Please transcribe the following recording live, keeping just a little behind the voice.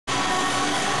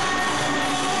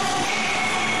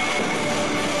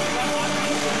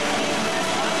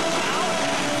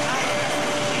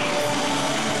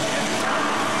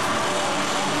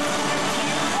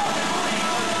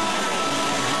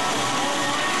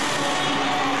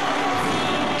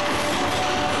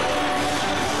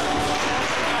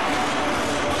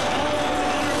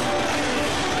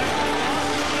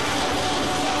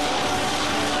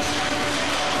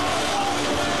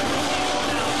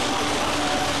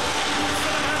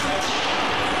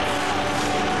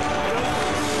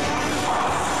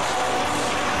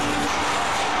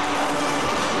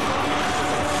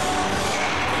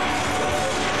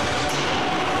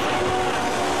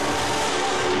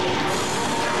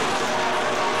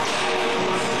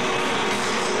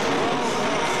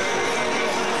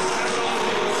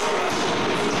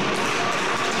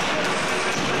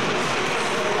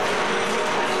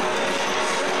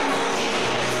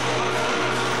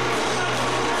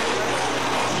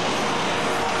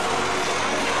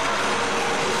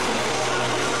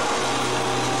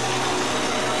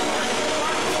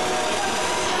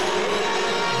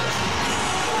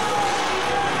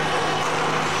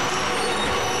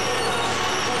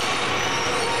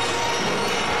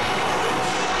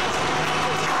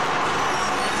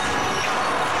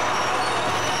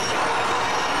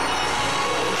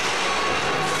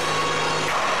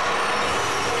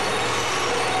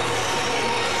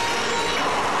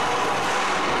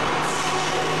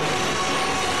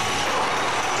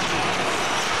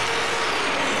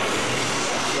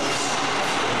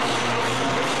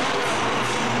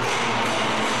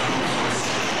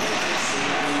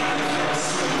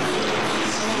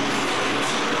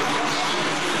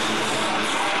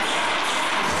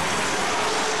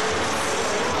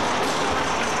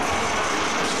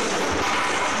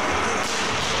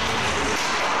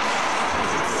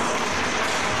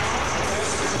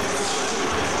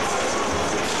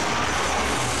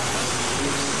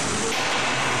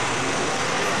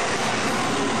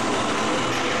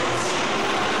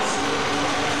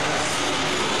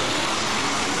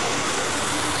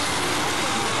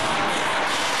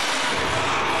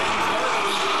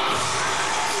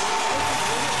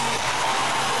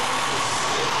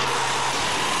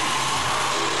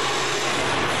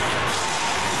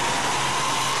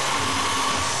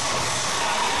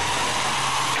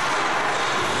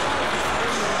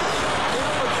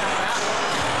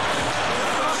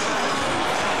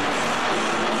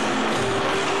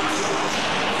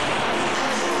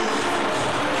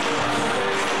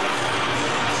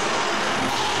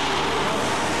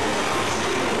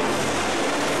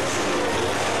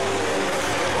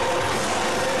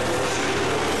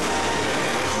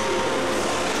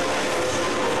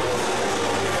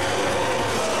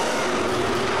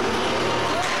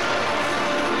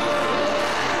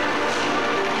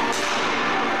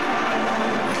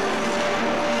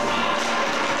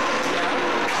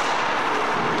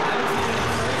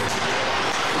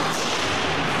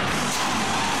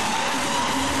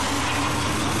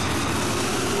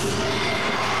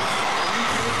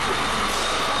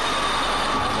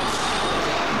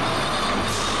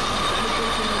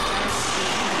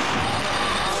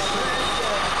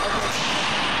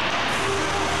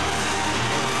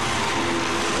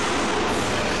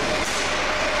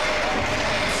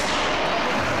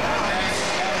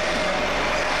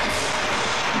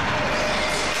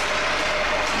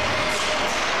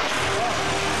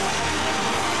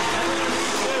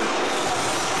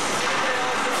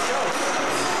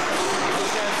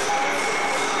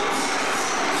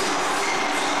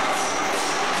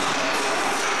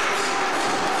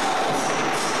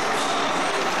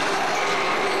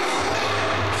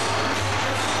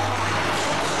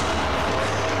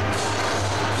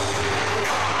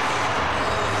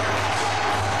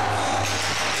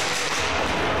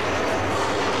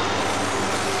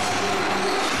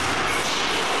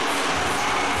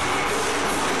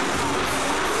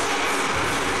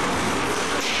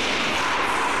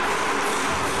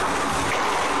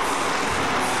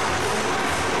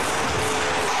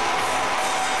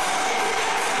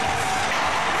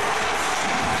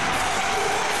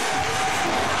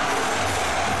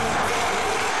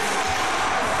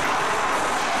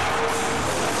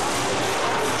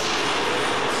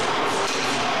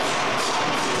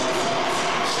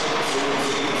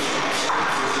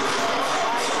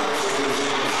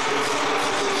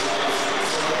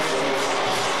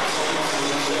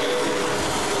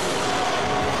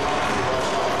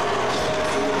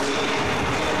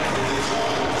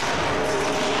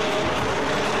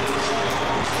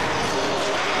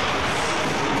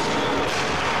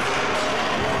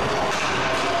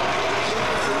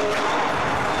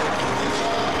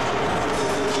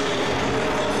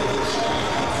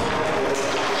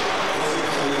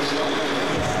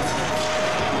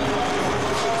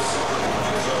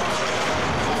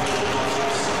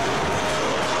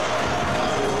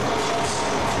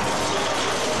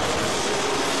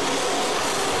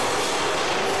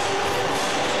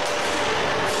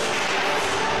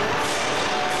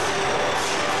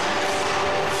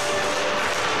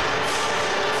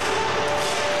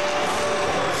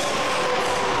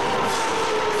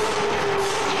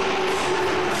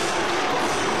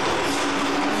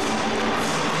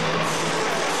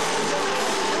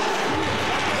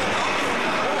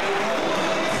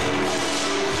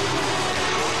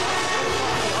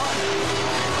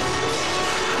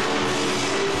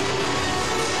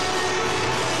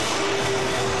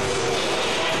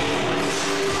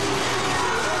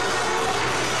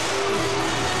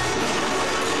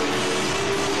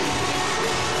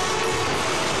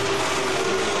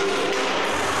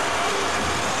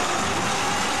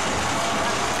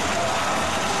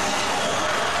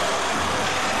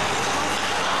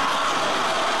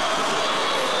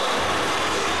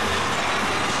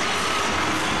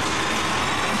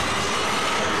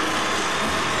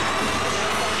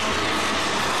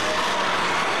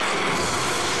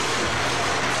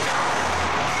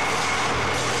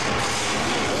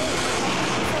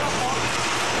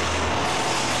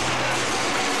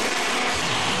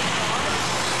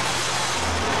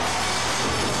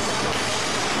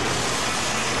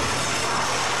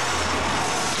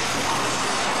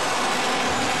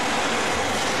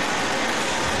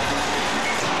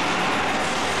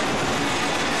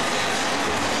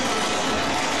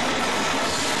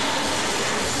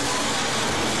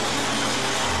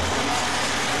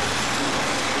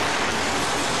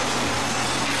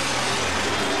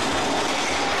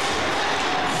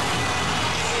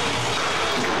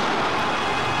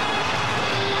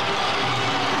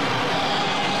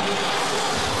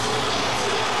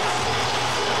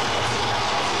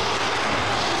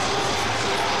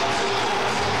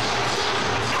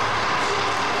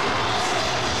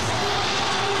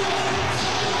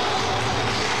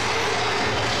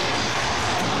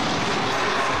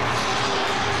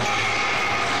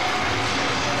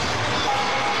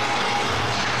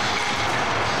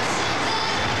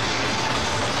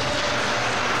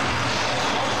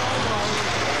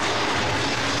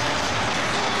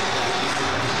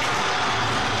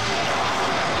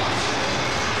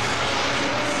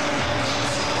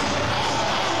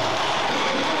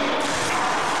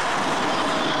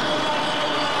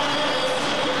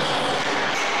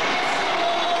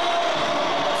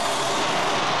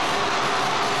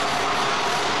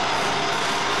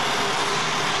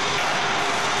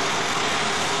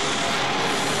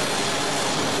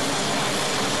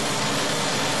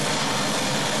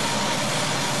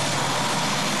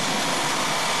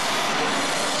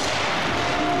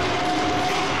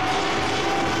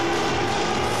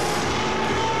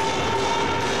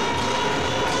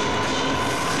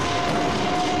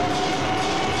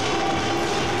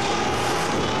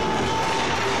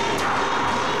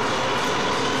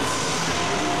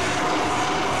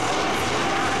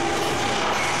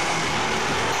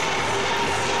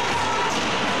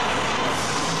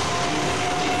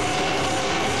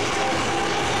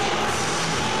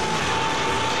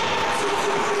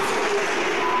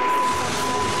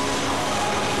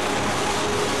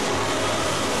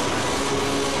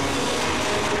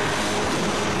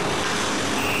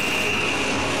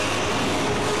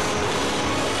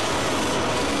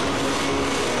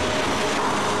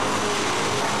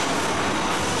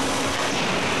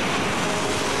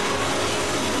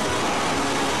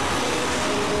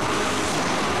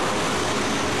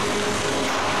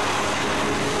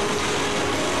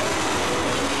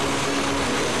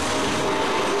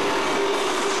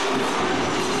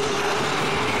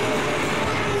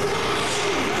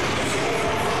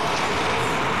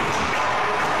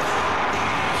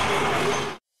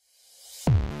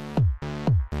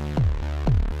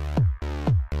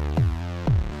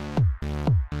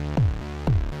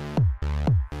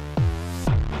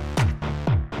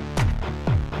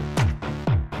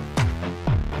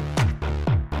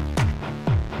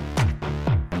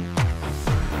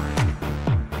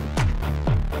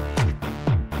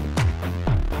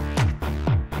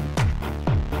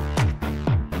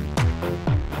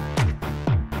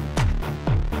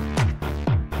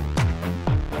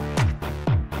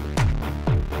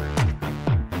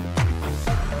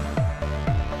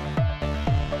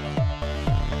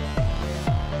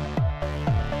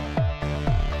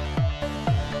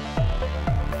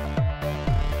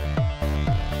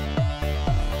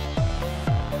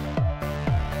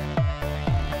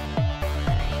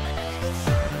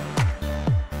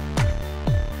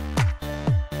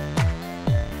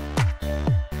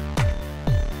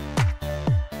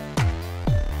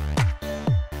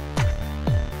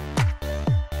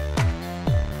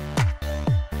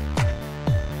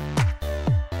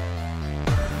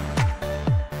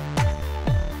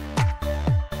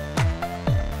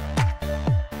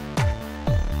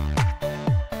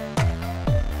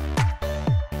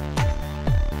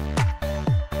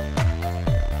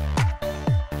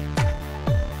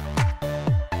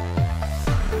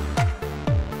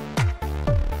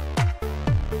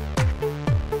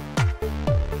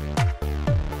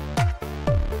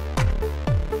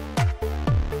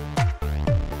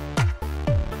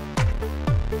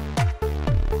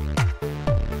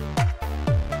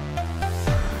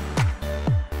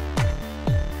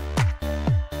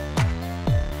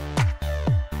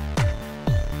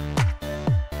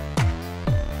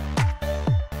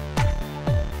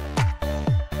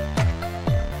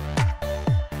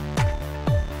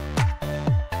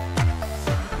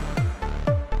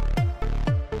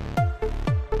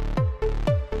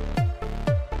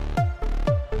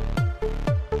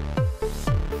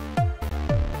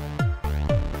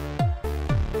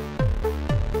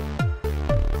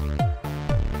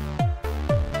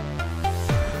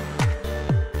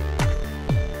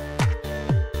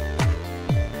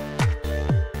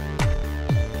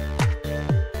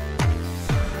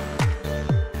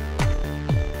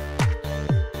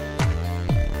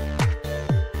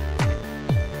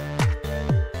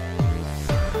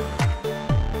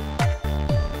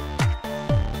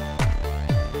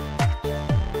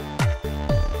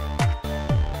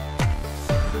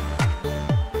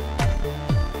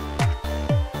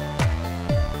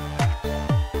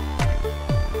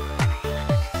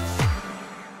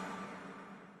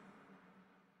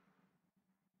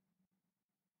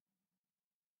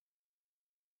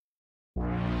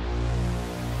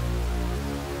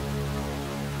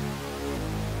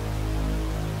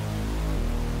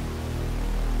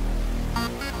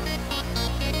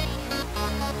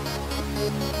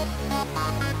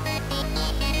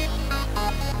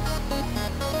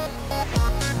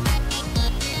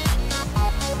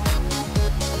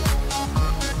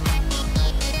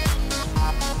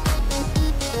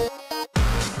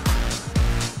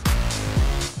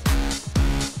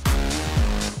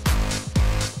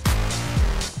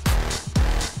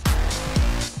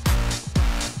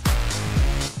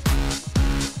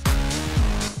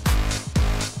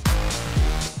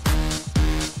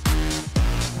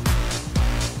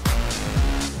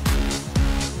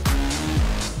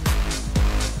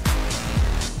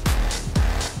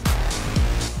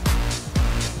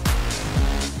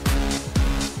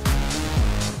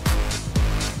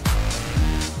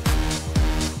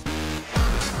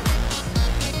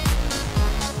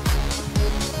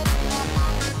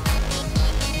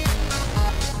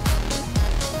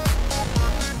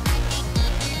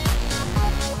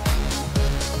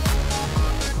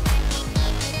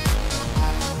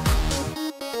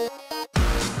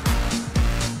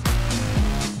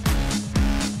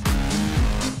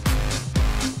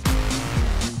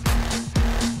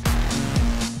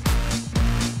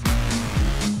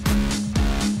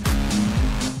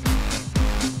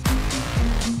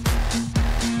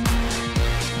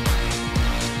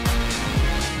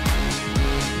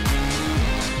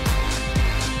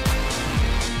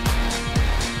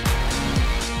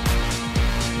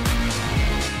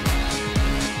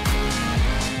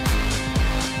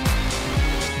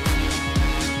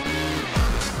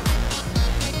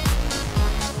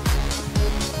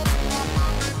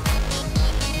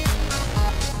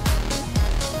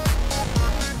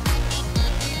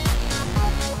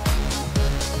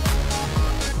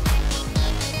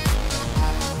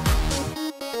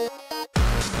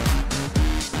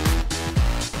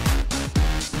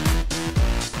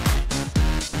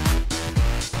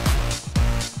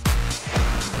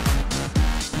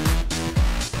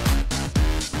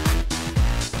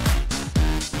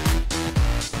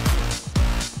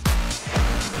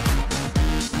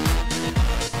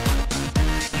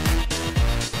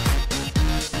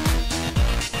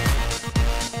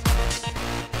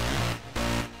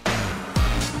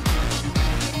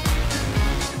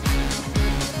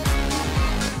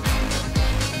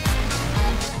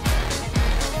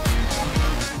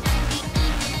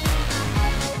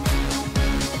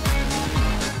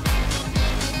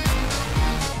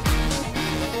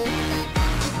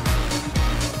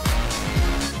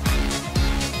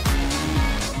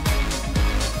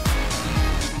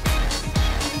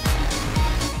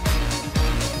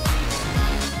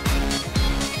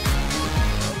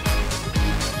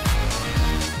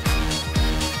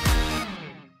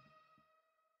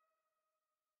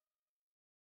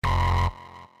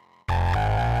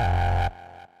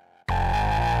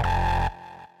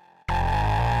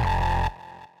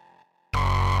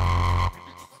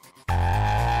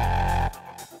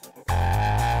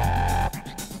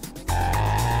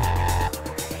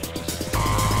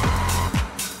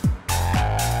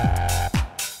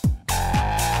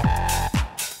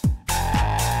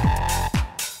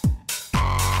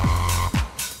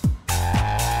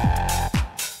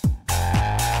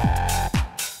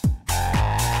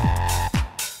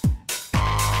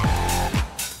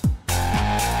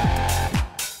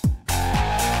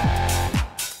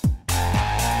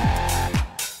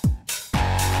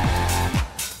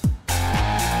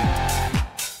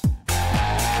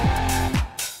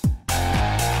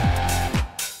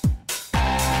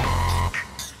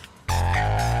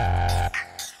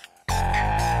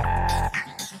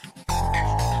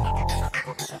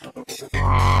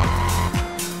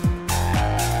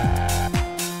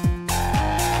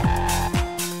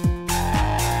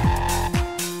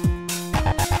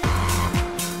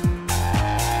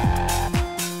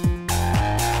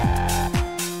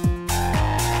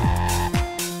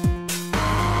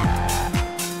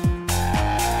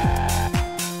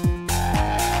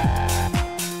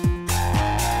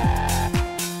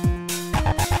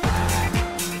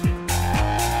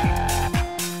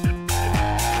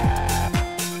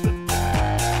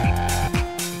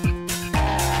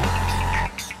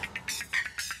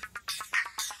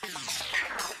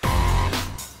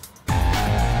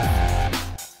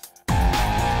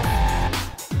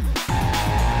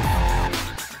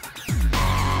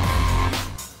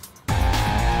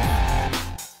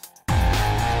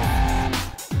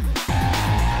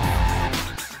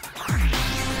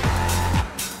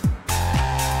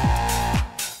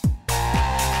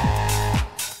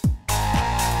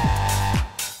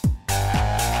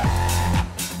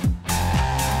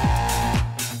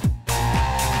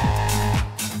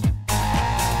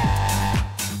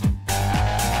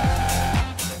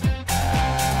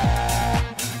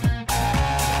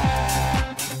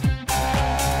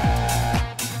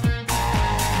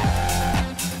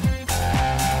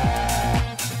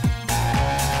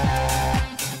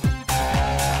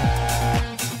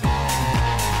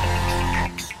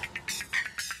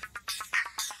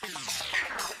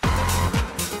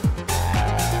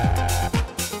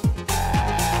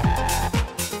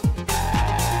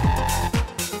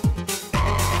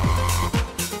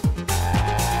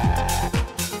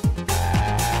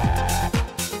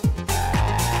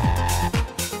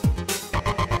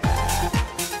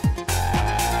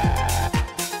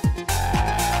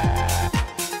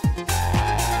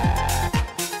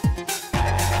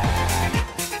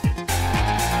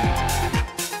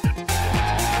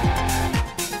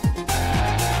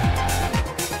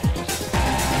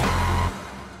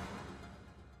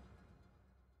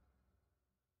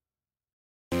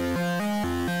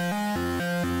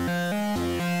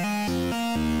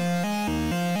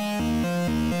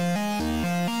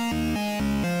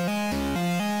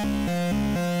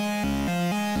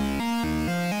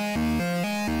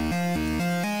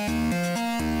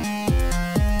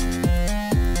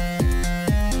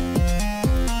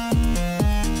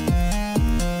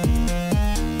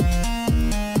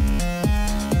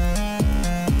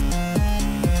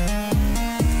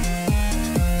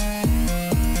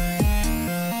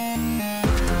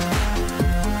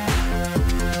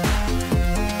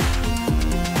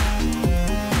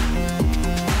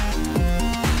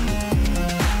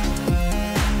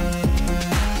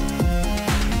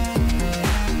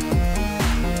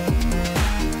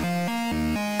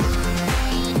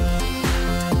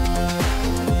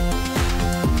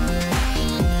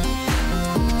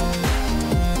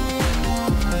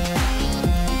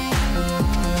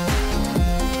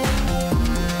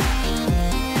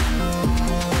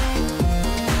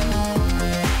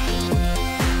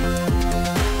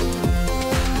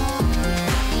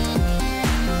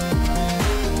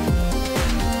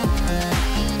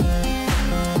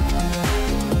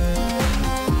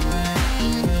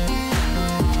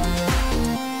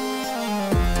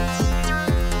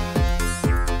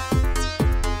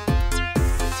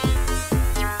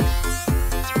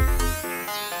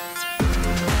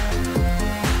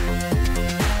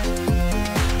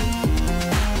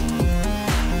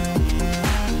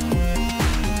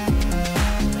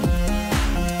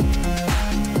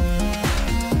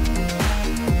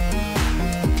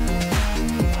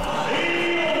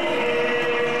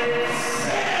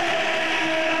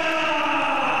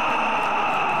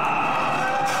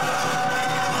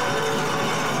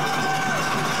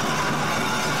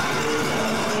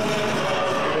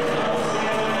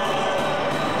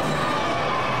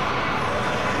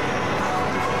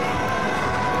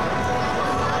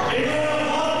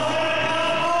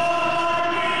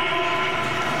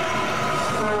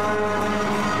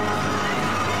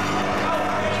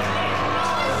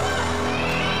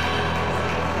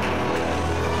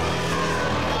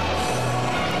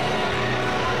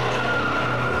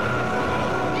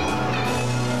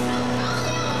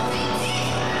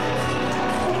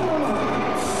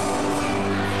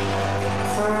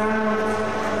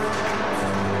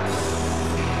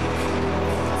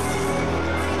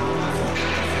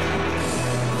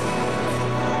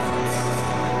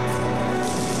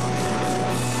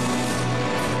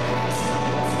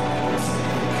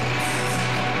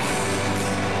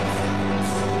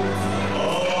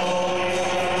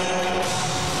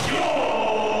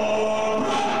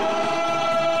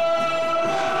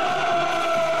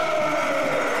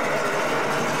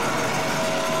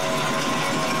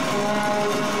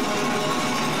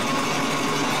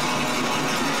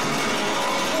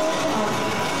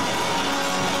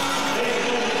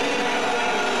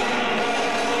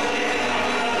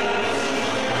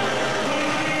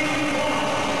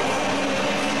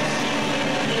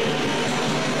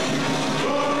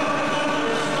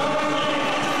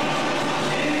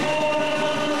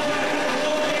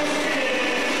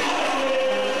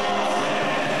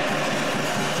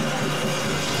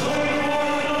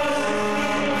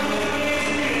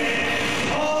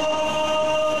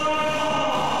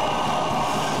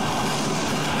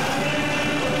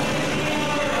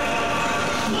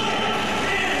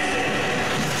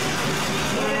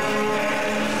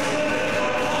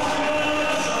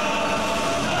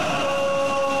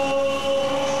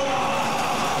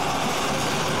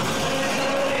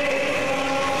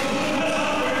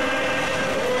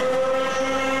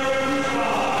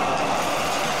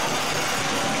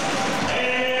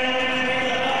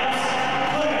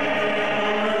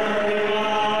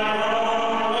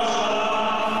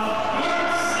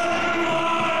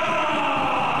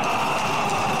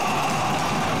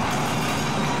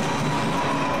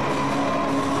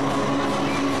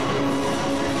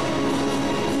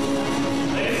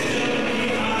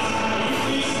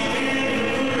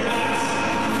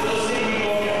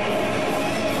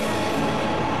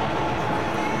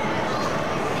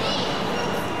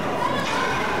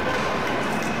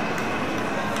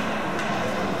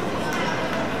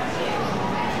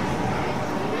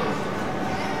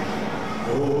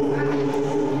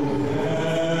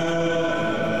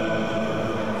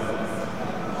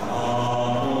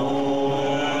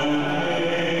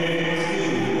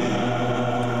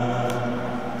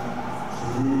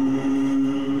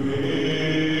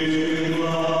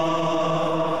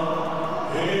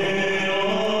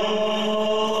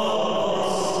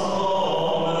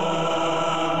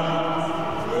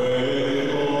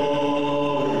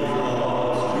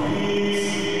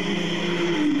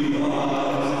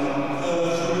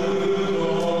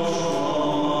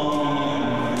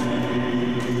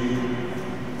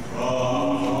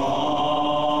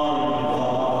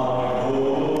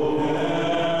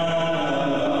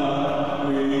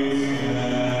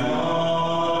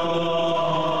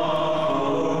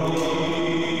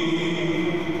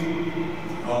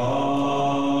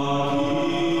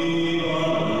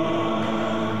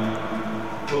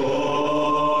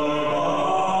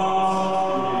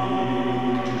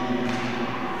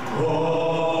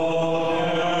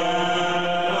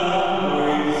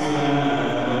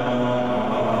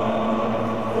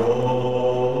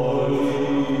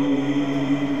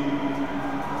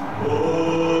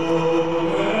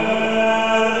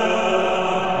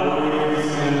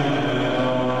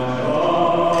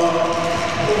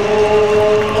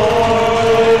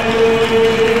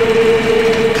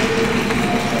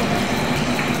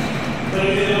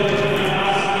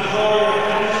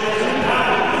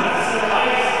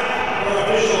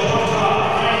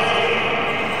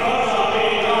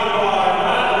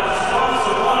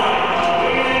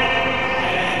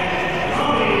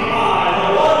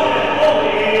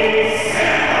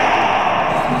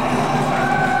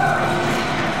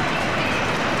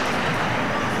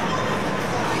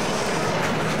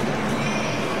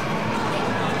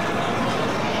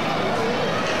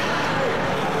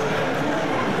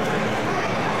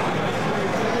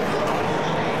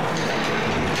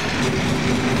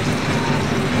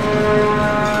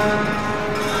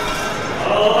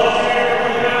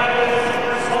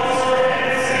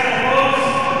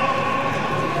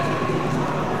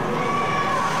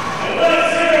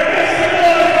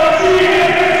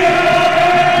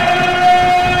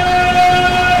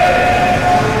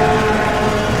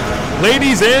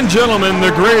Ladies and gentlemen,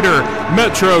 the Greater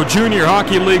Metro Junior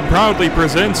Hockey League proudly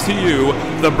presents to you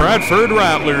the Bradford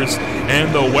Rattlers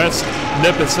and the West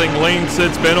Nippising Lynx.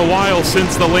 It's been a while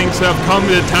since the Lynx have come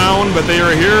to town, but they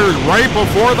are here right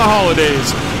before the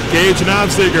holidays. Gage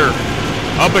Navziger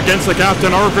up against the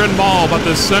captain Arvin Mall, but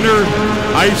the center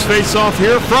ice face-off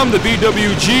here from the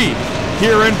BWG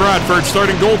here in Bradford.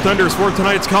 Starting goaltenders for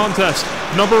tonight's contest.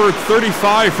 Number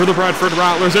 35 for the Bradford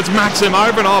Rattlers, it's Maxim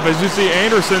Ivanov. As you see,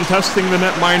 Anderson testing the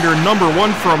netminder. Number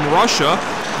 1 from Russia,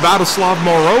 Vladislav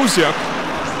Moroziuk,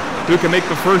 who can make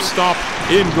the first stop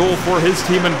in goal for his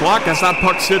team in black as that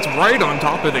puck sits right on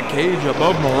top of the cage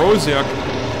above Moroziuk.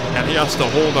 And he has to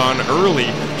hold on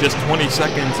early, just 20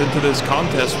 seconds into this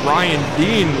contest. Ryan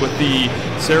Dean with the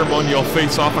ceremonial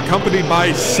face-off, accompanied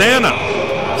by Santa.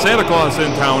 Santa Claus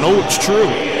in town, oh, it's true.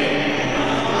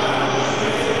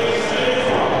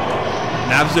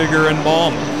 Navziger and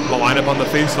Baum, the lineup on the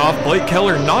face-off. Blake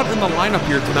Keller not in the lineup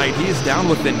here tonight. He is down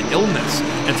with an illness.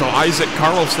 And so Isaac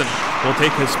Carlson will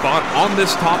take his spot on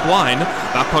this top line.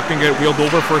 That puck can get wheeled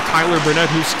over for Tyler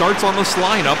Burnett, who starts on this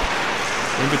lineup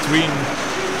in between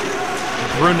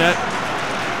Brunette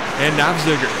and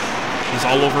Navziger. He's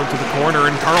all over to the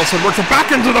corner, and Carlson works it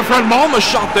back into the front. Malma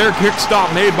shot there. Kick stop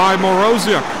made by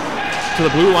Moroziuk. To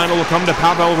the blue line, it will come to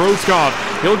Pavel Rozkov.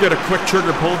 He'll get a quick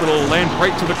trigger pull, but it'll land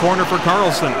right to the corner for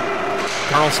Carlson.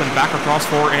 Carlson back across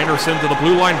for Anderson to the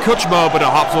blue line. Kuchma, but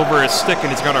it hops over his stick, and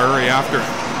he's got to hurry after.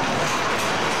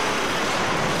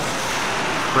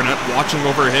 Burnett watching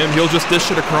over him. He'll just dish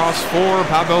it across for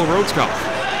Pavel Rozkov.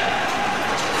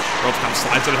 Rozkov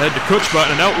slides it ahead to Kuchma,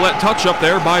 and an outlet touch up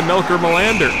there by Melker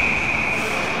Melander.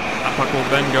 That puck will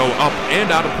then go up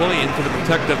and out of play into the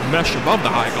protective mesh above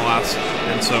the high glass.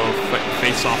 And so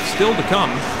face-off still to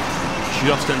come,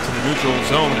 just into the neutral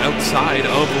zone outside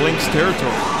of Lynx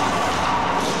territory.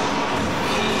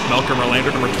 Melker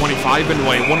Melander, number 25 in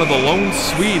white, one of the lone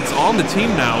Swedes on the team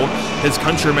now. His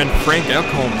countryman Frank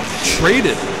Ekholm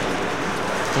traded,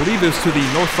 I believe it was to the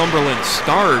Northumberland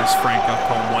Stars. Frank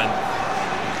Ekholm went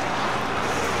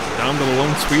down to the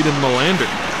lone Swede in Melander.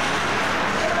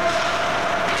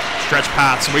 Stretch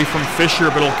pass away from Fisher,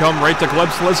 but it'll come right to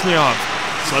Gleb Slesnyov.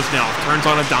 Slesnyov turns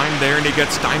on a dime there, and he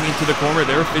gets stymied to the corner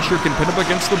there. Fisher can pin up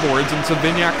against the boards, and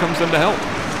Savignac comes in to help.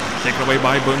 Taken away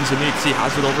by Bunzanix. He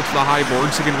has it over to the high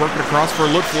boards. He can work it across for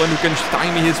Lutflin, who can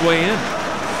stymie his way in.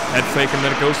 Head fake, and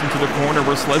then it goes into the corner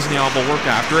where Slesnyov will work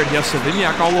after it. He has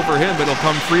Savignac all over him, but it'll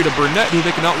come free to Burnett, who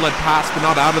they can outlet pass, but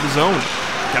not out of the zone.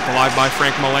 Kept alive by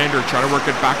Frank Melander. Try to work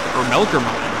it back, or Melker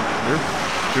Melander.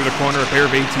 Through the corner, a pair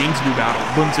of 18s do battle.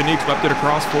 Bunzanix swept it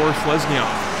across for Slesnyov.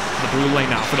 The blue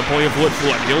lane now for the play of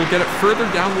Lutflin. He'll get it further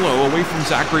down low, away from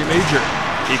Zachary Major.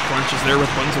 He crunches there with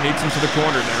Bunzanix into the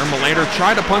corner there. Melander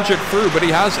tried to punch it through, but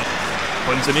he hasn't.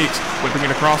 Bunzanix whipping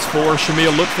it across for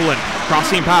Shamil Lutflin.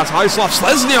 Crossing pass, Hyslop.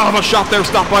 Slesnyov, a shot there,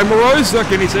 stopped by Moroziuk,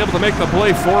 and he's able to make the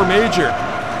play for Major.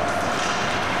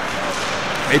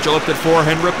 Major lifted for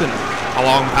Henrippen. A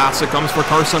long pass, it comes for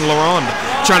Carson Laurent.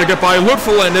 Trying to get by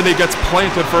Lutflin, and he gets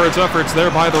planted for his efforts there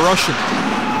by the Russian.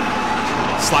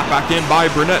 Slap back in by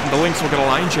Burnett, and the Lynx will get a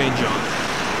line change on.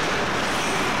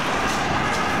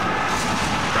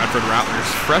 Bradford Rattlers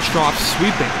fresh off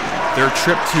sweeping their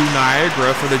trip to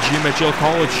Niagara for the GMHL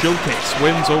College Showcase.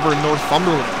 Wins over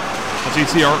Northumberland. As you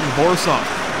see Artem Borisov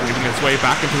weaving his way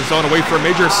back into the zone, away from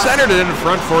Major. Centered it in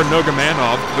front for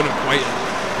Nogamanov. Couldn't quite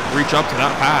reach up to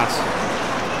that pass.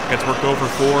 Gets worked over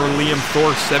for Liam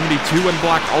Thor, 72 in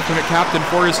black, alternate captain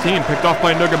for his team. Picked off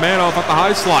by Nogamanov at the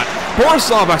high slot.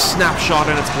 Borisov, a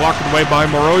snapshot, and it's blocked away by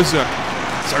Moroziuk.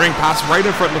 Starting pass right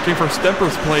in front, looking for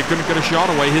Stemper's play. Couldn't get a shot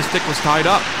away. His stick was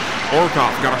tied up.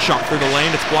 Orkov got a shot through the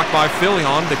lane. It's blocked by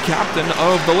Filion, the captain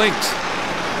of the Lynx.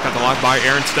 Got the lock by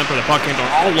Aaron Stemper. The puck into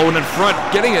all alone in front,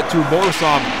 getting it to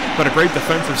Borisov. But a great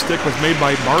defensive stick was made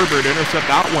by Barber to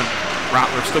intercept that one.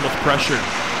 Rattler still with pressure.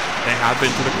 They have been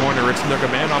to the corner. It's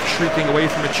Nogamanov shrieking away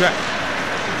from a check.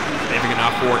 Saving it now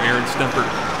for Aaron Stemper.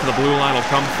 To the blue line will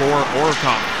come for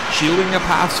Orkov. Shielding a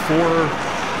pass for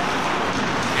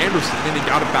Anderson, and he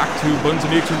got it back to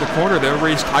Bunzanix in the corner there,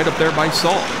 where he's tied up there by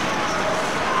Salt.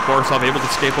 Borisov able to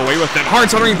escape away with it.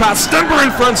 Hard centering pass. Stemper in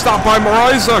front, stopped by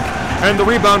Moroziuk. And the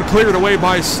rebound cleared away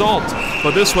by Salt.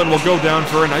 But this one will go down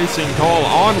for an icing call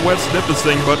on West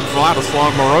Nippising, but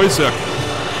Vladislav Moroziuk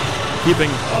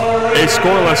keeping a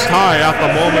scoreless tie at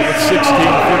the moment with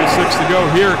 16:46 to go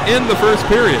here in the first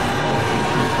period.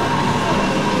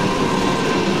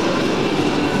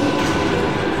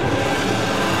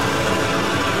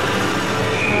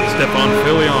 Stefan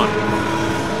Filion,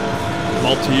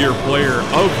 multi-year player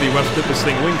of the West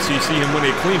Nippising Lynx. You see him win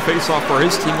a clean face-off for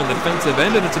his team on the defensive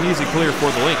end, and it's an easy clear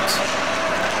for the Lynx.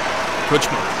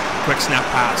 Kuchma Quick snap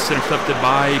pass, intercepted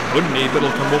by Budney, but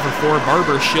it'll come over for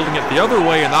Barber, shielding it the other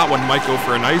way, and that one might go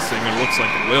for an icing, and it looks like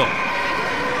it will.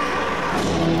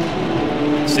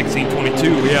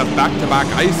 16-22, we have back-to-back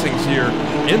icings here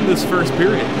in this first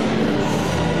period.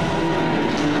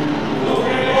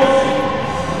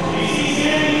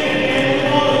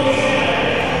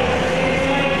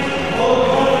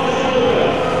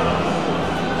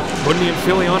 Budney and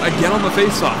Filion again on the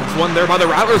faceoff. It's won there by the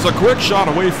Rattlers. A quick shot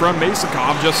away from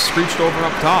Masakov, just screeched over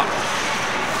up top.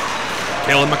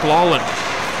 Kalen McLaughlin.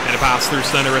 And a pass through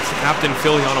center. It's the captain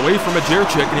Filion away from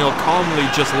Majerchik, and he'll calmly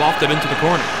just loft it into the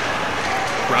corner.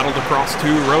 Rattled across to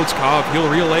Rhodeskov. He'll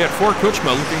relay it for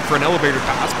Kuchma, looking for an elevator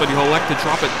pass, but he'll elect to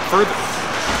drop it further.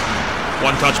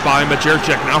 One touch by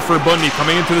Majerchik. Now for Budney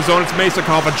coming into the zone. It's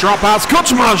Masakov. A drop pass.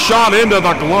 Kuchma shot into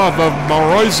the glove of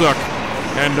Moroizuk.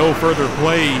 And no further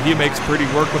play. He makes pretty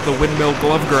work with the windmill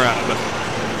glove grab.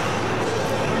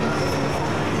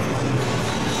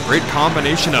 Great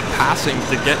combination of passing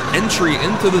to get entry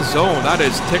into the zone. That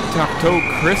is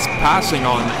tic-tac-toe crisp passing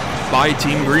on by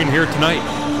Team Green here tonight.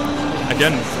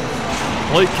 Again,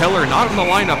 Blake Keller not in the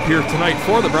lineup here tonight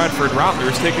for the Bradford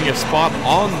Rattlers. Taking a spot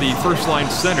on the first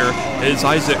line center is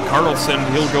Isaac Carlson.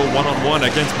 He'll go one-on-one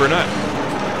against Burnett.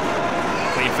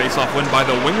 Face-off win by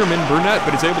the wingerman Burnett,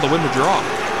 but he's able to win the draw.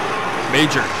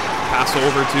 Major pass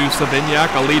over to Savignac,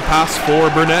 a lead pass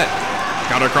for Burnett.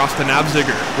 Got it across to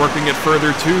Navziger, working it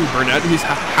further to Burnett. He's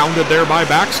hounded there by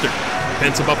Baxter.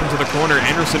 Pins him up into the corner.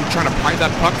 Anderson trying to pry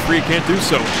that puck free, can't do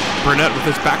so. Burnett with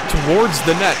his back towards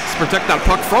the net to protect that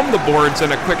puck from the boards, and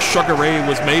a quick sugar-ray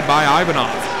was made by Ivanov.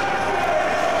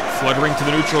 Fluttering to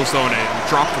the neutral zone and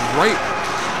dropped right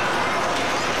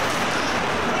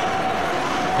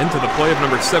into the play of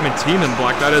number 17 in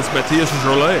black. That is Matthias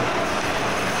Jolet.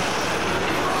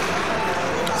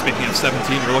 Speaking of 17,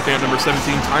 we're looking at number 17,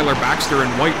 Tyler Baxter,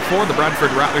 in white for the Bradford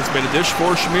Rattlers. Made a dish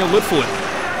for Shamil Litflin.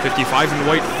 55 in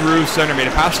white through center. Made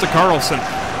a pass to Carlson.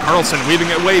 Carlson weaving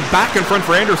it way back in front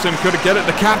for Anderson. Couldn't get it.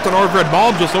 The captain, Orvred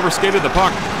Malm, just overskated the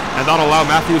puck. And that'll allow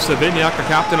Matthew Savignac, the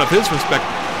captain of his respect,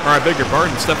 or I beg your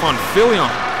pardon, Stefan Filion,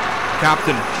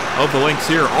 captain of the Lynx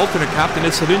here. Alternate captain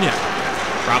is Savignac.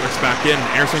 Rattlers back in.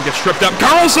 Anderson gets stripped up.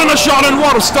 Carlson, a shot, and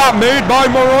what a stop made by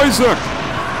Moroizuk.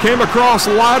 Came across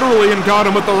laterally and got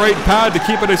him with the right pad to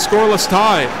keep it a scoreless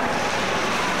tie.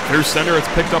 Through center, it's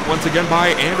picked up once again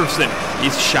by Anderson.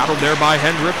 He's shadowed there by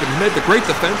Hendrick, and he made the great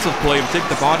defensive play to take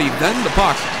the body, then the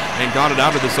puck, and got it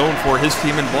out of the zone for his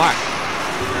team in black.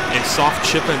 A soft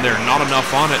chip in there, not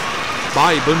enough on it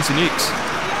by Bunzeniks.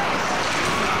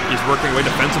 He's working away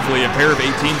defensively. A pair of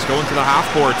 18s going to the half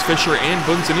boards. Fisher and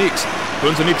Bunzeniks.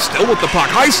 Bunzeniks still with the puck.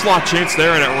 High slot chance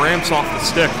there, and it ramps off the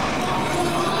stick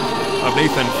of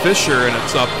Nathan Fisher, and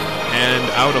it's up and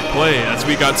out of play as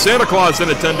we got Santa Claus in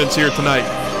attendance here tonight.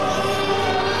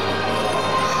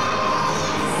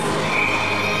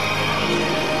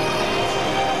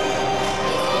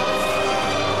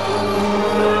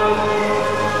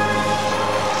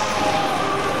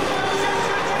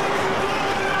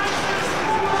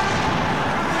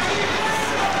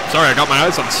 Sorry, I got my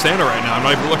eyes on Santa right now. I'm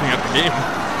not even looking at the game.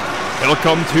 It'll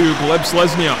come to Gleb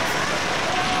Slesnyov.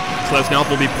 Slesnyov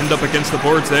will be pinned up against the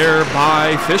boards there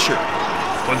by Fisher.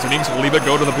 Bunzeniks will leave it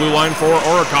go to the blue line for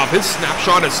Orikov. His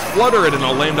snapshot is fluttered and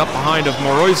it'll land up behind of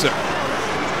Moroizuk.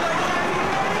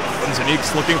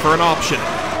 Bunzeniks looking for an option.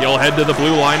 He'll head to the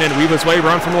blue line and weave his way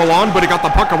around from the lawn, but he got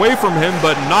the puck away from him,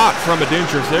 but not from a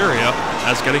dangerous area,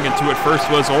 as getting into it first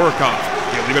was Orikov.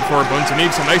 He'll leave it for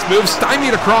Bunzeniks. A nice move,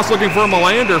 stymied across looking for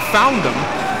Melander, found him.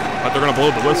 But they're going to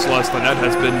blow the whistle as the net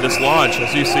has been dislodged,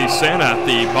 as you see Santa at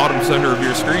the bottom center of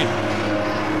your screen.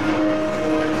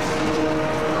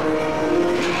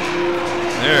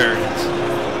 There it is.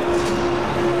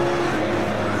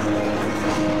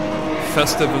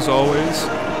 Festive as always.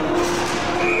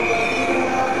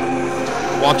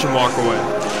 Watch him walk away.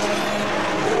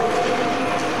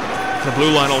 The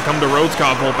blue line will come to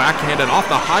Rhodeskov, will backhand it off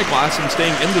the high glass and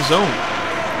staying in the zone.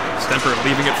 Stemper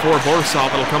leaving it for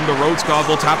Borisov. It'll come to Rhodeskov.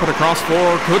 Will tap it across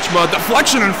for Kuchma.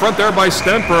 Deflection in front there by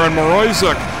Stemper, and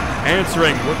Moroizuk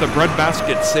answering with the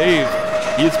breadbasket save.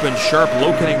 He's been sharp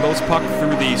locating those pucks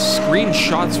through the screen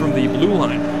shots from the blue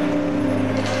line.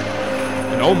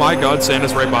 And oh my God,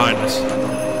 Santa's right behind us.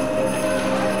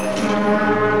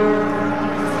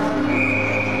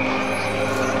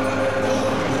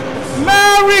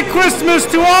 Merry Christmas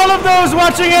to all of those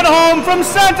watching at home from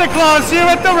Santa Claus here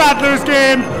at the Rattlers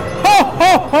game. Ho,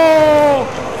 ho, ho!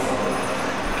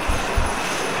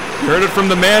 You heard it from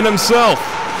the man himself.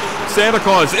 Santa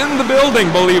Claus in the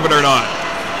building, believe it or not.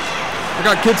 I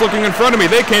got kids looking in front of me.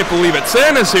 They can't believe it.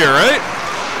 Santa's here, right?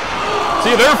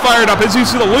 See, they're fired up as you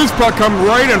see the loose puck come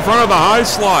right in front of the high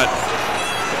slot.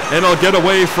 And it'll get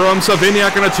away from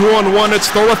Savignac in a 2-on-1. It's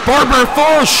still with Barber.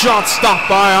 Full shot stopped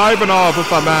by Ivanov with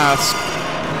the mask.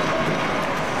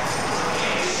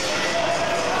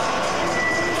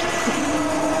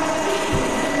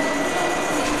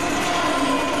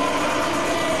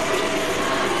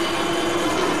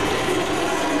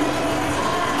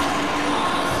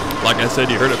 Like I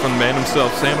said, you heard it from the man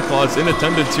himself, Santa Claus, in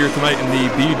attendance here tonight in the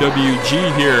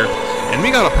BWG here. And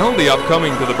we got a penalty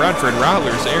upcoming to the Bradford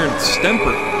Rattlers. Aaron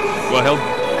Stemper will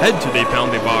head to the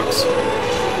penalty box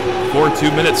for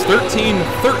 2 minutes. 13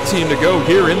 to go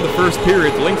here in the first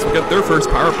period. The Lynx will get their first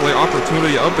power play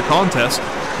opportunity of the contest.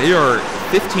 They are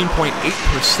 15.8%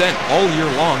 all year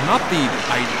long. Not the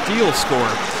ideal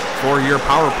score for your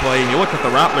power play. You look at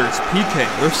the Rattlers PK,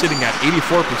 they're sitting at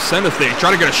 84% as they try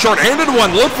to get a short-handed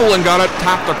one. Lipfulin got it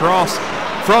tapped across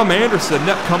from Anderson.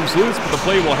 Net comes loose, but the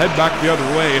play will head back the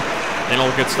other way. And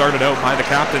it'll get started out by the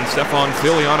captain, Stefan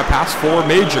Philly, on a pass for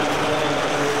Major.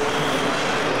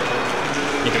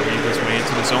 He's going to weave his way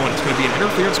into the zone. It's going to be an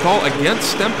interference call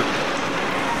against Stemper.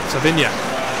 Savignac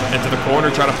into the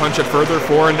corner, try to punch it further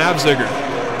for Navziger.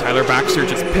 Tyler Baxter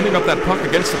just pinning up that puck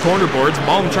against the corner boards.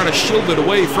 Malm trying to shield it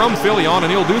away from Filion,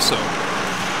 and he'll do so.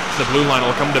 The blue line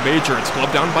will come to Major. It's gloved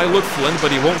down by Lutflin,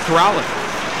 but he won't corral it.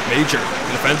 Major,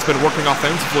 the defenseman working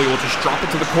offensively, will just drop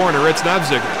it to the corner. It's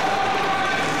Navziger.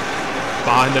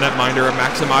 Behind the netminder of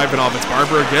Maxim Ivanov. It's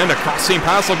Barber again. A crossing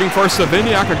pass looking for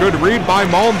Savignac. A good read by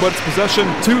Malm, but it's possession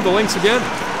to the Lynx again.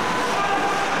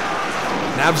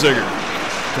 Navziger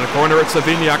to the corner at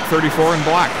Savignac, 34 in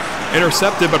black.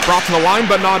 Intercepted, but brought to the line,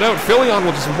 but not out. Filion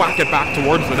will just whack it back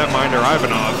towards the netminder,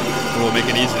 Ivanov, who will make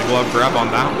an easy glove grab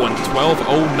on that one.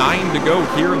 12:09 to go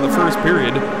here in the first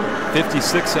period.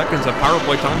 56 seconds of power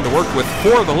play time to work with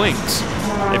for the Lynx.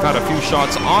 They've had a few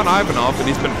shots on Ivanov, but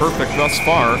he's been perfect thus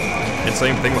far. And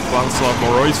same thing with Vladislav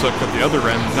Moroysuk at the other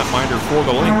end, netminder for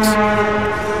the Lynx.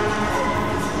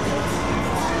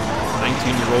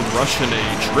 19-year-old Russian, a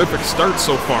terrific start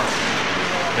so far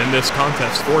in this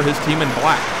contest for his team in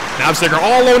black. Navziger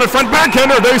all alone in front,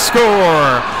 backhander, they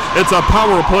score! It's a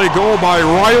power play goal by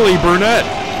Riley Burnett,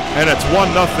 and it's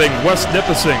 1-0 West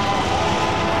Nippising.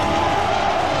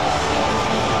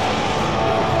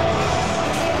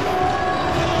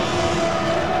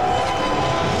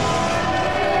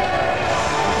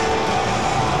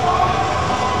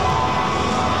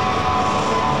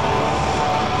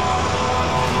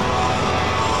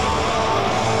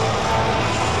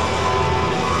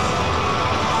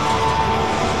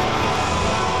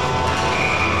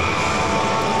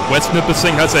 West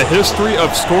Nipissing has a history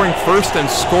of scoring first and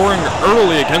scoring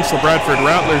early against the Bradford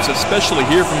Rattlers, especially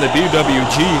here from the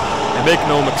BWG, and make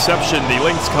no exception. The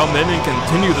Lynx come in and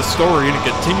continue the story and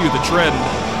continue the trend.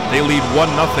 They lead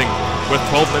 1-0 with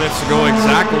 12 minutes to go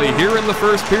exactly here in the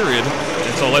first period.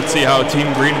 And so let's see how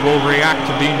Team Green will react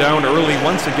to being down early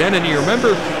once again. And you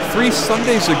remember 3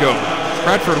 Sundays ago,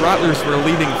 Bradford Rattlers were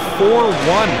leading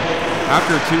 4-1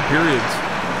 after 2 periods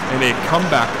in a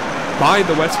comeback by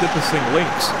the West Nipissing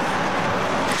Lynx.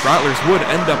 Rattlers would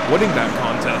end up winning that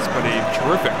contest, but a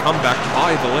terrific comeback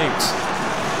by the Lynx.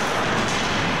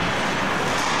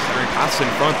 Centering pass in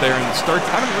front there, and the starts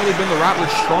haven't really been the Rattlers'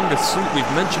 strongest suit. We've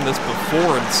mentioned this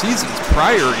before in seasons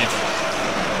prior even.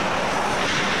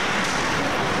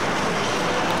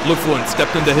 Lutflin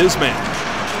stepped into his man.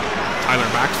 Tyler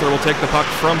Baxter will take the puck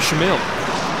from Shamil.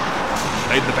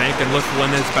 Played the bank, and Lutflin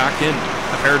is back in.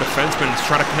 A pair of defensemen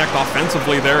trying to connect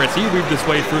offensively there as he weaved his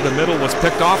way through the middle, was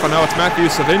picked off, and now it's Matthew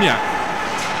Savignac.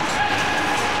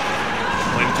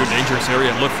 Played into a dangerous area,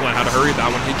 and Lutflin had to hurry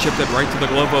that one. He chipped it right to the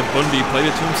glove of Bundy,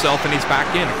 played it to himself, and he's back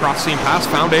in. A cross-seam pass,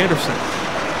 found Anderson.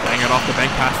 Bang it off the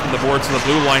bank pass from the boards to the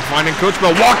blue line, finding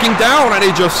Kuchma walking down, and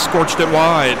he just scorched it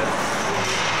wide.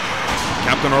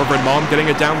 Captain Orvin Malm getting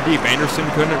it down deep. Anderson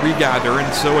couldn't regather, and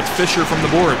so it's Fisher from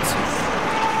the boards.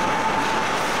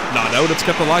 Not out, it's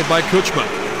kept alive by Kuchma.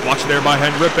 Watched there by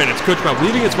Henrippin. It's Kuchma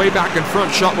weaving its way back in front.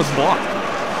 Shot was blocked.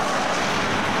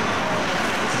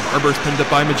 Barber's pinned it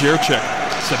by Majirchik.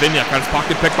 Savignac got his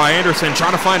pocket picked by Anderson.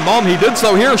 Trying to find Malm. He did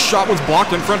so here. Shot was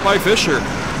blocked in front by Fisher.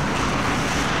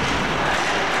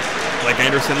 Blake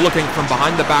Anderson looking from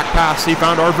behind the back pass. He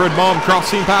found Arvid Malm.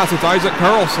 Cross-seam pass. It's Isaac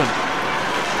Carlson.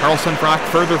 Carlson back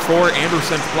further for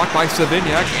Anderson. Blocked by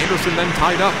Savignac. Anderson then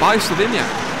tied up by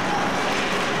Savignac.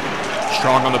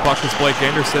 Strong on the puck is Blake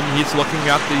Anderson. He's looking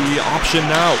at the option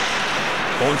now.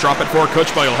 Won't drop it for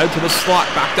Kuchma. He'll head to the slot.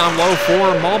 Back down low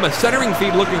for Malma. Centering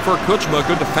feed looking for Kuchma.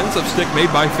 Good defensive stick made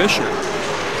by Fisher.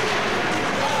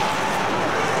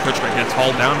 Kuchma gets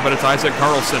hauled down, but it's Isaac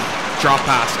Carlson. Drop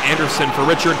pass, Anderson for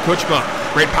Richard Kuchma.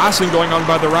 Great passing going on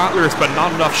by the Rattlers, but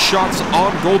not enough shots on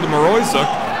goal to Moroizuk.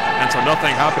 And so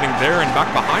nothing happening there, and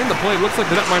back behind the play, looks like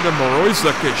the netminder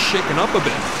Moroizuk is shaken up a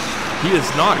bit. He has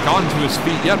not gotten to his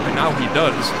feet yet, but now he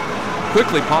does.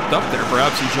 Quickly popped up there,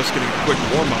 perhaps he's just getting a quick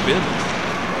warm-up in.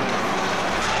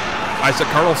 Isaac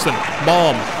Carlson,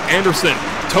 Malm, Anderson,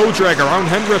 toe drag around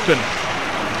Hendrippen.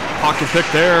 Pocket pick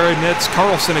there, and it's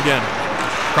Carlson again.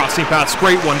 Crossing pass,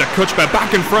 great one to Kuchma,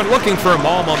 back in front, looking for a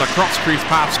Malm on the cross crease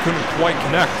pass, couldn't quite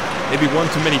connect. Maybe one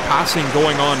too many passing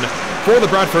going on for the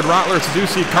Bradford Rattlers. As you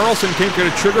see, Carlson can't get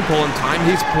a trigger pull in time.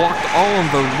 He's blocked all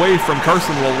the way from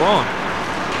Carson Laurent.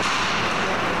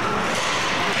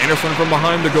 Anderson from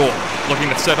behind the goal, looking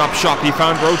to set up shop. He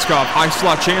found Rodskov, high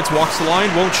slot chance, walks the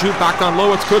line, won't shoot, back on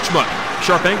low, it's Kuchma.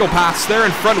 Sharp angle pass there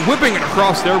in front, whipping it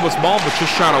across there was Malm, but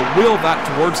just trying to wheel that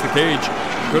towards the cage.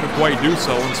 Couldn't quite do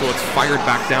so, and so it's fired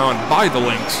back down by the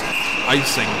Lynx.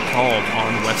 Icing called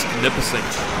on West Nippising.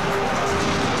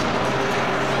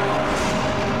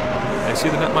 I see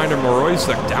the netminder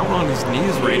Moroizuk down on his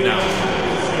knees right now.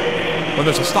 When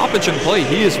there's a stoppage in play,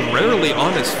 he is rarely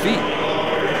on his feet.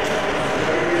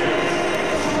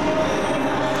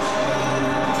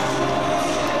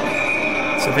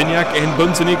 Savignac and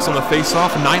Bunzeniks on the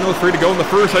face-off. 9:03 to go in the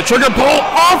first. A trigger pull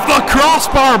off the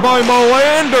crossbar by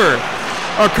Molander.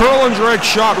 A curl and drag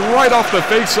shot right off the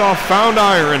face-off, found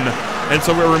iron. And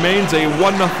so it remains a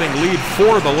 1-0 lead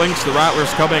for the Lynx. The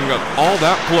Rattlers coming all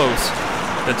that close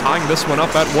to tying this one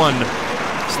up at 1.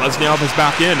 Slesnyov is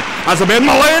back in. As a man,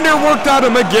 Molander worked at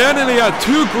him again, and he had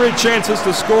two great chances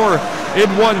to score in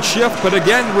one shift, but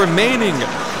again remaining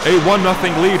a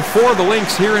 1-0 lead for the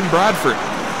Lynx here in Bradford.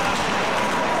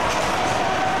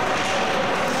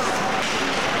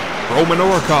 Roman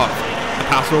Orkov. The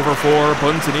pass over for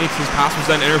Bunzeniks. His pass was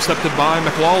then intercepted by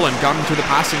McLaughlin. Got into the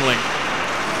passing lane.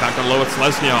 Back on low, it's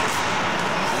Lesniov.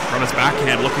 From his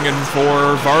backhand, looking in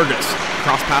for Vargas.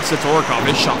 Cross pass, it's Orkov.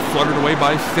 His shot fluttered away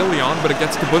by Filion, but it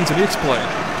gets to Bunzeniks' play.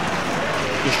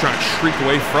 Just trying to shriek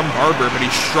away from Barber, but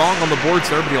he's strong on the boards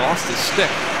there, but he lost his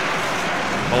stick.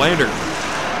 Melander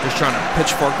just trying to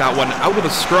pitchfork that one out of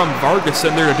the scrum. Vargas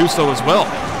in there to do so as well.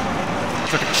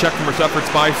 Took a check from his efforts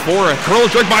by Fora. Curl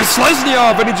drag by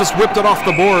Slesnyov, and he just whipped it off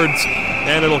the boards.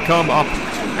 And it'll come up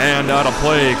and out of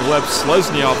play. Gleb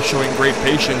Slesnyov showing great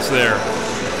patience there.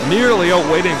 Nearly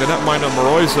outweighting the netminder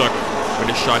Moroizuk, but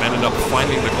his shot ended up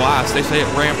finding the glass. They say it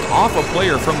ramped off a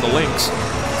player from the Lynx.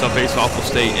 So face-off will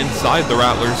stay inside the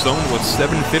Rattlers zone with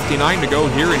 7:59 to go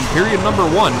here in period number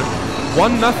 1.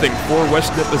 1-0 for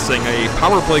West Nippising. A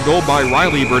power play goal by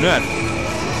Riley Burnett.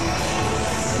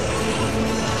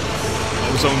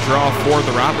 Zone draw for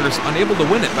the Rattlers, unable to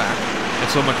win it back. And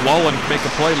so McLaughlin can make a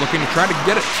play, looking to try to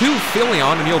get it to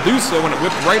Filion, and he'll do so when it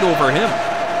whipped right over him.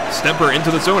 Stemper into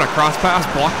the zone, a cross pass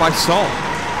blocked by Saul.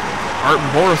 Artem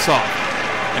Borisov,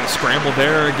 and a scramble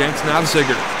there against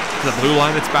Navziger. To the blue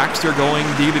line, it's Baxter going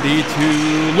D-to-D to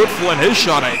Lutfel, and his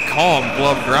shot, a calm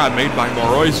glove grab made by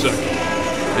Moroizuk.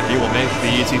 And he will make the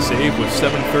easy save with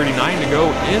 7:39 to go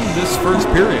in this first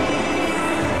period.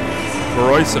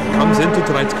 Moroizuk comes into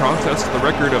tonight's contest with a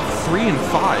record of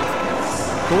 3-5.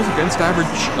 Goals against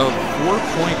average of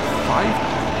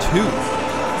 4.52.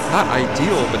 Not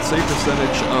ideal, but save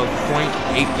percentage of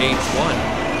 .881.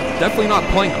 Definitely not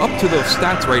playing up to those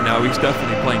stats right now. He's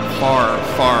definitely playing far,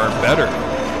 far better.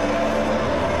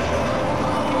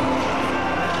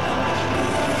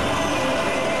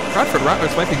 Bradford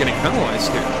Rattlers might be getting penalized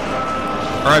here.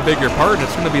 Or I beg your pardon,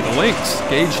 it's going to be the Lynx.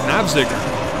 Gage Navziger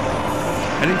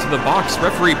heading to the box,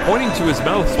 referee pointing to his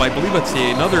mouth, so I believe it's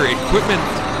another equipment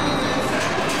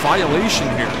violation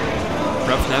here.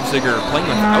 Ref Navziger playing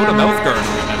without a mouth guard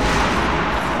right now.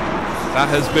 That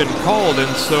has been called,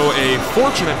 and so a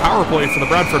fortunate power play for the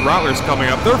Bradford Rattlers coming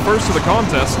up. Their first of the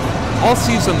contest all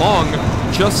season long,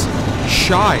 just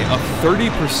shy of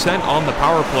 30% on the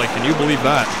power play. Can you believe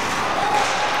that?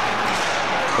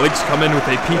 Lynx come in with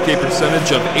a PK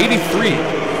percentage of 83.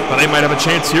 But they might have a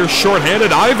chance here.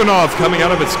 Short-handed, Ivanov coming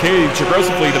out of its cage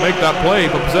aggressively to make that play,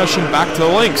 but possession back to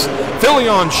the Lynx.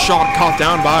 Filion shot caught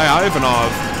down by Ivanov.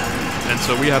 And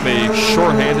so we have a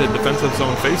short-handed defensive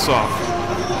zone face-off.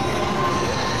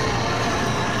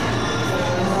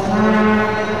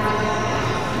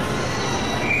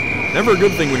 Never a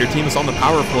good thing when your team is on the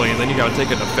power play and then you got to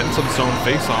take a defensive zone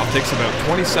face-off. Takes about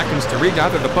 20 seconds to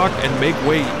regather the puck and make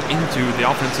way into the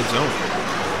offensive zone.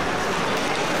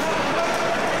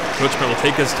 Kuchma will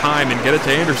take his time and get it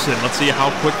to Anderson. Let's see how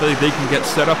quickly they can get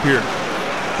set up here.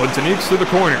 Bunzeniks to the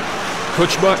corner.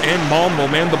 Kuchma and Malm will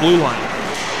man the blue line.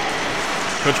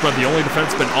 Kutchma, the only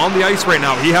defenseman on the ice right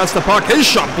now. He has the puck. His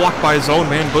shot blocked by his own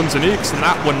man, Bunzeniks, and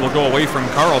that one will go away from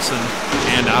Carlson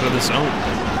and out of the zone.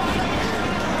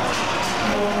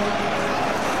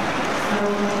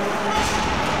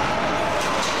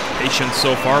 Patience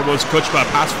so far was Kutchma.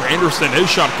 Pass for Anderson. His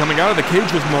shot coming out of the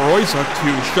cage was Moroisa to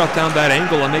shut down that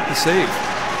angle and make the save.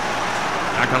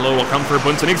 Back on low will come for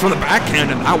Bunzeniks from the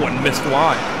backhand, and that one missed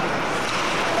wide.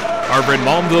 Arvid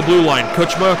Malm to the blue line.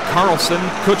 Kutchma, Carlson,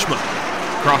 Kutchma.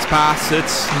 Cross pass,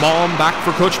 it's Malm back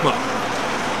for Kutchma.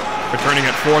 Returning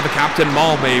it for the captain,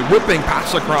 Malm. A whipping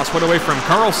pass across, went away from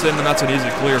Carlson, and that's an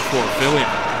easy clear for Fillion.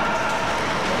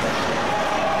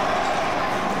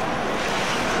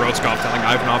 Rotskov telling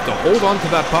Ivanov to hold on to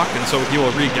that puck, and so he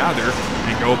will regather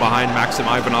and go behind Maxim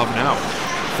Ivanov now.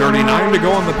 39 to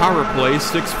go on the power play,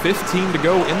 6:15 to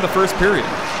go in the first period.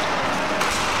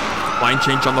 Line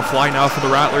change on the fly now for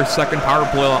the Rattlers. Second power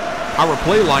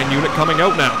play line unit coming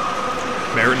out now.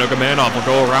 Merritt Nugamanov will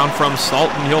go around from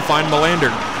Salt, and he'll find Melander.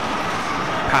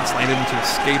 Pass landed into his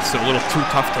skates, so a little too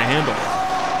tough to handle.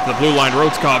 The blue line,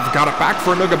 Rotskov got it back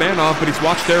for Nugamanov, but he's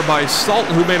watched there by Salt,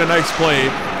 who made a nice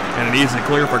play, and an easy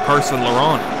clear for Carson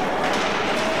Laurent.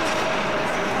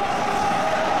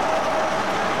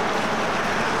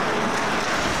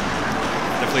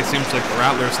 Definitely seems like the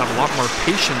Rattlers have a lot more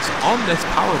patience on this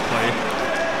power play.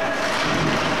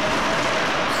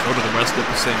 So do the rest of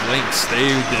the same Lynx. They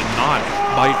did not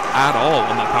bite at all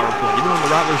on that power play. Even when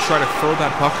the Rattlers tried to throw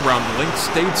that puck around, the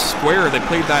Lynx stayed square. They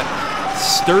played that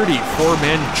sturdy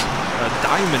four-man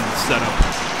diamond setup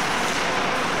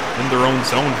in their own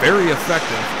zone. Very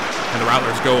effective. And the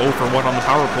Rattlers go 0 for 1 on the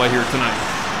power play here tonight.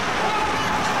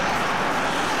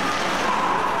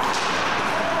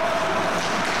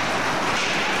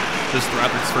 This is the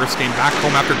Rattlers' first game back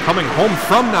home after coming home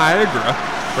from Niagara,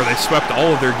 where they swept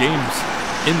all of their games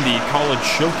in the college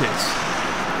showcase.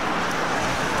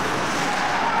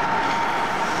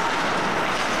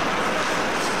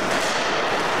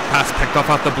 Pass picked up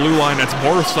at the blue line. It's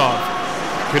Borisov.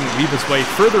 Couldn't weave his way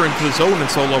further into the zone, and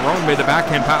so Laurent made the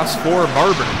backhand pass for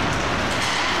Barber.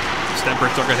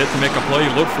 Stemper took a hit to make a play.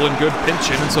 Lutflin good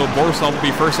pinch in, and so Borisov will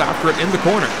be first after it in the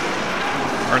corner.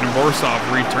 Artem Borisov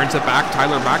returns it back.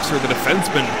 Tyler Baxter, the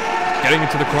defenseman, getting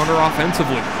into the corner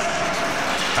offensively.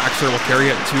 Baxter will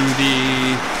carry it to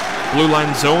the blue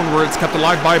line zone where it's kept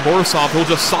alive by Borisov. He'll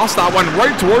just sauce that one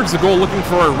right towards the goal, looking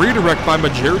for a redirect by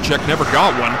Majorczyk. Never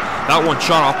got one. That one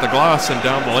shot off the glass and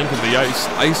down the length of the ice.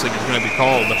 Icing is going to be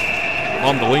called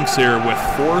on the Lynx here with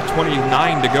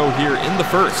 4:29 to go here in the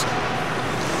first.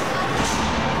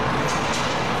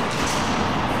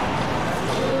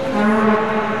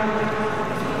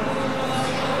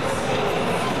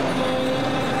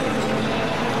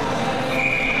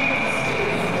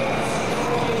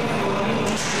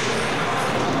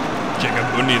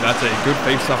 That's a good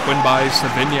face-off win by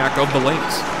Savignac of the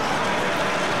Lynx.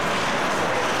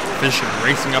 Fisher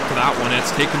racing up to that one.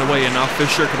 It's taken away enough.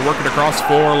 Fisher can work it across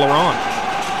for Laurent.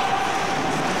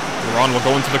 Laurent will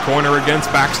go into the corner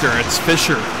against Baxter. It's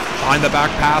Fisher. Behind the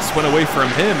back pass went away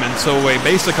from him, and so a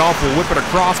Basikoff will whip it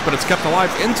across, but it's kept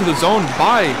alive into the zone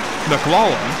by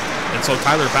McLaughlin. And so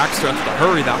Tyler Baxter has to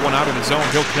hurry that one out of the zone.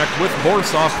 He'll connect with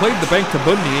Borisov. Played the bank to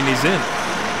Bundy, and he's in.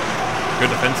 Good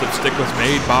defensive stick was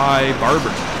made by Barber.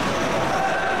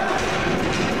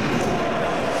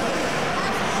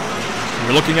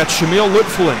 We're looking at Shamil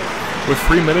Lutflin with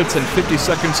 3 minutes and 50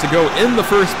 seconds to go in the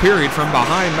first period. From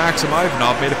behind, Maxim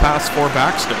Ivanov made a pass for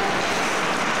Baxter.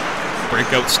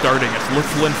 Breakout starting. It's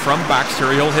Lutflin from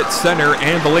Baxter. He'll hit center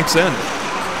and the Lynx end.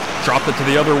 Dropped it to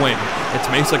the other wing. It's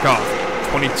Masakov,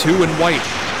 22 in white.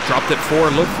 Dropped it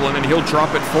for Lutflin, and he'll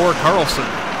drop it for Carlson.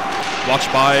 Watched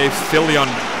by Fillion.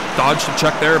 Dodged the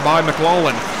check there by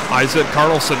McLaughlin. Isaac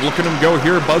Carlson, look at him go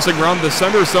here, buzzing around the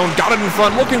center zone. Got it in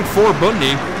front, looking for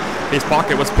Bundy. His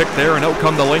pocket was picked there, and out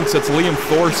come the Lynx. It's Liam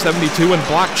Thor, 72 in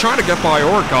black, trying to get by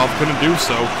Orkov. Couldn't do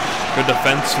so. Good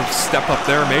defensive step up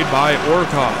there made by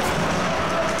Orkov.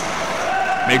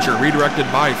 Major redirected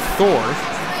by Thor.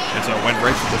 And so it went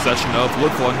right to possession of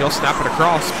Lutflin. He'll snap it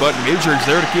across, but Major's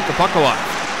there to keep the puck alive.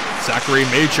 Zachary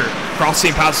Major,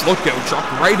 crossing pass lookout,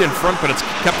 dropped right in front, but it's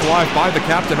kept alive by the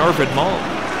captain, Arvid Malm.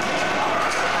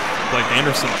 Blake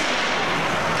Anderson.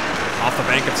 Off the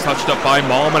bank, it's touched up by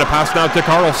Malm, and a pass now to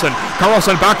Carlson.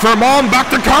 Carlson back for Malm,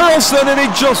 back to Carlson, and he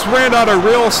just ran out of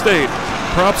real estate.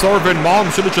 Perhaps Arvid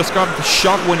Malm should have just got the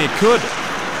shot when he could.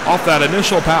 Off that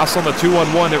initial pass on the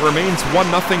 2-on-1, it remains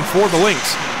 1-0 for the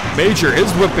Lynx. Major, his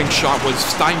whipping shot was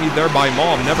stymied there by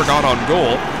Malm, never got on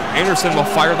goal. Anderson will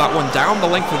fire that one down the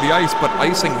length of the ice, but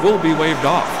icing will be waved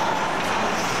off.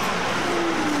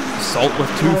 Salt with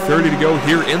 2:30 to go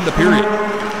here in the period.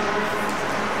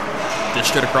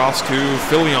 Dished it across to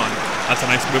Filion. That's a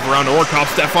nice move around Orkov.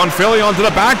 Stefan Filion to the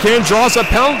backhand, draws a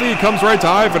penalty, comes right to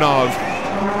Ivanov.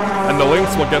 And the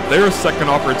Lynx will get their second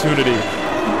opportunity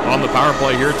on the power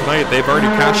play here tonight. They've already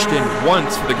cashed in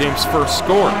once for the game's first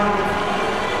score.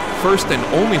 First and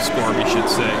only score, we should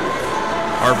say.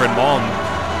 Arvin Malm,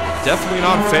 definitely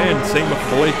not a fan, same with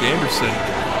Blake Anderson.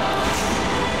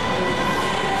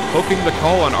 Hooking the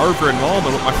call on Arvin Malm,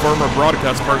 and my former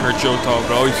broadcast partner Joe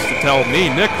Togbo used to tell me,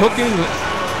 Nick, hooking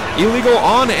illegal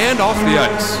on and off the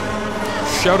ice.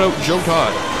 Shout out Joe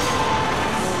Todd.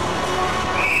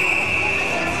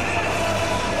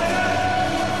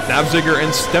 Navziger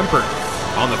and Stemper.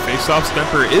 On the faceoff,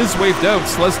 Stemper is waved out.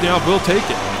 Selesnyov will take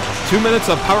it. 2 minutes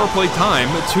of power play time,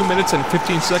 2 minutes and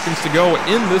 15 seconds to go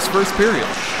in this first period.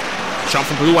 Shot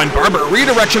from blue line, Barber,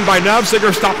 redirection by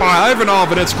Navziger, stopped by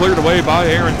Ivanov, and it's cleared away by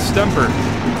Aaron Stemper.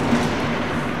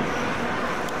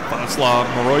 Vladislav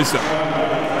Moroiza,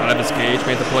 out of his cage,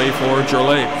 made the play for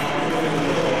Jorlet.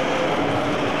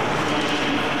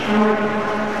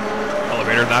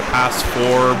 Elevator, that pass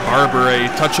for Barber, a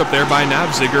touch up there by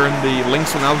Navziger, and the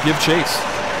Lynx will now give chase.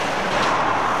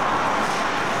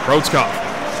 Rodskov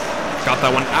got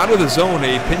that one out of the zone.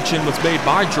 A pinch in was made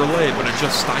by Jorlet, but it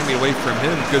just stymied away from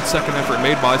him. Good second effort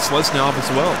made by Selesnyov as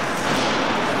well.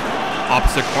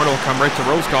 Opposite corner will come right to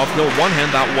Rodskov. He'll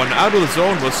one-hand that one out of the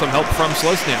zone with some help from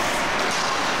Selesnyov.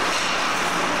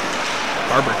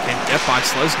 Barber can't get by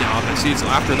Selesnyov as he's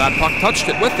after that puck touched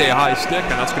it with a high stick,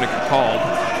 and that's going to get called.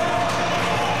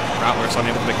 Rattlers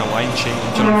unable to make a line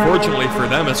change, and unfortunately for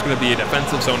them, it's going to be a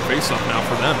defensive zone faceoff now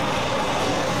for them.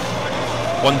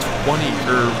 1:12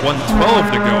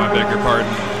 to go, I beg your pardon,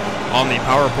 on the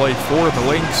power play for the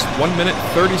Lynx. 1 minute,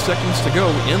 30 seconds to go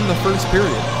in the first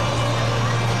period.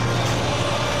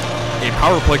 A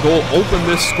power play goal opened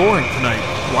this scoring tonight.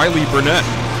 Wiley Burnett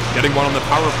getting one on the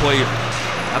power play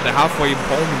at the halfway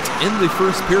point in the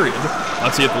first period.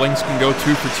 Let's see if the Lynx can go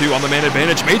 2 for 2 on the man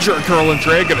advantage. Major curl and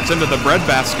drag, and it's into the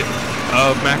breadbasket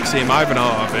of Maxim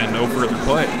Ivanov, and no further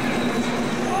play.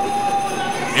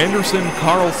 Anderson,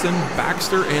 Carlson,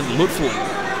 Baxter, and Lutflin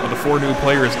are the 4 new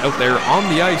players out there on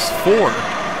the ice for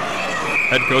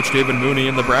head coach David Mooney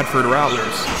and the Bradford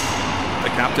Rattlers. The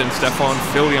captain, Stefan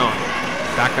Filion,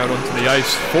 back out onto the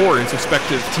ice for his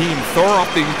respective team. Thor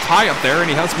off the tie-up there, and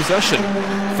he has possession.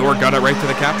 Thor got it right to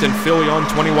the captain, Filion,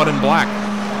 21 in black.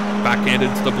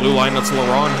 Backhanded to the blue line, that's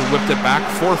Laurent, who whipped it back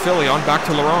for Filion, back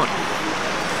to Laurent.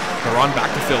 Laurent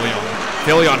back to Filion.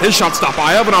 Filion, his shot stopped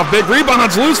by Ivanov. Big rebound,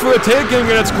 it's loose for the taking,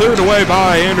 and it's cleared away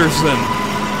by Anderson.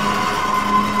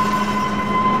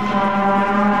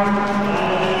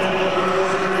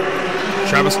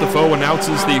 Travis Defoe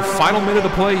announces the final minute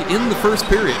of play in the first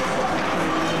period.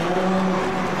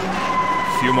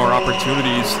 A few more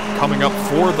opportunities coming up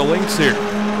for the Lynx here.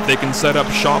 They can set up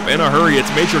shop in a hurry. It's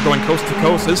Major going coast to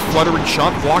coast. His fluttering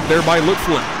shot blocked there by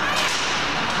Lutflin.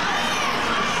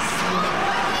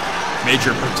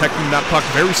 Major protecting that puck.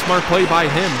 Very smart play by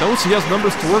him. Knows he has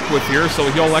numbers to work with here, so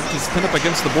he'll elect his pin up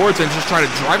against the boards and just try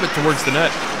to drive it towards the net.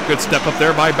 Good step up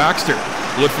there by Baxter.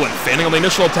 Lutflin fanning on the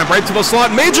initial attempt right to the slot.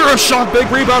 Major a shot, big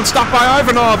rebound, stopped by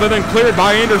Ivanov, and then cleared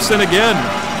by Anderson again.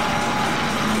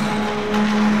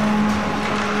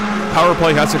 Power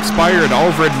play has expired.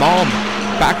 Alfred Malm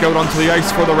back out onto the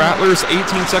ice for the Rattlers. 18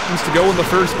 seconds to go in the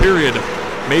first period.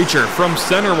 Major from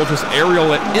center will just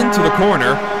aerial it into the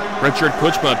corner. Richard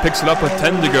Kuchma picks it up with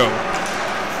 10 to go.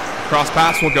 Cross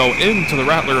pass will go into the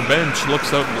Rattler bench.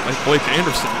 Looks out like Blake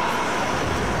Anderson.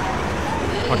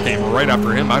 Puck came right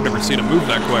after him. I've never seen him move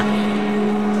that quick.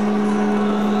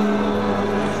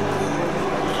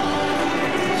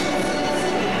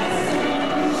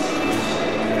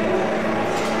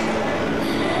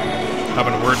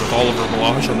 Having a word with Oliver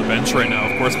Balazs on the bench right now.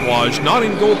 Of course, Balazs not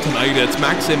in goal tonight. It's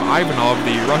Maxim Ivanov,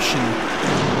 the Russian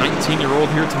 19-year-old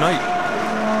here tonight.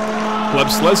 Gleb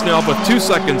Selesnyov with 2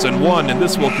 seconds and 1, and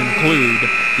this will conclude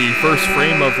the first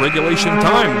frame of regulation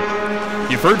time.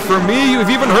 You've heard from me, you've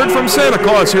even heard from Santa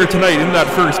Claus here tonight in that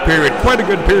first period. Quite a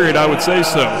good period, I would say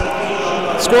so.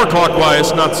 Score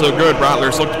clock-wise, not so good.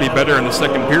 Rattlers look to be better in the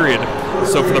second period.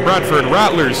 So for the Bradford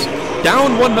Rattlers,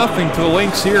 down 1-0 to the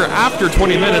Lynx here after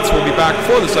 20 minutes. We'll be back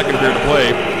for the second period of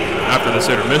play after this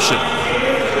intermission.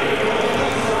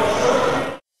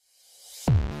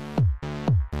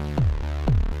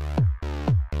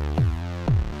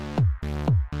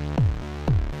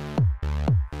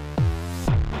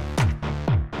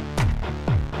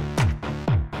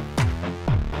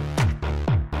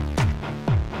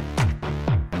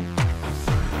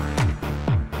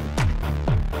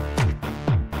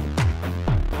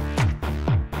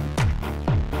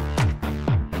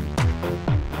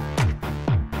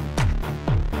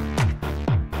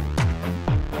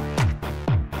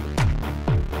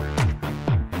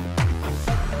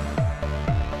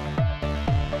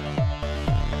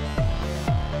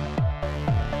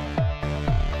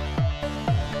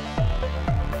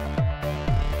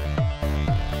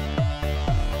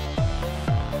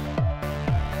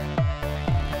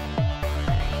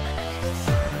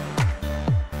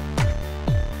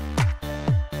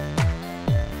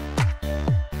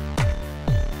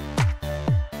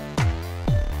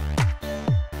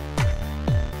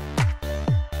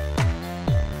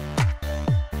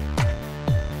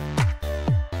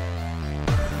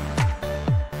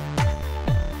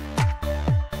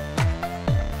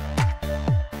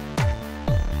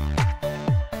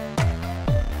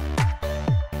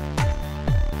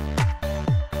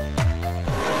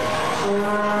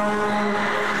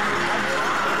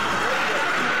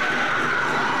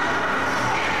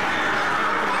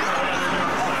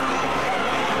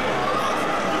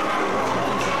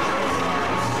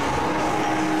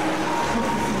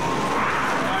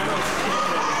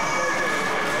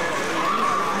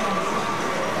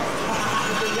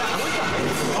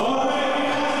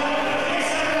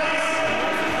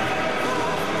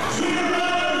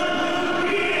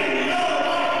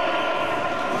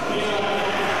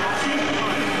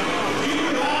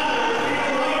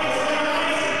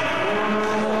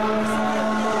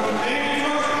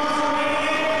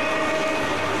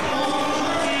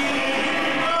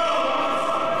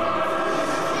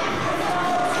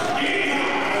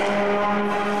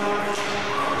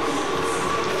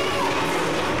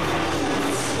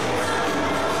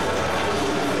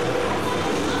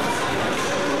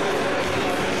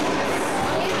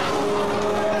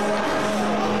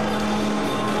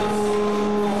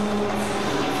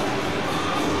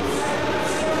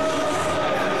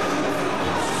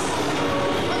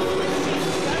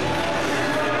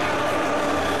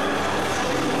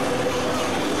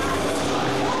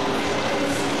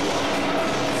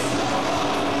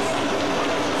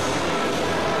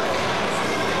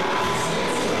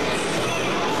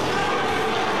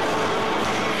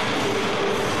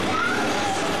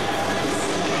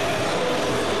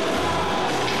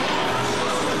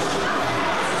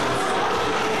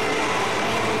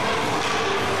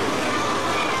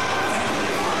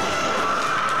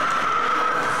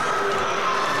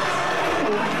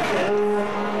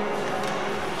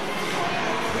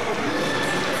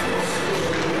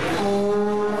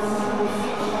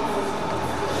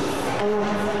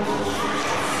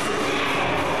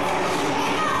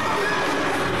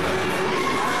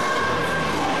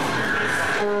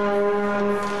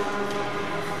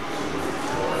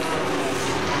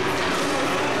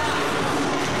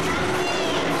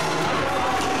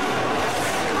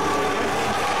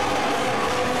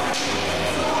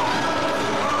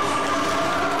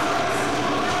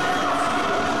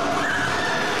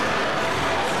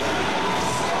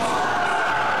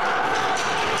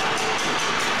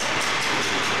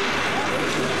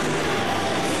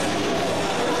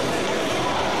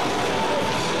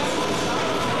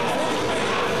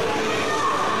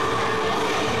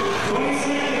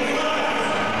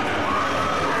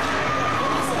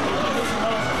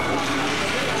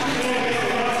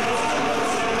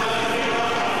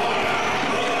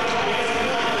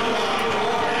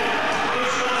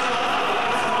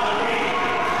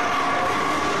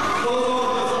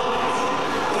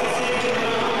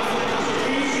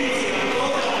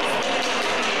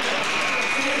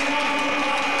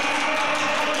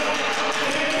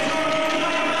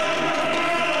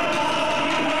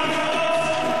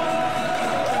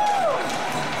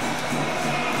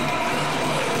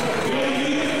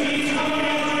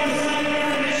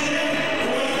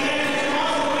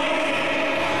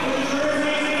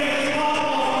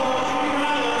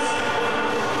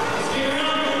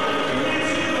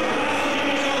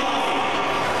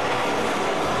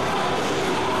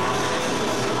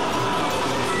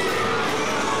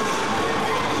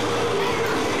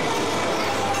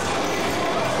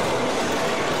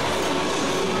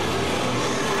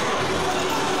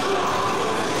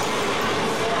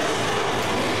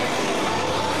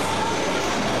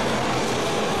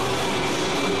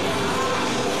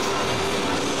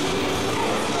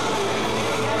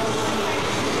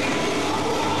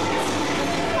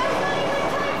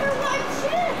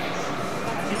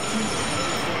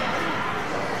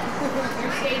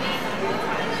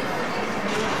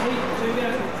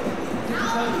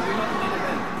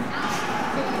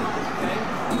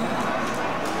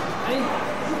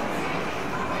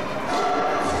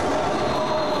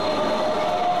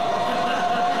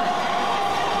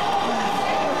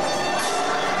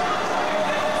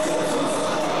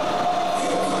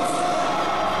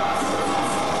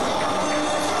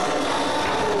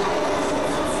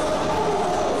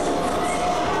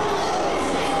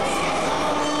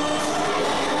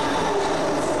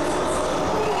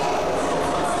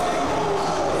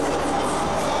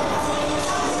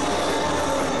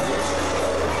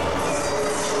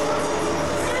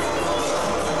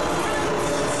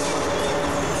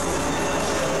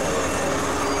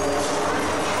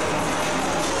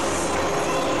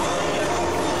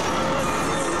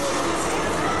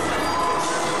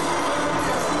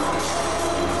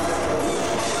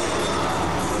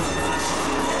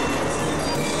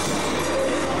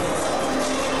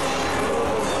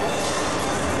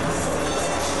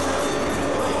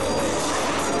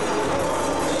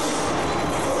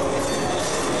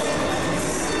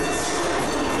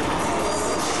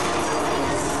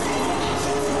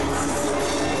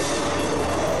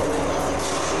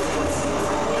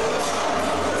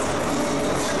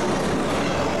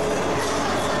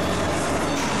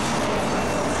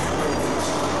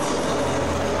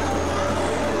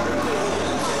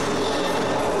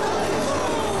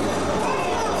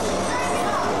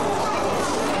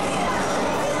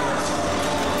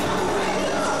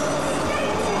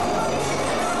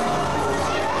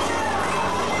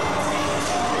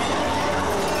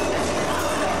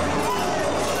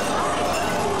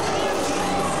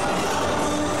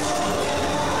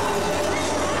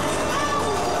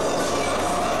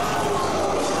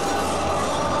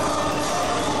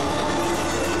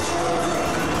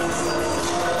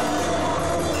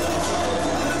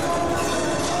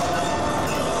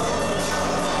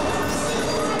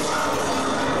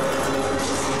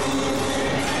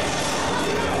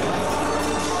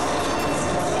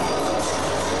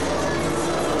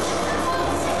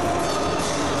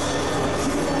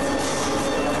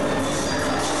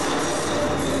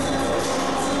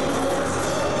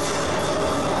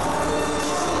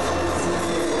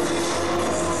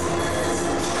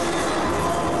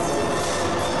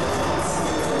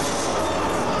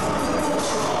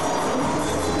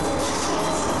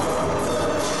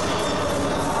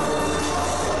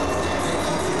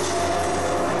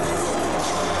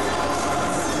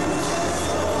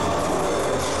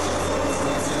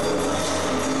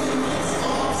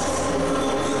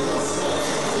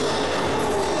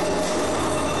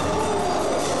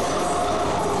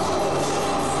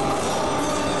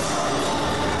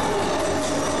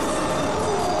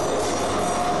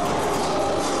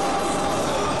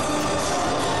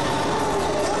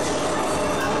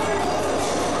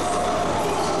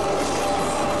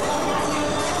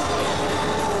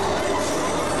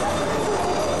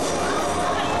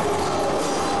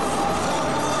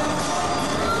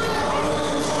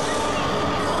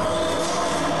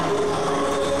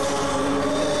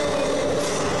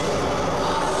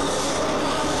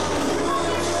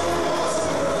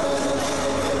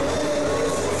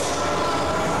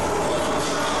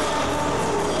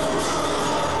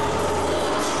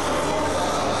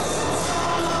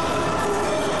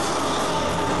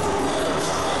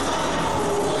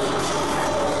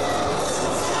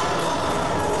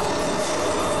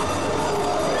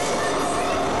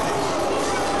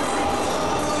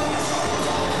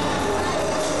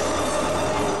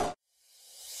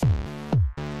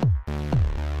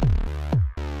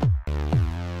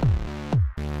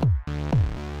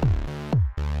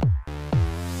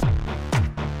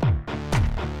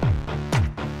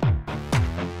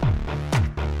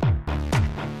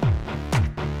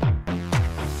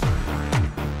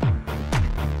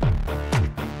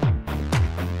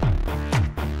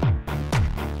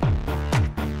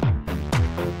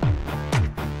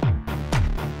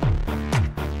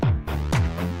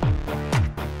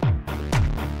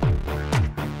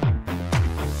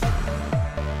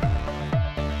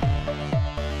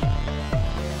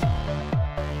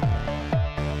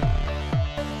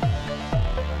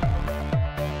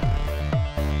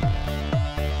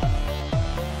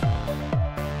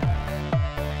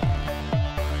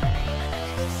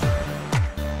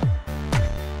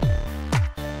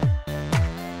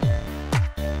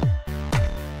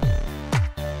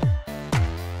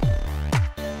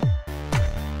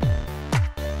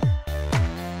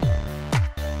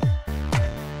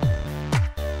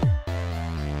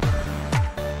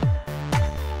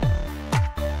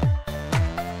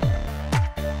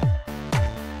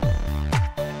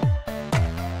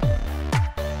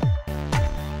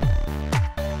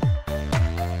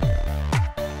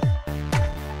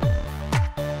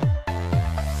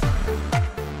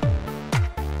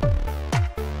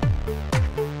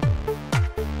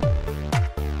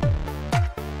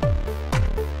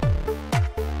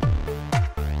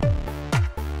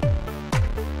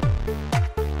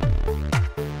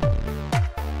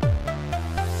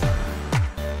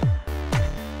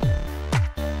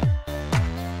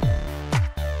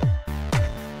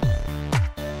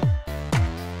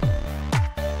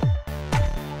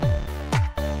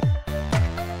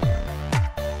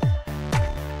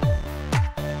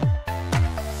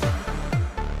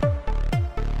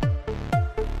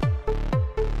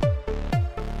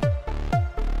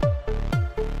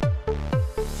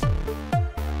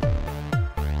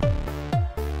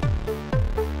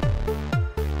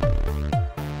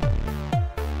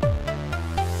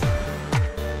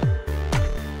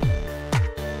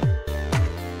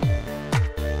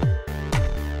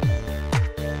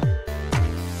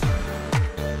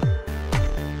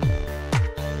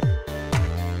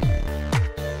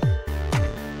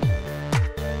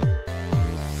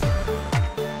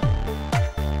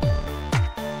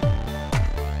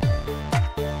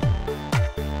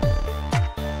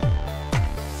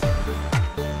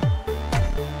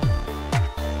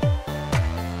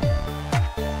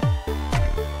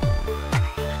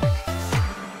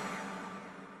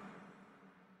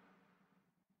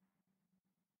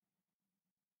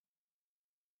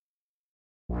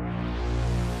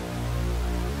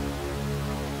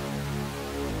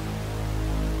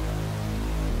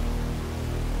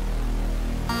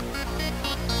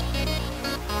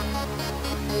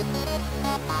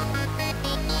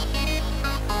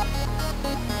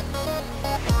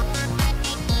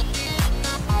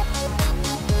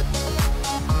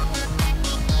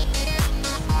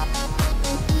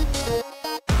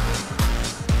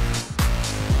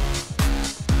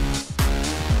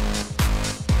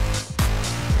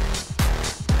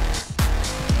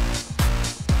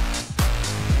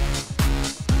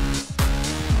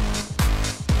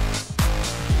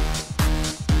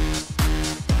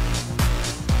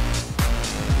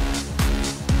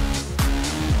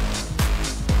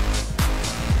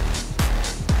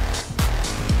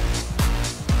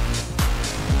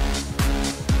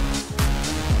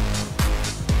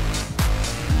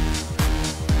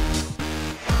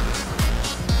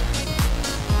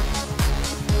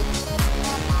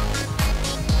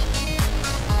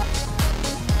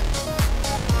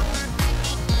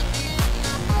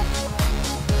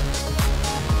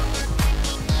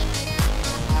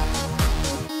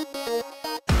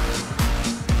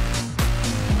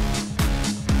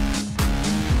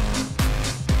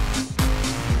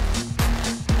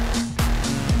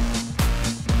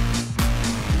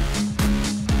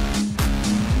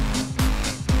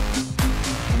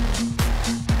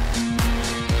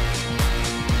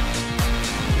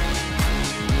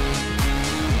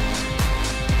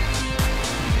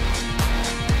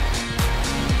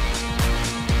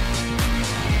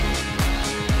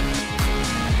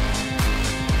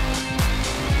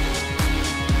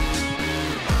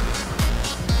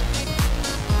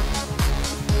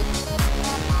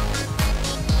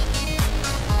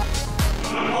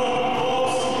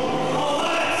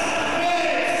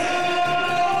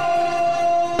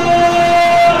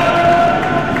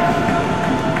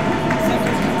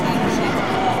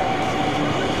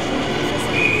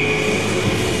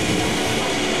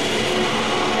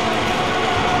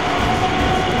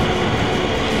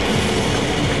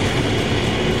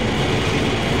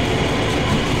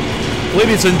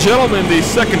 Ladies and gentlemen, the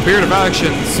second period of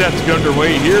action set to get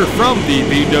underway here from the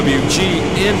BWG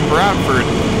in Bradford.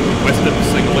 West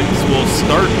Nippising Lynx will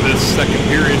start this second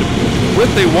period with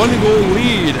a 1-goal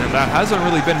lead, and that hasn't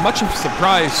really been much of a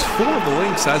surprise for the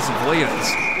Lynx as of late.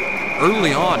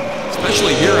 Early on,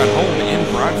 especially here at home in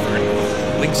Bradford,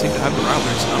 Lynx seem to have the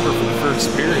Rattlers number for the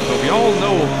first period, but we all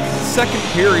know second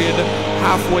period,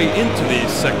 halfway into the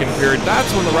second period,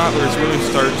 that's when the Rattlers really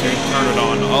start to turn it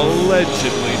on,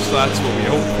 allegedly, so that's what we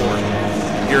hope for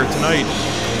here tonight.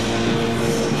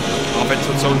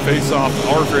 Offensive zone face-off,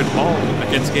 Arvid Malm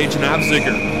against Gage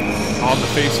Navziger on the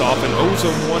face-off, and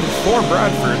O-zone 1 for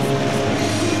Bradford.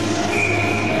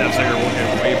 Navziger will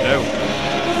get waved out.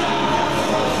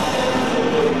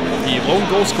 The lone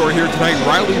goal scorer here tonight,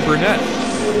 Riley Burnett.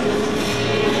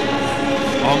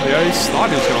 On the ice, thought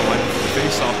he was going to line up the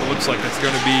face-off. It looks like it's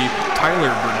going to be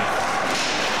Tyler Burnett.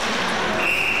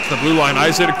 The blue line,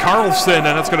 Isaac Carlson,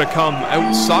 and it's going to come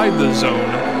outside the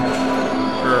zone.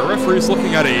 Or a referee's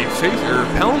looking at a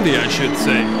penalty, I should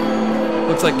say.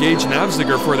 Looks like Gage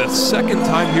Navziger, for the second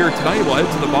time here tonight, will head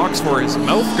to the box for his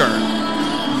mouth guard.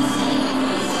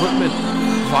 Equipment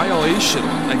violation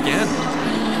again.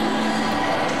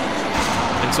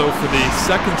 So for the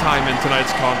second time in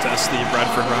tonight's contest, the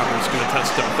Bradford Rattlers going to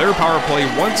test out their power play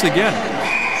once again.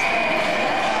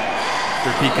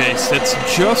 Their PK sits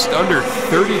just under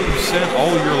 30%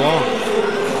 all year long.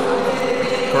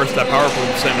 Of course, that power play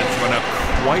percentage went up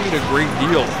quite a great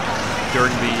deal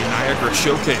during the Niagara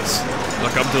Showcase.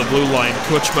 Look up to the blue line,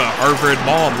 Kuchma, Arvid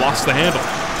Malm lost the handle.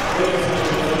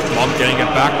 Malm getting it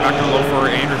back on low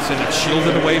for Anderson. It's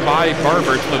shielded away by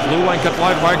Barber to the blue line, cut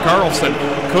wide by Carlson.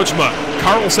 Kuchma,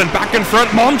 Carlson back in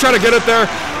front. Malm trying to get it there.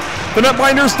 The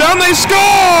netminders down, they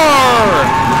score!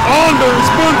 Anders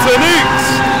Bunzeniks!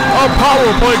 A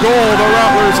power play goal. The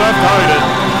Rattlers have tied it.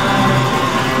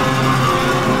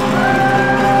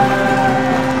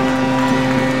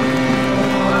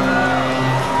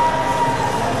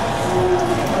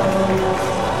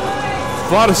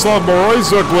 Vladislav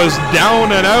Moroizuk was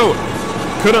down and out.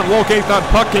 Couldn't locate that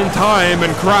puck in time,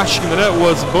 and crashing the net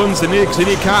was Bunzeniks, and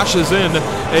he cashes in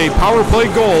a power play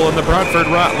goal, and the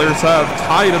Bradford Rattlers have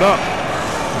tied it up.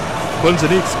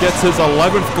 Bunzeniks gets his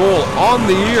 11th goal on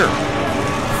the year,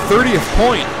 30th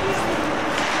point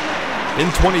in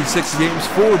 26 games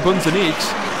for Bunzeniks,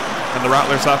 and the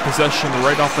Rattlers have possession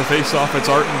right off the face-off.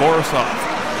 It's Artem Borisov.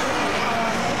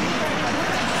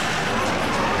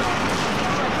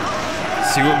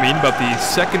 See what I mean about the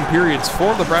second periods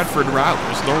for the Bradford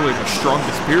Rattlers, normally the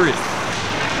strongest period.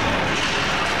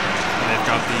 And they've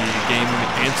got the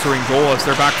game-answering goal as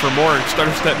they're back for more.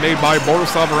 Stutter step made by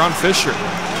Borisov around Fisher.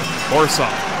 Borisov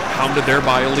hounded there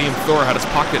by Liam Thor, had his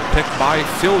pocket picked by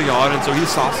Filion, and so he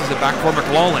sauces it back for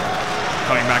McLaughlin.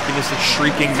 Coming back in, just a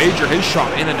shrieking major, his shot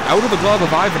in and out of the glove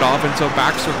of Ivanov, and so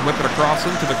Baxter can whip it across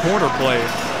into the corner play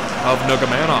of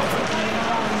Nugamanov.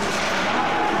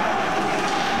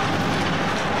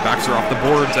 Baxter off the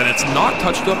boards, and it's not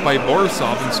touched up by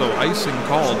Borisov, and so icing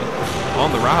called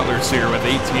on the Rattlers here with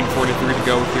 18:43 to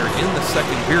go here in the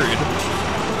second period.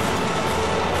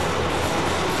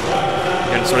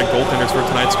 Again, starting goaltenders for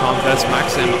tonight's contest,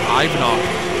 Maxim Ivanov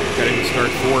getting to start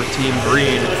for Team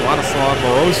Green, Vladislav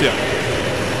Moroizuk.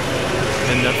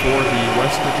 And net for the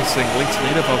West Nippising Lynx,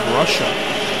 native of Russia.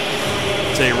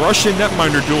 It's a Russian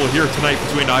netminder duel here tonight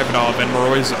between Ivanov and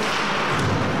Moroizuk.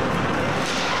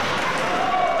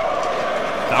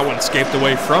 That one escaped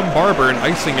away from Barber, and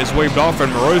icing is waved off,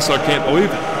 and Moroizuk can't believe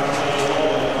it.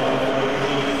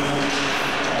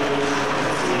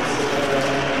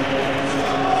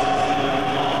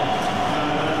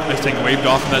 Icing waved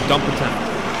off in that dump attempt.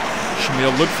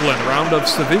 Shamil Ludflin, round of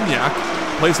Savignac,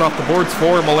 plays off the boards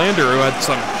for Melander, who had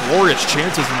some glorious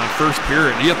chances in that first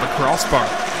period. He hit the crossbar,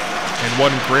 and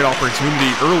one great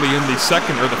opportunity early in the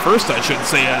second, or the first I should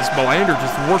say, as Melander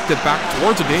just worked it back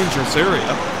towards a dangerous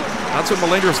area. That's what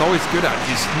Melander is always good at.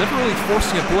 He's never really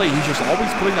forcing a play. He's just always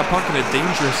putting a puck in a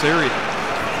dangerous area.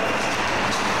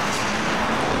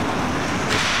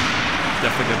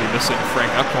 Definitely going to be missing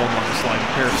Frank Ekholm on this line. A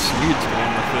pair of Swedes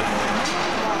going with it.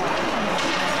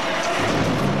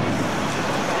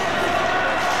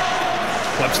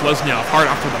 Kleps Lesniak hard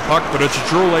after the puck, but it's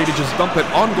Drolay to just dump it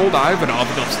on goal to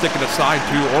Ivanov, and he'll stick it aside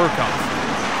to Orikov.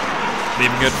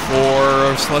 Leaving it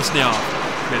for Lesniak.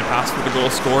 Made a pass for the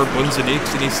goal scorer,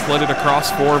 Bunzeniks, and he slid it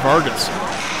across for Vargas.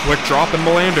 Quick drop in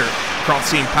Melander.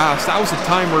 Cross-seam pass. That was the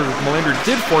time where Melander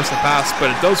did force the pass,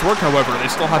 but it does work, however. They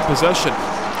still have possession.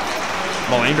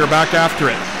 Melander back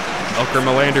after it. Elker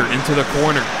Melander into the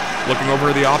corner. Looking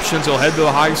over the options, he'll head to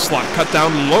the high slot. Cut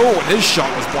down low, and his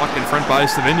shot was blocked in front by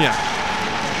Savignac.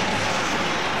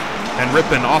 And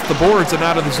Rippin off the boards and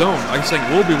out of the zone. Icing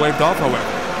will be waved off, however.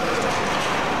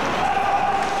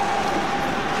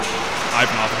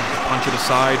 Ivanov will punch it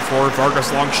aside for Vargas.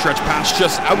 Long stretch pass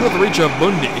just out of the reach of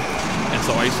Bundy. And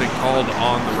so icing called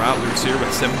on the Rattlers here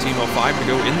with 17:05 to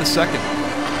go in the second.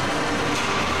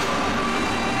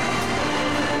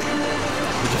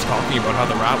 We're just talking about how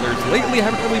the Rattlers lately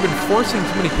haven't really been forcing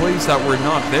too many plays that were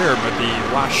not there, but the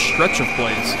last stretch of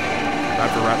plays,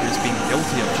 Bradford Rattlers being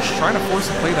guilty of just trying to force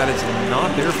a play that is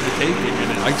not there for the taking,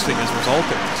 and an icing has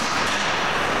resulted.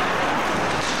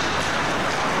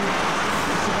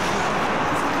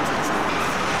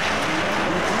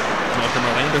 Welcome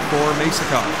Orlando for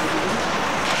Masakov.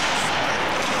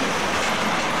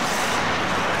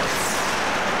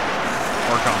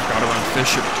 Markov got around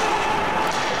Fisher.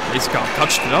 Masakov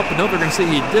touched it up, but no, they're going to say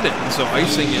he did it, and so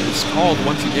icing is called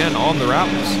once again on the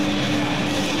Rattlers.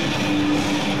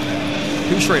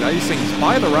 2 straight icings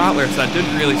by the Rattlers that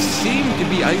didn't really seem to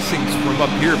be icings from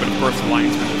up here, but of course the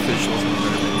linesman officials in the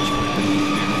range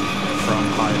from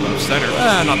high above center.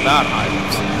 Not that high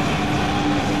above center.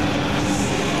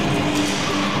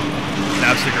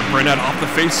 Navsticker Burnett off the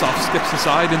face-off, skips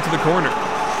aside into the corner.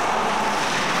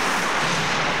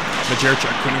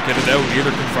 Majerchuk couldn't get it out,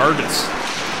 neither could Vargas.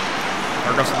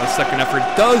 Vargas on the second effort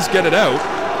does get it out.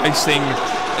 Icing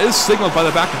is signaled by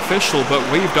the back official, but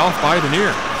waved off by the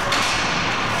near.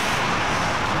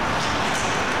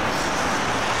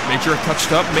 Major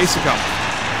touched up, Masakov.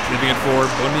 Leaving it for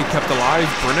Bundy, kept alive.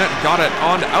 Burnett got it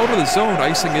on out of the zone.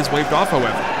 Icing is waved off,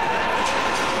 however.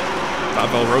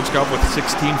 Pavel Rodskov with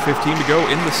 16:15 to go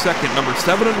in the second. Number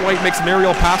 7 in white makes an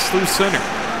aerial pass through center.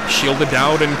 Shielded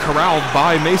down and corralled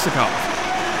by Masakov.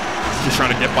 Just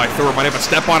trying to get by Thor. Might have a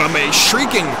step on him. A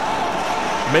shrieking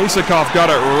Masakov got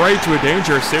it right to a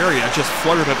dangerous area. Just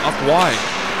fluttered it up wide.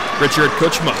 Richard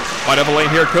Kuchma, wide of a lane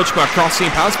here. Kuchma, crossing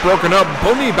pass broken up.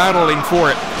 Bundy battling for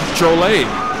it. Drolet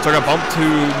took a bump to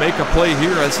make a play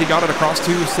here as he got it across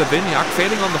to Savignac,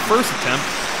 failing on the first attempt,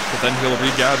 but then he'll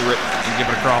regather it and give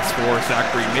it across for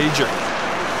Zachary Major.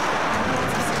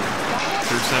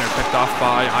 Third center picked off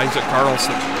by Isaac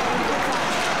Carlson.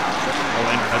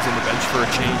 Olander heads on the bench for a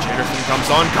change. Anderson comes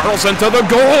on. Carlson to the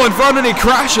goal in front, and he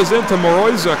crashes into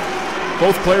Moroizuk.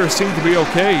 Both players seem to be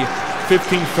okay.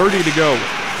 15:30 to go.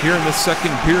 Here in the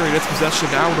second period, it's possession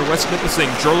now to West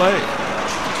Nippising. Drolet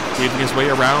weaving his way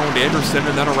around Anderson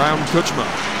and then around Kuchma.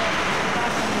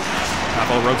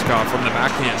 Pavel Rodskov from the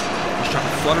backhand. He's trying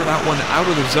to flutter that one out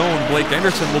of the zone. Blake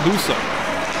Anderson will do so.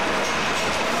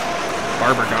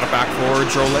 Barber got it back for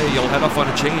Drolet. He'll head off on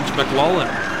a change.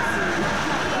 McLaughlin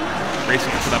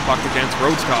racing for that puck against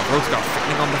Rodskov. Rodskov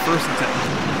failing on the first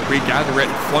attempt. Regather it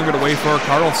and flung it away for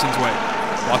Carlson's way.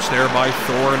 Watch there by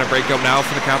Thor, and a breakout now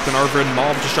for the captain, Arvid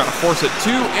Malm, just trying to force it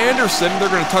to Anderson. They're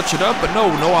going to touch it up, but no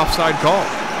offside call.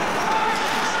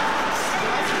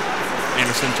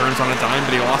 Anderson turns on a dime,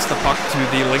 but he lost the puck to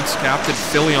the Lynx captain,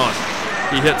 Filion.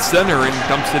 He hits center and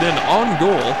dumps it in on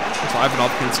goal. So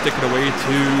Ivanov can stick it away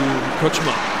to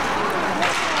Kuchma.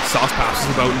 Sauce pass is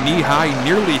about knee-high,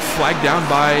 nearly flagged down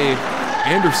by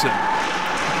Anderson.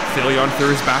 Filion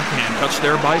through his backhand, touched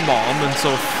there by Malm, and so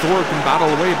Thor can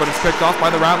battle away, but it's picked off by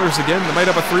the Rattlers again. They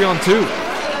might have a 3-on-2.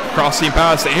 Crossing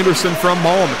pass, Anderson from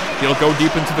Malm. He'll go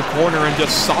deep into the corner and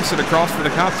just sauce it across for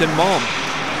the captain, Malm.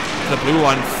 The blue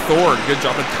line, Thor, good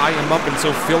job to tie him up, and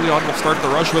so Filion will start the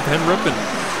rush with Henrippen.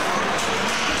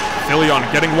 Filion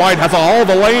getting wide, has all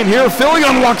the lane here.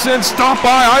 Filion walks in, stopped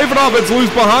by Ivanov, it's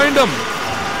loose behind him.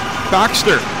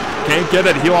 Baxter can't get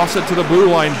it. He lost it to the blue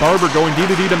line. Barber going D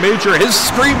to D to Major. His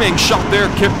screaming shot there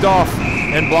kicked off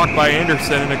and blocked by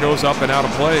Anderson, and it goes up and out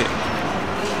of play.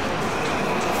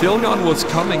 Filion was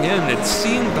coming in. It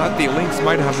seemed that the Lynx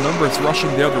might have numbers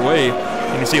rushing the other way.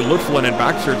 And you see Lutflin and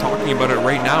Baxter talking about it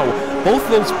right now. Both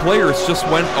those players just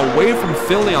went away from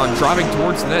Filion, driving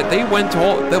towards the net.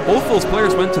 Both those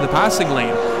players went to the passing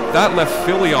lane. That left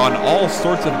Filion all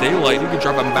sorts of daylight. He could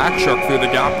drive a back truck through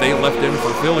the gap they left in for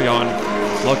Filion.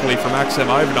 Luckily for Maxim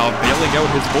Ivanov, bailing out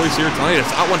his boys here tonight.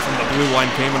 That one from the blue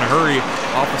line came in a hurry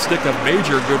off the stick of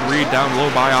Major. Good read down low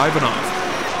by Ivanov.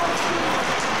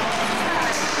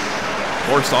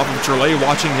 Borsov of Drolet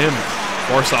watching him.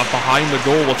 Borsov behind the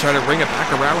goal will try to bring it back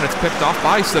around. It's picked off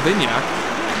by Savignac.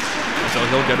 So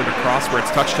he'll get it across where it's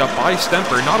touched up by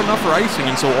Stemper. Not enough for icing,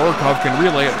 and so Orkov can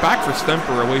relay it back for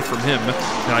Stemper away from him.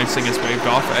 And icing is waved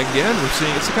off again. We're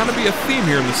seeing it's going to be a theme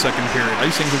here in the second period.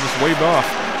 Icing is just waved off.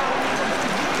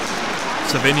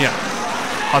 Savignac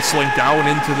hustling down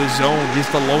into the zone. He's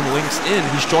the lone Lynx in.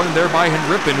 He's joined there by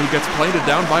Henrippen, who gets planted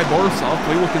down by Borisov.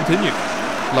 Play will continue.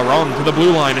 Laron to the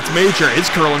blue line. It's Major.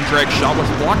 His curl and drag shot was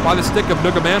blocked by the stick of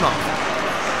Nugamanov.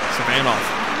 Savanov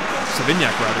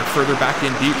Savignac rather, further back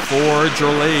in deep for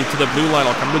Drolet to the blue line.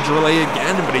 I'll come to Drolet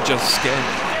again, but he just can't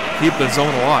keep the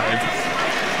zone alive.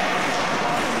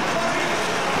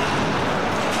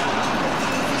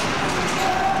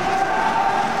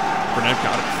 Burnett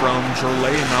got it from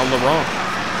Drolet, and now Laurent.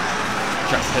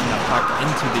 Just heading that puck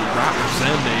into the Rattlers,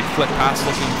 and a flip pass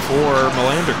looking for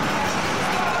Melander.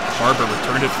 Barber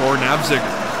returned it for Navziger.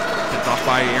 Picked off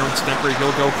by Aaron Stemper.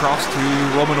 He'll go across to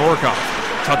Roman Orkov.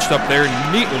 Touched up there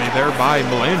neatly there by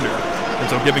Melander. And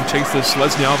so giving chase to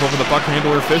Selesnyov over the puck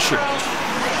handler Fisher.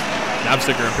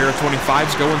 Navziger, a pair of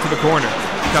 25s go into the corner.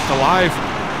 Kept alive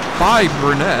by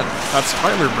Burnett. That's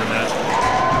Tyler Burnett. A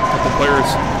couple players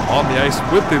on the ice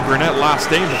with the Burnett last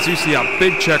name, but you see a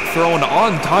big check thrown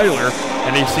on Tyler,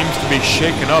 and he seems to be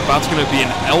shaken up. That's going to be an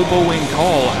elbowing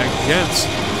call against,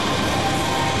 I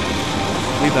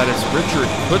believe that is Richard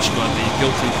Kutchma, the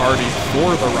guilty party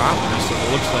for the Rattlers, so it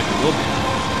looks like it will be.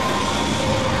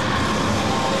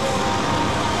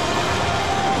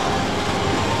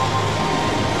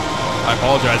 I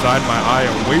apologize, I had my eye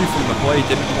away from the play,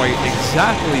 didn't quite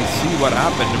exactly see what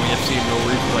happened, and we have seen no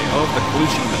replay of the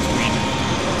collision between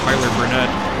Tyler Burnett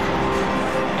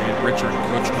and Richard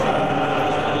Kutchma.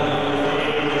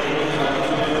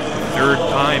 Third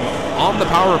time on the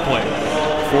power play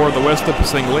for the West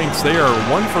Nippising Lynx. They are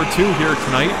 1 for 2 here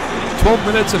tonight. 12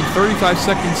 minutes and 35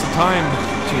 seconds of time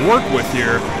to work with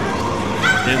here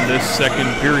in this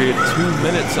second period. 2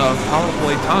 minutes of power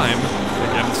play time.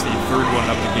 Again, it's the third one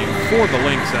of the game for the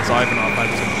Lynx as Ivanov had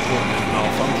some equipment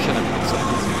malfunction, and that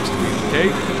seems to be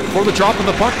okay. For the drop of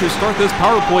the puck to start this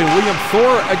power play, Liam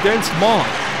Thor against Mon.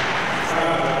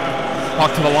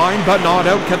 Puck to the line, but not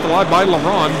out. Kept alive by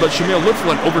Laurent, but Shamil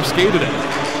Litflin overskated it.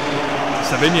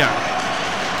 Savignac.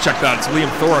 Check that, it's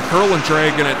Liam Thor, a curl and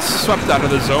drag, and it's swept out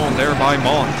of the zone there by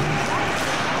Mon.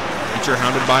 Nature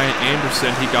hounded by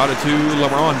Anderson. He got it to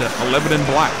Laurent, 11 in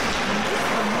black.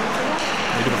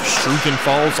 Native of Strugen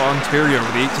Falls, Ontario,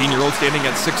 the 18-year-old standing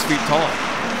at 6 feet tall.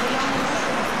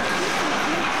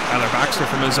 Tyler Baxter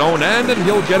from his own end, and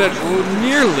he'll get it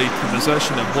nearly to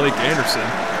possession of Blake Anderson.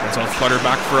 It's on flutter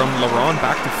back from Laurent,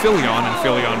 back to Filion, and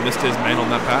Filion missed his man on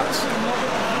that pass.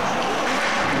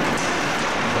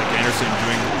 Blake Anderson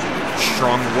doing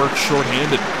strong work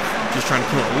short-handed, just trying to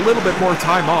kill a little bit more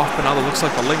time off, but now it looks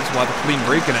like the Lynx will have a clean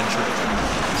break-in entry.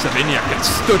 Savignac gets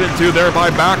stood into there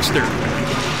by Baxter.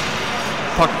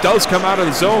 Puck does come out of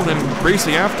the zone, and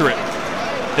racing after it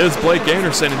is Blake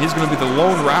Anderson, and he's going to be the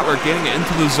lone Rattler getting it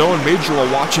into the zone. Major will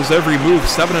watch his every move,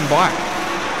 7 in black.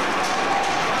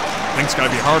 Lynx got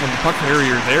to be hard on the puck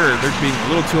carrier there. They're being a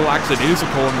little too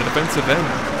lackadaisical in the defensive end,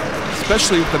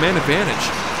 especially with the man advantage.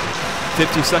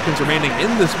 50 seconds remaining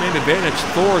in this man advantage.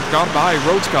 Thor got by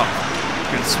Rodskov.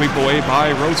 Good sweep away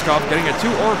by Rodskov, getting it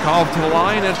to Orkov to the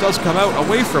line, and it does come out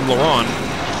away from Laurent,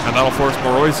 and that'll force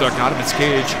Moroizuk out of his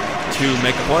cage to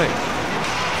make a play.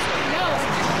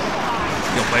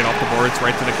 He'll play it off the boards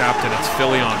right to the captain. It's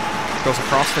Filion. Goes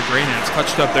across the grain, and it's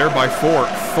touched up there by Thor,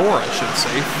 I should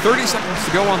say. 30 seconds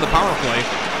to go on the power play.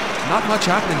 Not much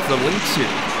happening for the Lynx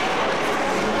here.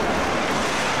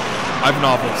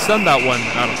 Ivanov will send that one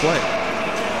out of play.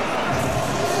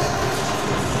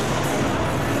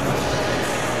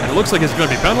 And it looks like he's going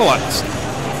to be penalized.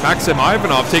 Maxim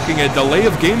Ivanov taking a delay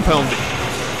of game penalty.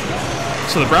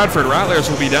 So the Bradford Rattlers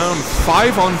will be down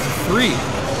 5 on 3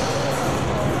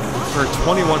 for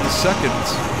 21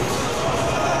 seconds.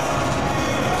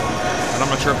 And I'm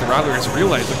not sure if the Rattlers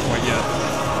realize it quite yet.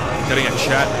 Getting a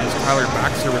chat is Tyler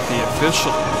Baxter with the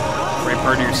official. Right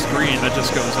part of your screen, that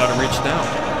just goes out of reach now.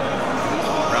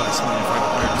 Rattlers final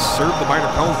player to serve the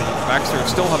minor penalty. Baxter is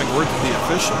still having words with the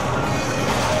official.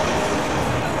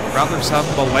 Rattlers have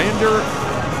Melander,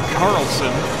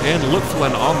 Carlson, and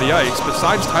Litflin on the ice.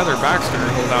 Besides Tyler Baxter,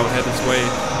 who'll now head his way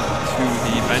to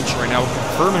the bench right now,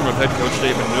 confirming with head coach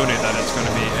David Mooney that it's going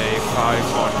to be a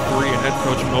 5-on-3, and head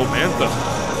coach Mo Mantha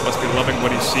must be loving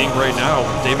what he's seeing right now.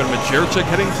 David Majerchik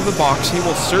heading to the box. He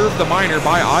will serve the minor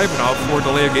by Ivanov for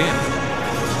delay of game.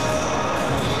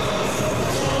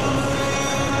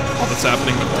 All that's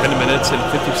happening with 10 minutes and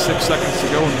 56 seconds to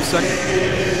go in the second.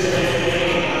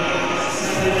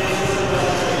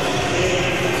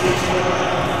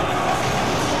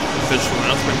 Official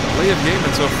announcement, delay of game,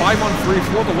 and so 5-on-3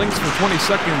 for the Lynx for 20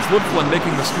 seconds. Litflin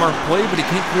making the smart play, but he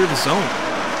can't clear the zone.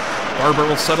 Barber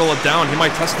will settle it down. He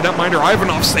might test it out. Minor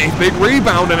Ivanov save. Big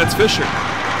rebound, and it's Fisher.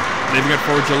 Leaving it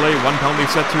for Gillet. 1 penalty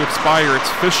set to expire. It's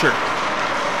Fisher.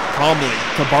 Calmly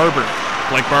to Barber.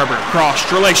 Blake Barber. Cross.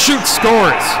 Gillet shoots.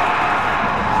 Scores.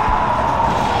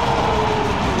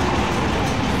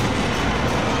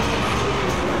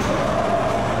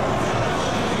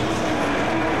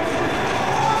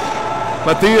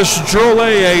 Matthias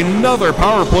Drolet, another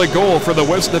power play goal for the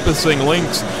West Nippising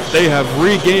Lynx. They have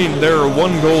regained their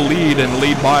 1-goal lead and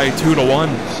lead by 2-1.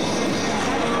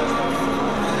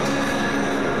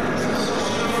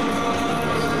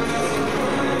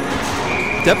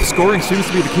 Depth scoring seems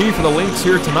to be the key for the Lynx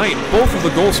here tonight. Both of the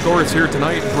goal scorers here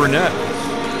tonight, Burnett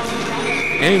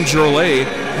and Drolet,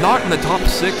 not in the top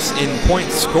 6 in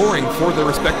points scoring for their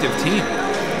respective team.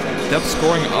 Depth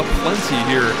scoring up plenty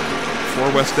here for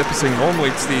West Nippising. Normally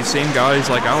it's the same guys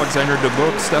like Alexander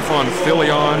Dubuc, Stefan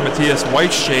Filion, Matthias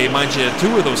Weichsche. Mind you,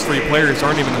 2 of those 3 players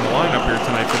aren't even in the lineup here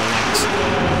tonight for the Lynx.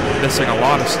 Missing a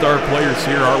lot of star players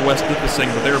here are West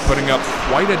Nippising, but they're putting up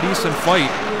quite a decent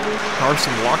fight.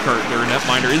 Carson Lockhart, their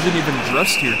netminder, isn't even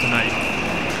dressed here tonight.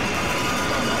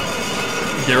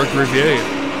 Derek Riviere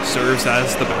serves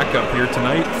as the backup here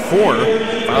tonight for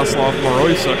Václav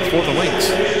Moroysuk for the Lynx.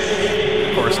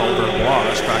 Of course, Oliver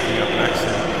Blasch backing up next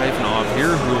to Ivanov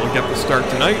here, who will get the start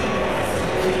tonight.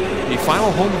 The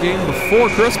final home game before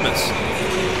Christmas.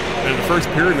 And in the first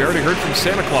period, we already heard from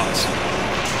Santa Claus.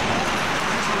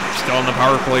 Still in the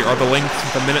power play are the Lynx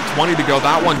with 1:20 to go.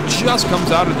 That one just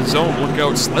comes out of the zone. Look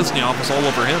out, Slesnyov is all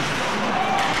over him.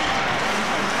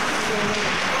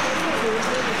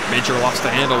 Major lost the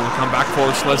handle and come back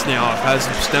for Slesnyov. Has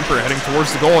Stemper heading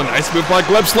towards the goal. A nice move by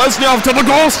Gleb. Slesnyov to the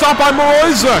goal, stopped by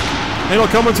Moroysuk. And he'll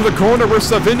come into the corner where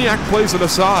Savignac plays it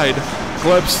aside.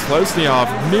 Gleb Slesnyov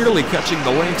nearly catching the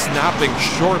Lynx napping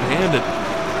short-handed.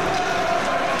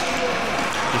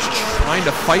 Just trying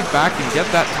to fight back and get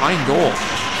that tying goal.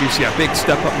 You see a big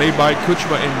step up made by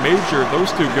Kuchma and Major.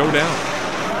 Those 2 go down.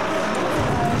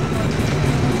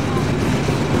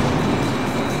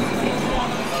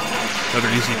 Another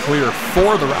easy clear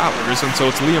for the Rattlers, and so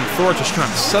it's Liam Thor just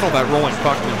trying to settle that rolling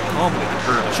puck calmly,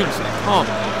 or I shouldn't say calmly,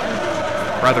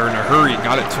 rather in a hurry.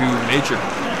 Got it to Major.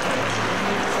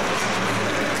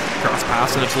 Cross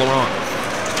pass, and it's Laurent.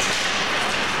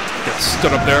 Gets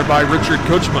stood up there by Richard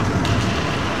Kuchma.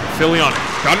 Filion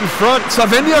got in front,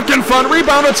 Savignac in front,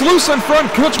 rebound, it's loose in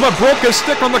front. Kuchma broke his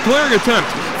stick on the clearing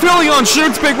attempt. Filion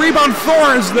shoots, big rebound,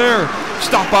 Thor is there.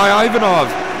 Stopped by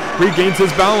Ivanov. Regains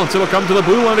his balance, it'll come to the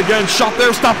blue line again. Shot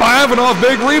there, stopped by Ivanov,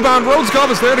 big rebound. Rosegov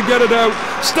is there to get it out.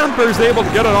 Stemper's able to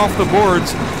get it off the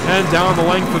boards. And down the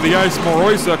length of the ice,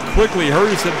 Moroysuk quickly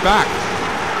hurries it back.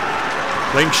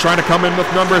 Lynx trying to come in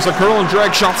with numbers. A curl and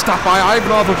drag shot stopped by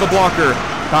Ivanov with the blocker.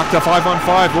 Back to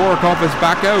 5-on-5, Rorikov is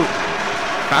back out.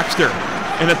 Baxter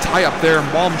in a tie-up there.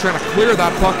 Malm trying to clear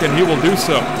that puck, and he will do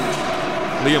so.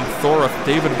 Liam Thoroth,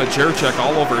 David Bajerchek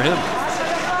all over him.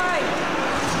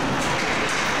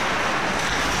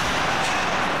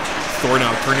 Thor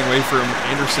now turning away from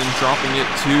Anderson, dropping it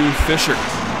to Fisher.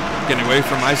 Getting away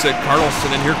from Isaac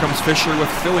Carlson, and here comes Fisher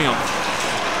with Filion.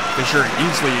 Fisher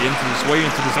easily into his way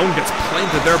into the zone, gets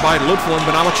planted there by Ludflin,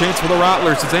 but now a chance for the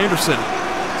Rattlers. It's Anderson.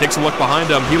 Takes a look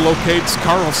behind him. He locates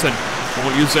Carlson.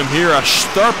 Won't use him here. A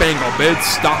sharp angle bid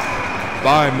stop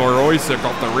by Moroysuk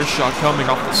off the wrist shot coming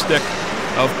off the stick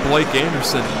of Blake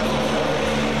Anderson.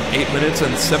 8 minutes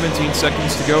and 17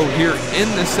 seconds to go here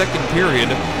in the second period.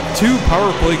 2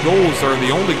 power play goals are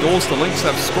the only goals the Lynx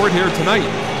have scored here tonight.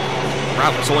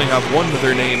 Rattlers only have 1 to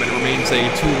their name. It remains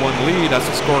a 2-1 lead as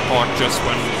the score clock just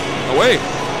went away.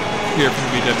 Here from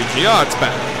BWG. It's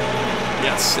back.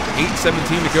 Yes,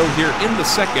 8:17 to go here in the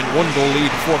second. 1-goal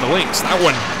lead for the Lynx. That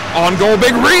one on goal,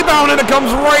 big rebound, and it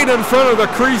comes right in front of the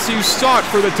crease. You saw it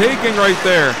for the taking right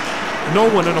there. No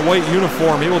one in a white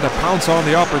uniform able to pounce on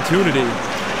the opportunity.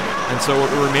 And so it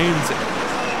remains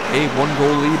a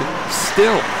 1-goal lead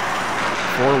still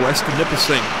for West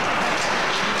Nippising.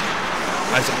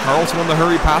 Isaac Carlson on the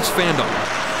hurry past Fandom.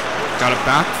 Got it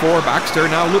back for Baxter,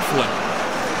 now Ludflin.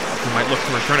 He might look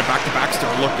to return it back to Baxter.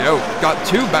 Look out. Got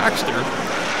 2 Baxter.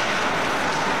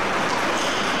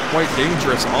 Quite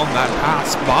dangerous on that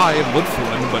pass by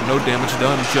Ludflin, but no damage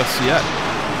done just yet.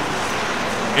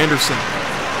 Anderson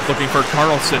looking for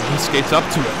Carlson. He skates up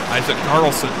to it. Isaac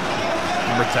Carlson.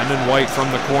 Number 10 in white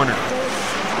from the corner.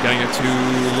 Getting it to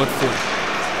Ludflin.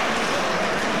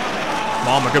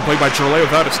 Malm, a good play by Drolet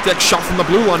without a stick. Shot from the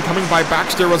blue line coming by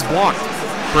Baxter was blocked.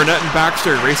 Burnett and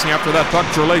Baxter racing after that puck.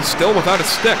 Drolet still without a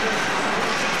stick.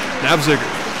 Navziger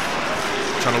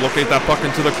trying to locate that puck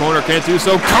into the corner. Can't do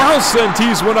so. Carlson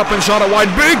tees one up and shot it wide.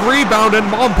 Big rebound, and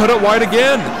Malm put it wide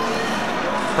again.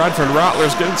 Bradford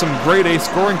Rattlers getting some grade A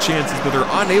scoring chances, but they're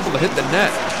unable to hit the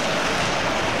net.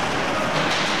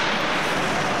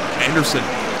 Anderson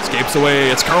escapes away.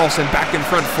 It's Carlson back in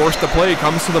front, forced to play,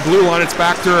 comes to the blue line. It's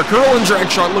back to a curl and drag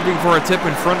shot looking for a tip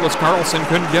in front was Carlson,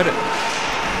 couldn't get it.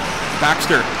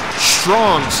 Baxter,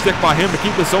 strong stick by him to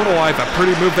keep the zone alive. A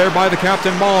pretty move there by the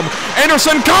captain, Malm.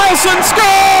 Anderson, Carlson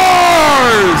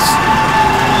scores!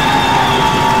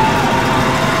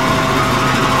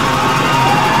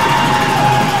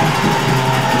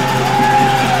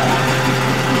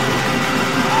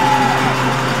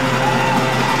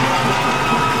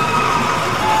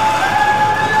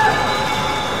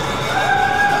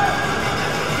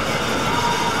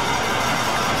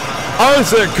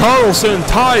 Isaac Carlson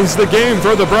ties the game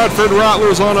for the Bradford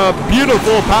Rattlers on a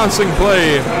beautiful passing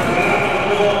play.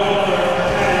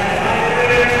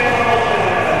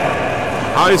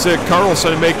 Isaac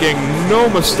Carlson making no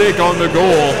mistake on the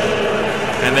goal,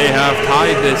 and they have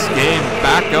tied this game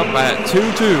back up at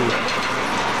 2-2.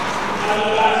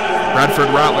 Bradford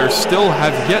Rattlers still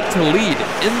have yet to lead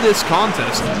in this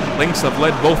contest. Lynx have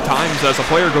led both times as a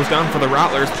player goes down for the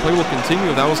Rattlers. Play will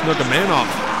continue. That was Nugamanov.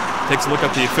 Takes a look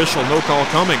at the official, no call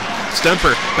coming.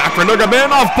 Stemper, back for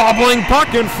Nugamanov, bobbling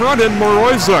puck in front, and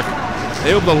Moroizuk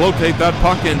able to locate that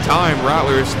puck in time.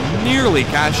 Rattlers nearly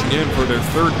cashing in for their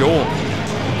third goal.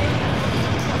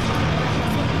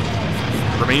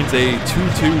 Remains a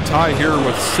 2-2 tie here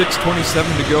with 6:27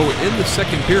 to go in the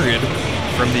second period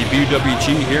from the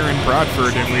BWG here in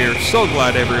Bradford, and we are so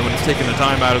glad everyone is taking the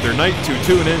time out of their night to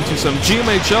tune in to some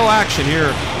GMHL action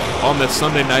here on this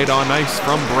Sunday night on ice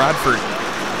from Bradford.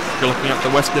 You're looking at the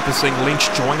West Nippising Lynx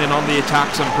joining on the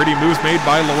attack. Some pretty moves made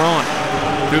by Laurent.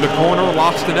 Through the corner,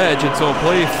 lost an edge, and so a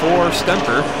play for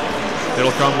Stemper.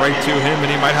 It'll come right to him,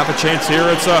 and he might have a chance here.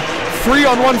 It's a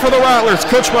 3-on-1 for the Rattlers.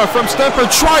 Kuchma from Stemper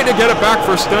tried to get it back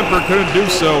for Stemper, couldn't do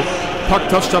so. Puck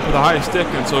touched up with a high stick,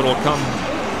 and so it'll come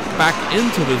back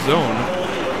into the zone.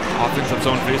 Offensive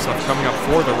zone faceoff coming up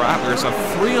for the Rattlers. A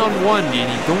 3-on-1, and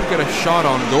you don't get a shot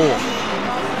on goal.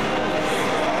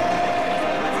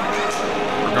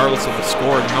 Regardless of the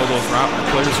score, you know those Rattler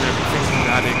players are going to be thinking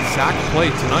that exact play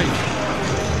tonight.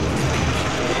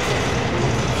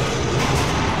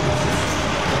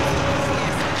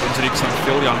 Some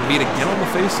Filion meet again on the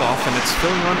face-off, and it's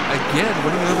Filion again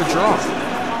winning another draw.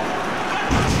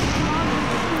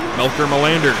 Melker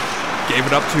Melander gave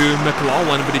it up to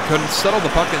McLaughlin, but he couldn't settle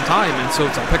the puck in time, and so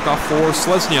it's a pickoff for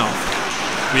Slesnyov.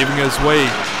 Weaving his way,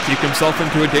 keep himself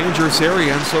into a dangerous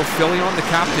area, and so Filion, the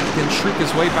captain, can shriek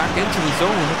his way back into the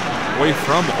zone, away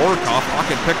from Orkov.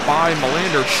 Pocket picked by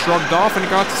Melander, shrugged off, and it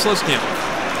got to Slesnyov.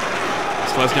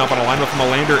 Slesnyov on a line with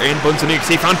Melander and Bunzeniks.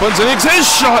 He found Bunzeniks. His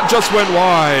shot just went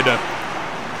wide.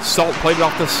 Salt played it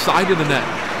off the side of the net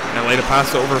and laid a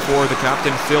pass over for the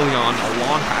captain, Filion. A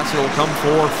long pass will come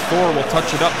for Thor. Will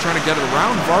touch it up, trying to get it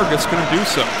around Vargas. Couldn't do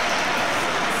so.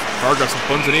 Vargas with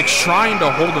Bunzeniks trying to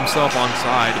hold himself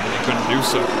onside, but he couldn't do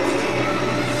so.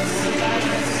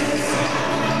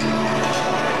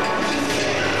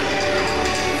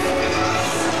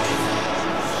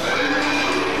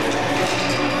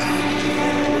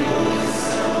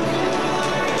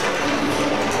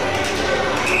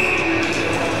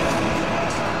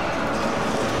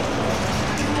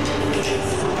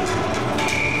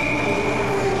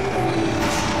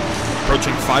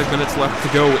 Approaching 5 minutes left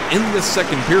to go in this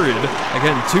second period.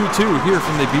 Again, 2-2 here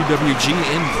from the BWG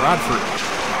in Bradford.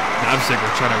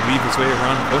 Navziger trying to weave his way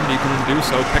around Bundy, couldn't do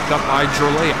so. Picked up by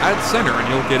Drolet at center, and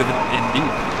he'll get it in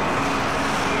deep.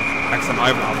 Maxim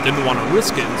Ivanov didn't want to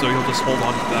risk it, so he'll just hold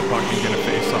on to that puck and get a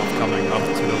face-off coming up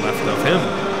to the left of him.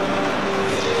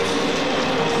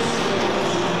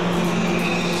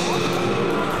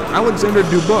 Alexander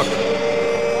Dubuc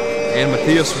and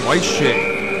Matthias Weissche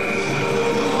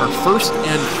are first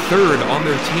and third on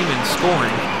their team in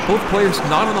scoring. Both players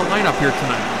not on the lineup here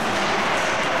tonight.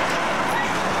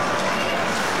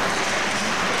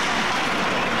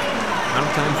 How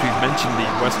many times we've mentioned the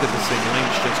West Nipissing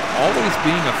Lynx just always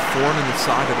being a thorn in the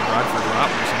side of the Bradford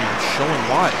Rattlers, and you're showing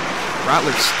why.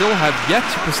 Rattlers still have yet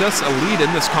to possess a lead in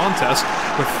this contest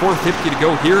with 4:50 to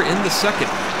go here in the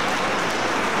second.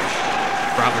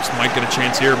 Rattlers might get a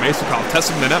chance here. Masakov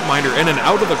testing the netminder in and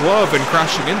out of the glove, and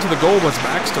crashing into the goal was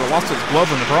Baxter. Lost his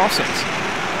glove in the process.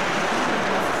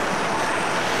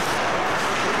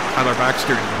 Tyler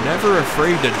Baxter never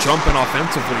afraid to jump in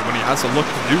offensively when he has a look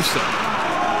to do so.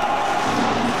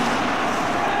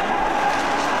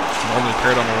 Normally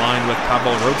paired on the line with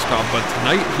Pavel Rodskov, but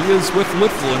tonight he is with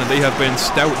Lithlin, and they have been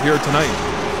stout here tonight.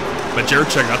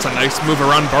 Majerchek, that's a nice move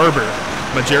around Barber.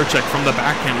 Majerchek from the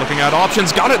backhand, looking at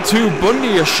options, got it to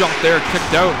Bundy. A shot there,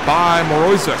 kicked out by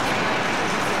Moroizuk.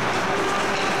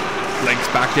 Lynx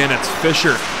back in, it's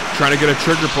Fisher trying to get a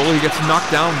trigger pull. He gets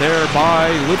knocked down there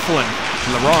by Lithlin.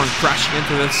 Laurent crashing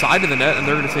into the side of the net, and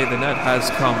they're going to say the net has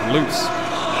come loose.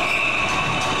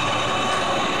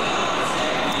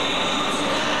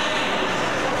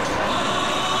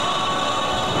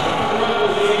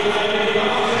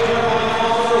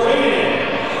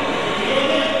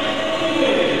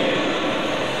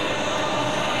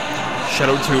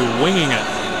 Shout out to Winging It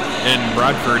in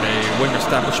Bradford, a wing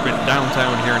establishment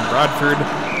downtown here in Bradford.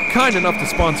 Kind enough to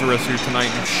sponsor us here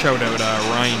tonight, and shout out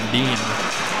Ryan Dean.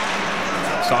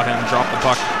 Saw him drop the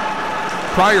puck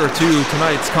prior to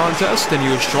tonight's contest, and he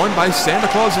was joined by Santa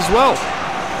Claus as well.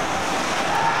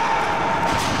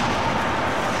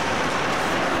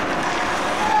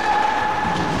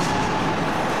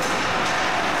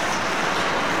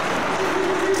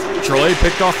 Troy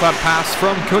picked off that pass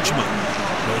from Kuchma.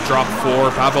 He'll drop for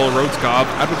Pavel Rodskov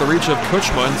out of the reach of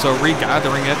Kuchma, and so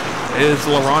regathering it is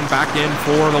Laurent back in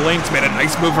for the Lynx. Made a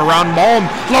nice move around Malm.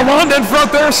 Laurent in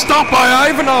front there, stopped by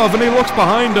Ivanov, and he looks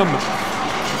behind him.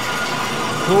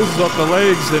 Closes up the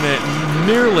legs, and it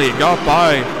nearly got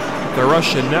by the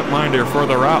Russian netminder for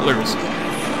the Rattlers.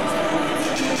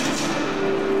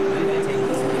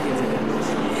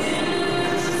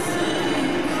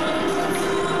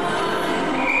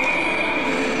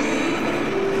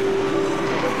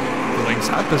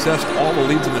 Have possessed all the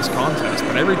leads in this contest,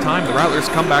 but every time the Rattlers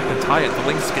come back to tie it, the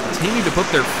Lynx continue to put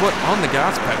their foot on the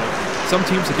gas pedal. Some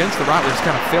teams against the Rattlers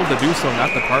kind of fail to do so in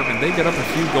that department. They get up a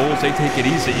few goals, they take it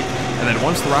easy, and then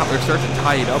once the Rattlers start to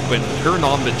tie it up and turn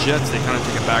on the Jets, they kind of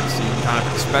take a back seat and kind of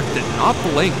expect it. Not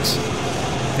the Lynx.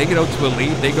 They get out to a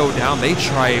lead, they go down, they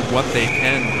try what they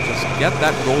can to just get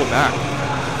that goal back.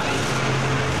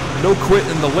 No quit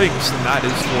in the Lynx, and that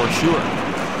is for sure.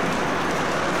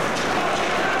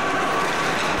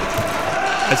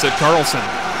 Isaac Carlson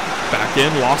back in,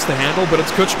 lost the handle, but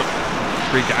it's Kuchma.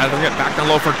 Regathering it back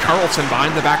down low for Carlson,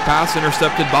 behind the back pass,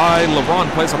 intercepted by Laurent,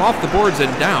 plays it off the boards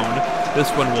and down. This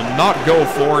one will not go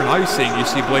for an icing. You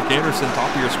see Blake Anderson,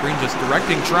 top of your screen, just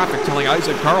directing traffic, telling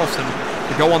Isaac Carlson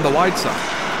to go on the wide side.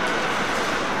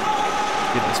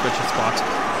 Get the switch spots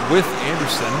with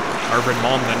Anderson. Arvin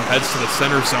Malm then heads to the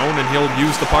center zone, and he'll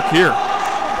use the puck here.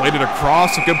 Played it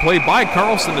across, a good play by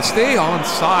Carlson to stay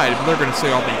onside, but they're going to stay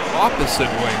on the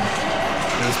opposite wing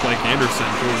as Blake Anderson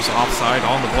goes offside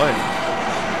on the play.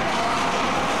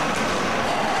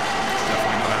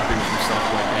 Definitely not happy with himself.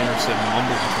 Blake Anderson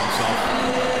mumbling to himself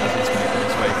as he's making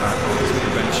his way back onto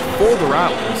the bench for the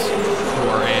Rattlers,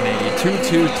 who are in a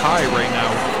 2-2 tie right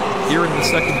now here in the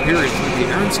second period. It's going to be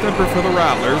Aaron Stemper for the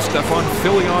Rattlers, Stefan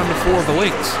Filion for the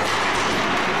Lynx.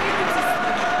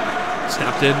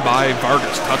 Snapped in by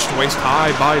Vargas, touched waist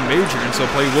high by Major, and so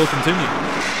play will continue.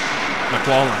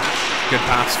 McLaughlin, good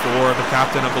pass for the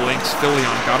captain of the Lynx, Filion,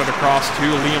 got it across to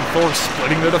Liam Thor,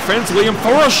 splitting the defense. Liam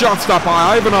Thor, shot stop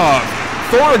by Ivanov.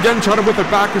 Thor again trying to whip it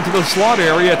back into the slot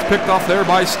area. It's picked off there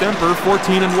by Stemper,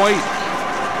 14 and white.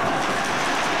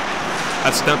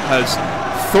 That Stemp has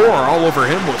Thor all over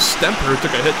him, with Stemper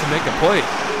took a hit to make a play.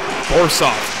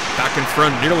 Borsov back in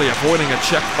front, nearly avoiding a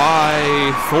check by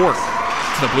Thor.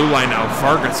 To the blue line now,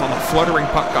 Vargas on the fluttering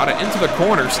puck, got it into the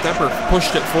corner. Stemper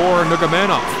pushed it for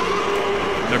Nugamanov.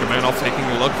 Nugamanov taking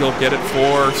a look, he'll get it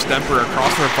for Stemper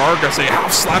across for Vargas. A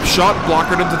half slap shot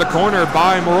blocked into the corner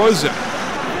by Moroizuk.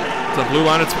 To the blue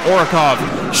line, it's Orikov.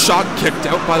 Shot kicked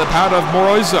out by the pad of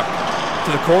Moroizuk.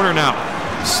 To the corner now.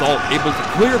 Salt able to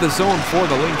clear the zone for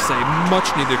the Lynx. A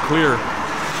much needed clear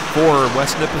for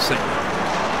West Nippising.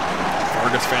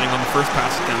 Vargas fanning on the first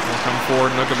pass attempt will come for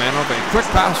Nugamanov. A quick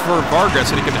pass for Vargas,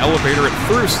 and he can elevator it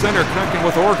through center, connecting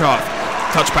with Orkov.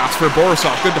 Touch pass for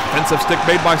Borisov. Good defensive stick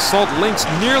made by Salt. Lynx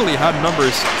nearly had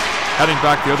numbers heading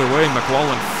back the other way.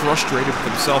 McLaughlin frustrated with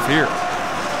himself here.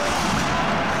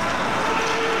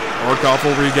 Orkov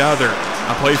will regather.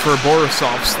 A play for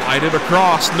Borisov. Slide it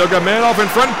across. Nugamanov in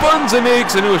front. Burns and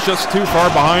makes, and it was just too far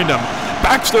behind him.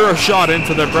 Baxter a shot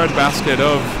into the breadbasket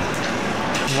of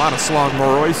Vladislav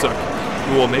Moroizuk,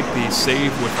 who will make the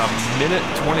save with a minute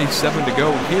 27 to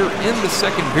go here in the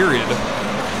second period.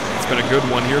 It's been a good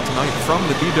one here tonight from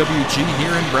the BWG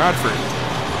here in Bradford.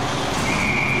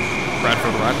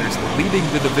 Bradford Rattlers leading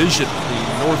the division, the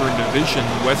Northern Division.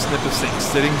 West Nippising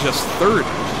sitting just third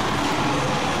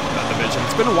in that division.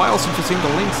 It's been a while since we've seen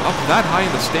the Lynx up that high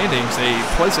in the standings. A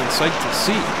pleasant sight to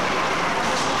see.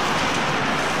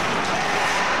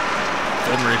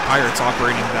 Golden Ray Pirates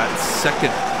operating that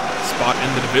second spot in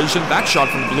the division. That shot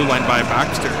from the blue line by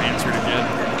Baxter, answered again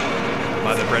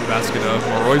by the breadbasket of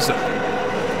Moroizuk.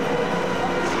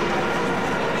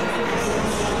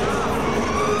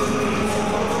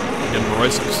 Again,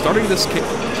 Moroizuk starting this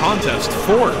contest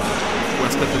for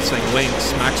West Nippising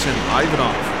Lynx. Maxim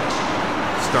Ivanov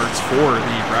starts for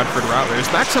the Bradford Rattlers.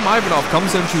 Maxim Ivanov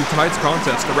comes into tonight's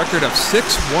contest a record of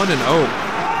 6-1-0.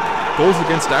 Goals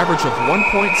against average of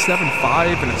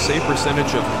 1.75 and a save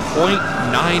percentage of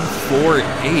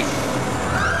 .948.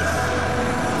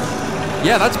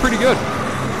 Yeah, that's pretty good.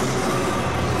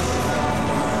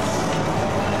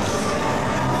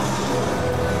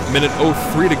 Minute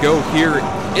 03 to go here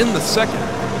in the second.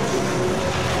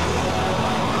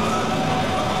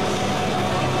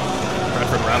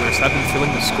 Bradford Rattlers have been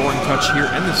feeling the scoring touch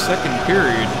here in the second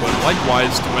period, but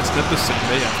likewise to West Nippising,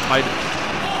 they have tied it.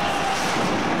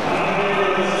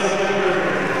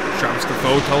 Travis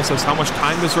Defoe tells us how much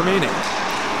time is remaining.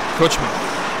 Kuchma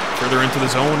further into the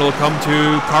zone. It'll come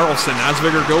to Carlson.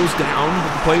 Asviger goes down,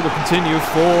 but the play will continue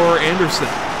for Anderson.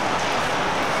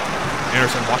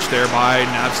 Anderson watched there by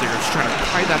Navziger, just trying to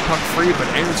pry that puck free, but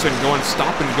Anderson going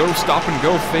stop and go,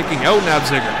 faking out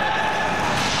Navziger.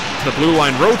 To the blue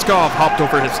line, Rodskov hopped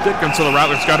over his stick, and so the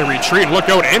Rattlers got to retreat.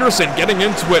 Look out, Anderson getting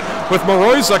into it with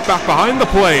Moroizek back behind the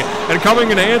play, and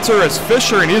coming in to answer is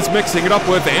Fisher, and he's mixing it up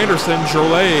with Anderson,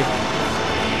 Jolet,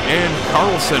 and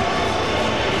Carlson.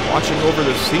 Watching over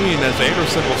the scene as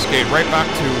Anderson will skate right back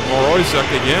to Moroizek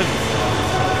again.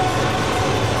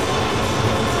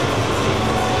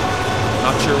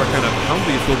 Not sure what kind of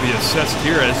penalties will be assessed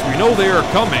here, as we know they are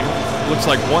coming. Looks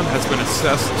like one has been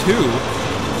assessed to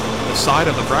the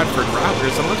side of the Bradford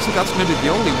Rattlers, and it looks like that's maybe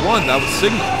the only one that was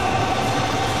signaled.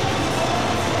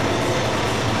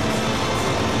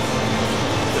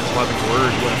 Just having a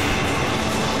word with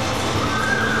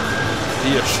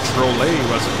Strolay, who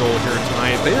has a goal here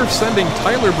tonight. They are sending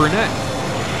Tyler Burnett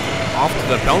off to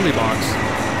the penalty box.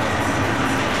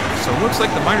 So it looks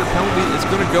like the minor penalty is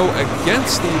going to go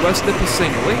against the West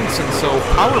Nippising Lynx, and so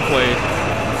power play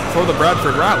for the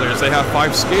Bradford Rattlers. They have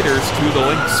 5 skaters to the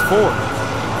Lynx 4.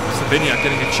 Savignac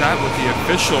getting a chat with the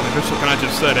official. The official kind of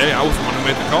just said, hey, I was the one who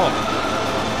made the call.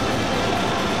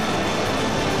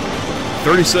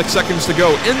 36 seconds to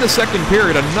go in the second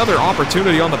period. Another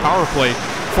opportunity on the power play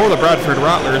for the Bradford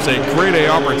Rattlers. A grade A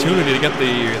opportunity to get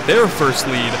their first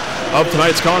lead of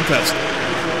tonight's contest.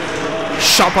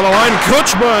 Shot by the line,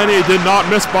 Kuchma, and he did not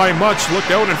miss by much. Look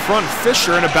out in front,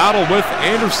 Fisher in a battle with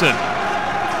Anderson.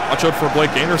 Watch out for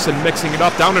Blake Anderson mixing it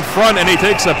up down in front, and he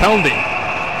takes a penalty.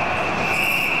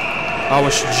 I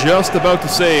was just about to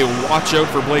say, watch out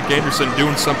for Blake Anderson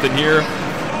doing something here,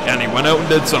 and he went out and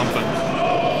did something.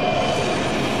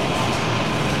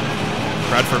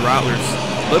 Bradford Rattlers,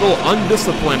 little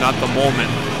undisciplined at the moment.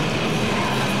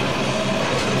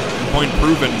 Point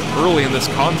proven early in this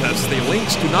contest. The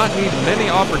Lynx do not need many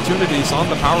opportunities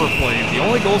on the power play. The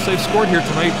only goals they've scored here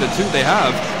tonight, the 2 they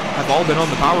have all been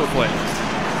on the power play.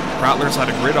 Rattlers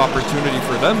had a great opportunity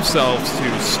for themselves to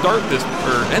start this,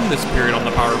 or end this period on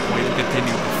the power play to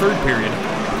continue the third period.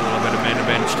 A little bit of man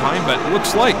advantage time, but it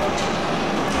looks like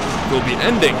they'll be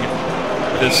ending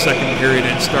this second period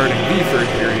and starting the third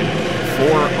period.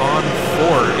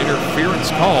 4-on-4 interference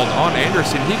called on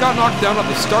Anderson. He got knocked down at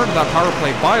the start of that power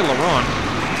play by Laurent.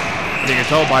 You can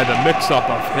tell by the mix-up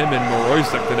of him and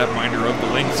Moroizek, the netminder of the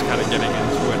Lynx, kind of getting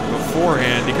into it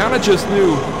beforehand. He kind of just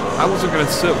knew I wasn't going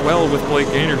to sit well with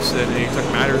Blake Anderson, and he took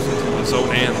matters into his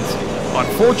own hands.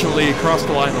 Unfortunately, he crossed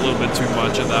the line a little bit too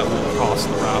much, and that will cost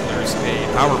the Rattlers a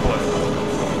power play.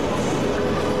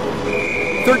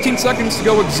 13 seconds to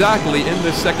go exactly in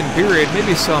this second period.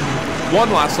 Maybe one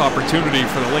last opportunity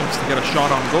for the Lynx to get a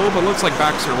shot on goal, but it looks like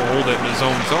Baxter will hold it in his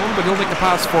own zone, but he'll make a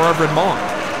pass for Everett Mom.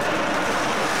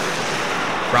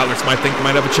 Rattlers might think they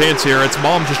might have a chance here. It's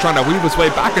Mom just trying to weave his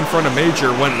way back in front of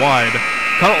Major, went wide.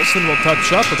 Carlson will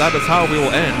touch up, but that is how we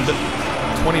will end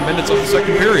 20 minutes of the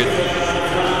second period.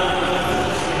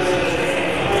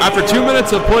 After 2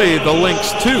 minutes of play, the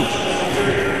Lynx 2.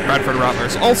 Bradford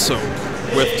Rattlers also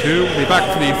with 2. We'll be back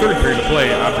for the third period of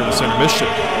play after this intermission.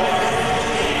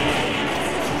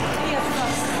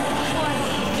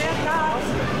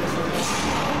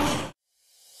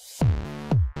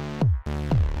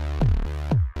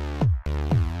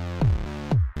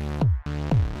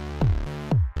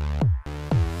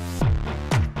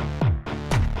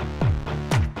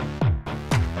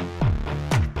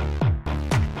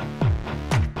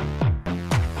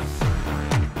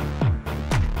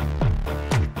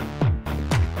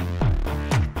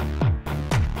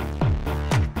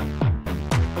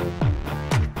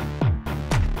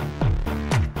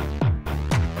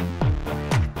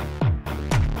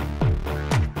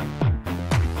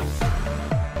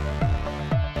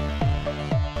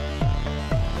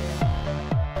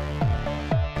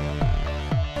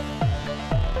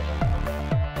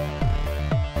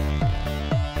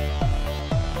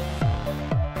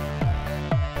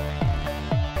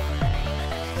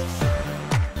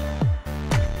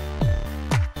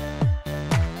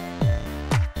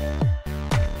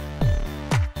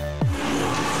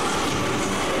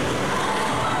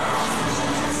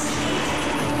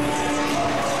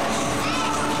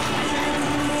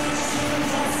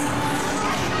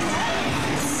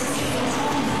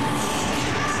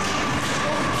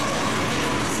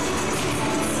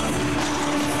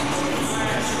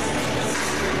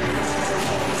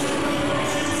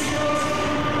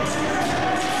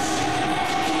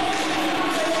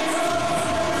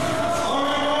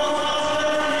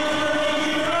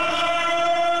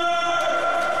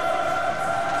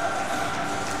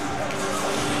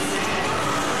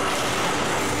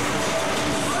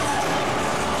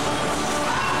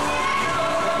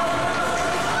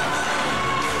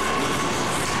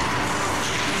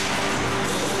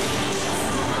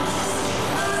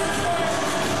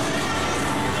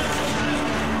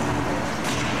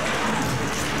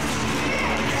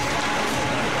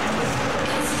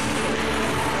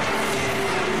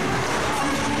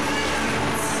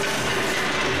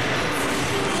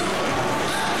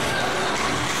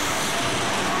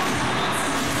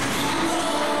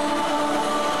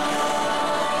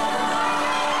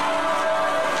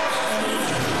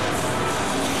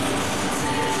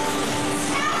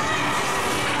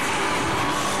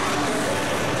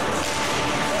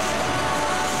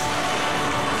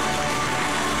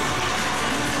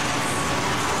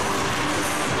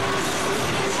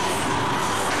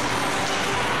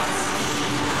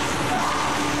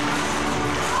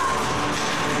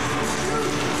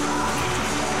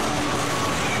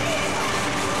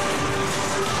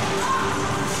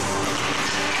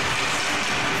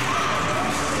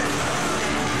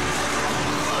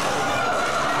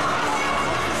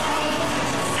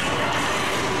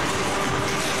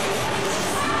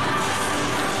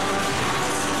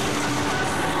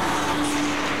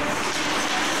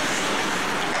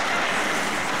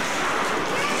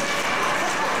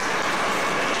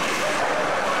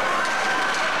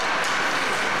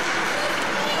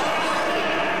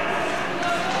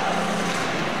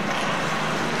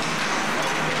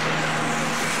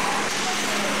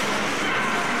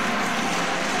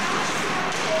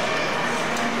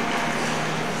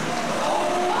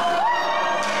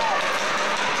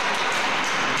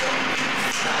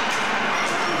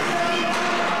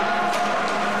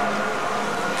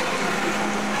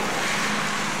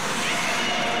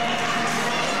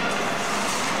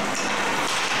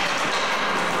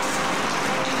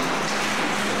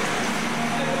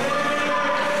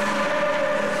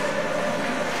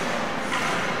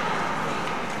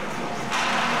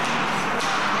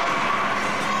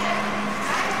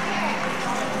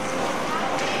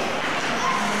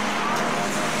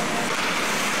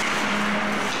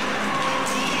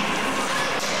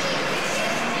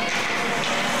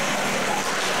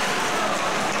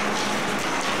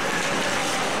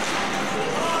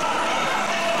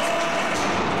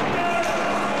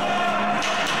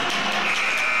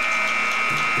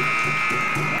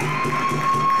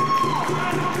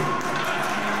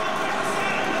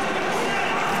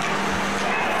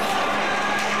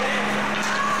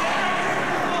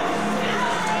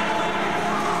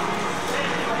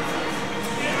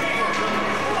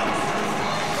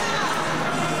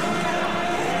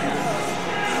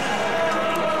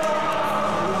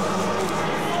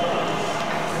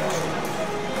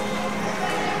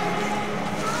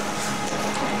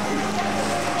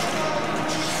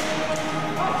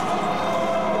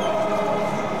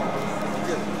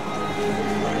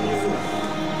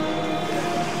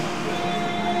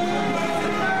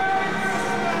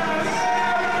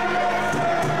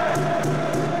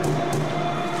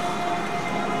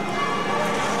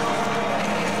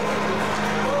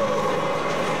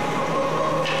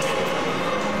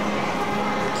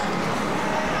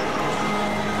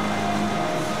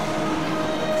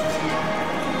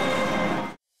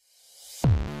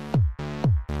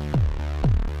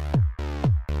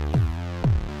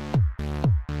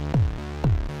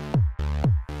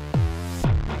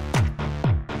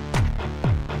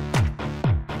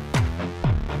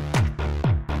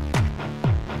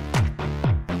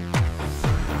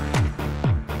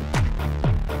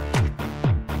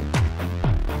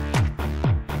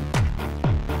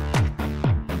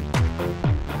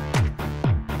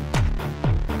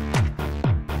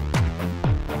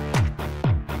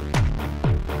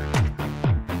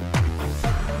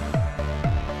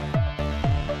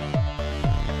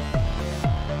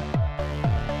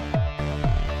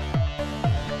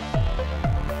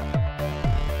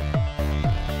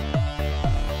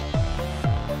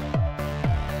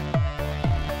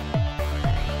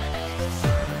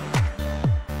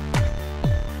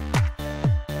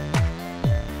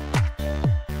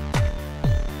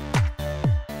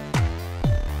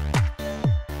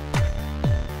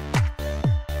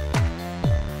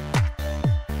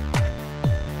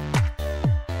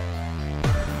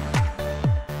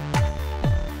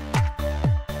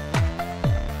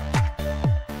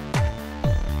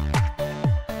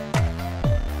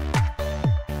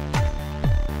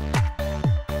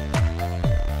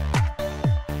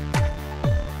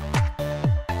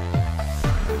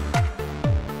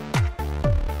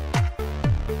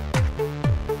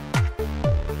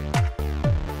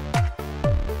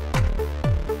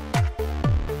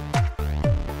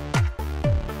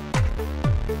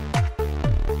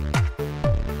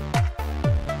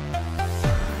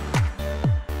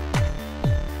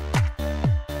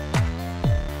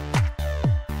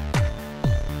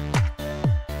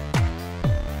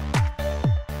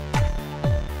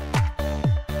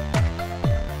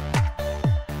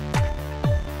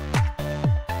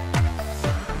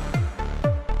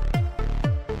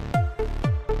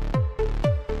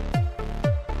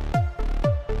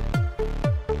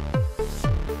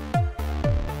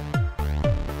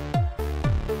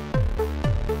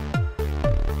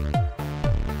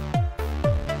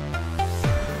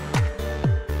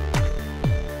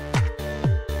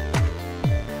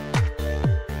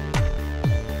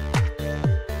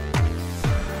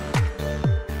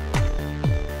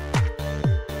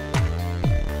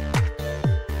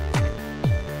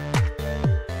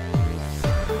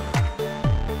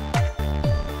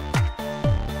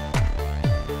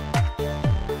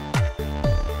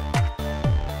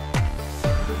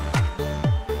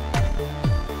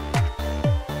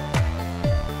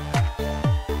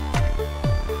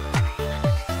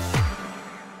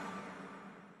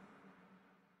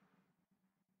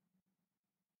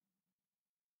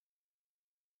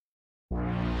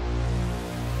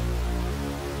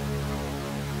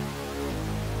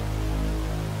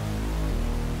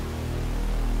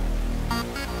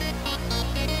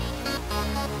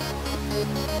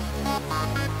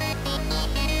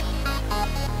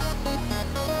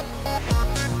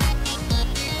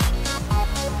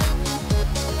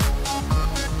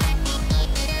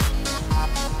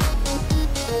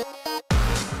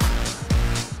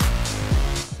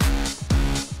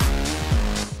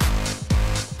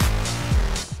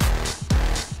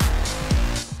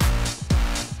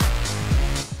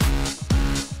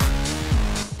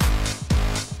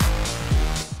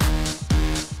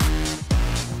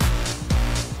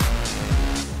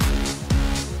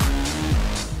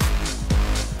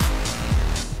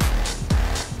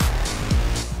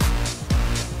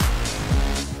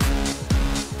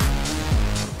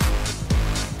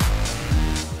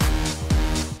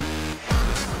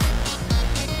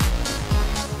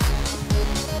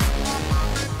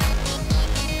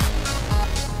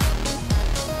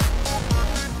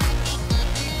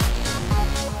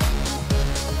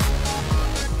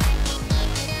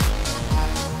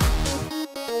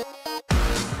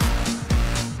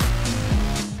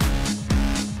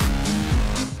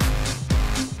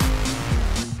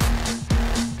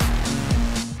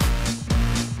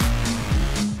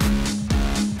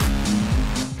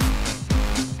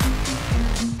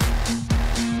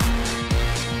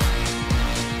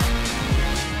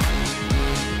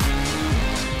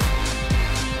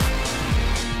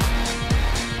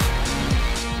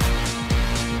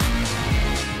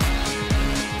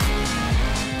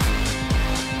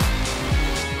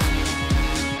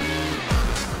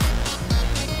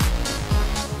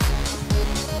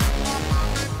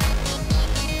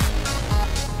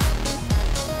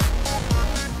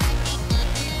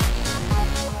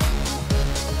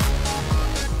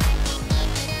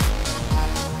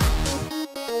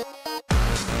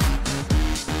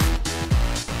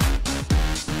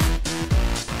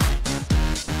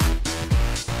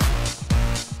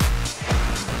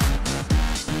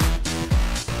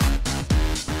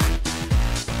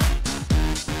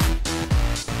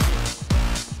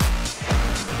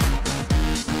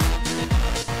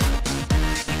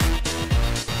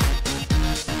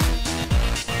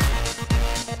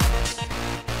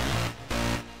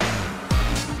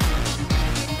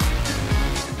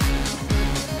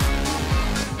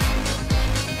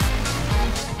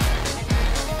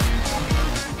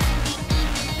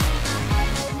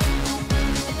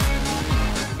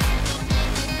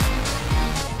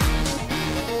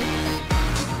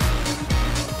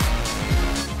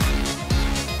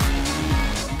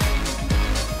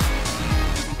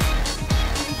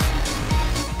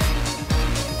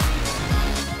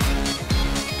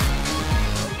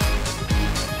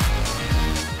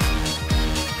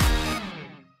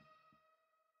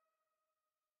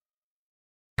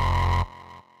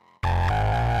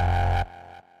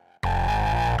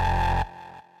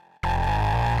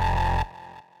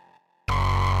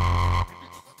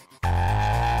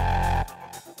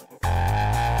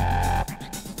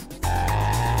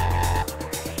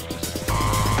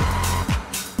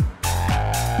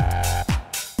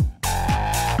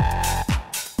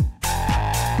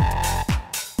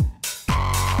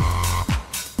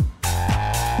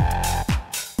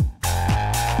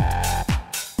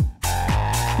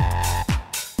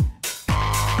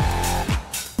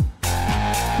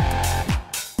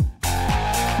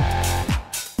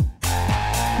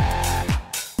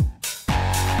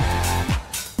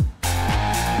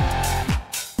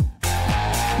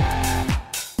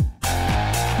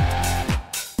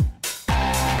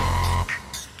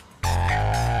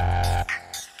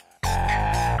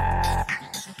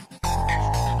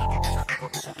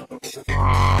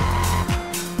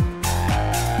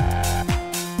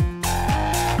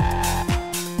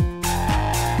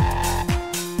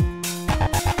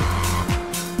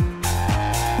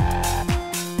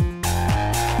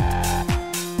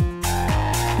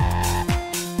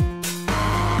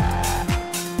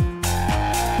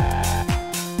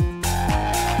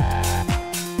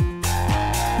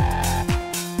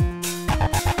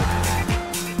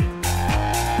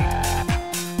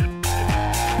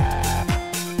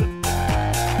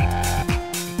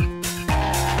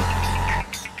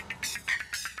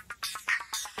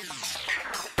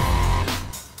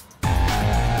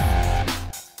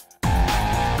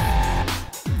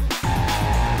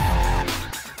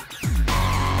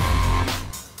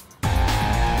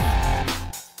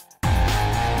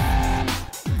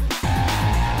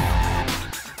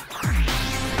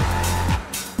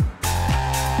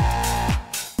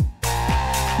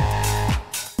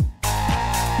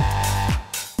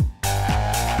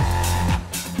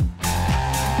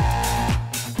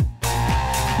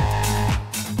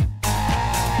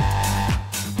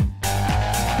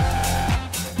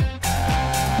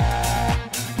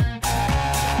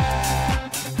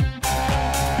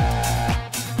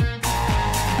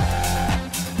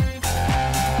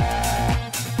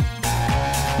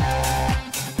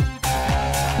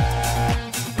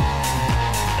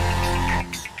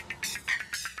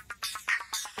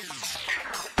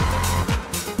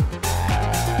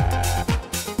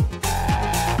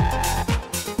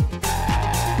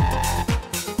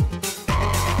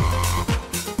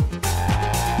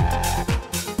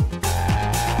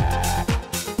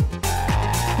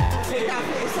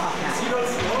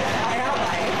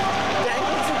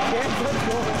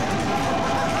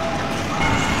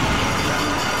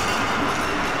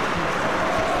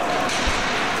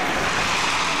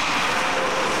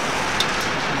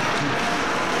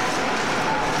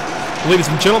 Ladies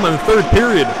and gentlemen, third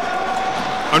period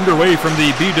underway from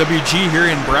the BWG here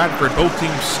in Bradford. Both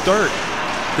teams start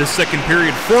this second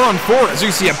period 4-on-4 as you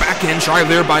see a backhand try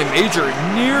there by Major,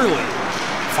 nearly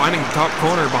finding the top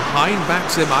corner behind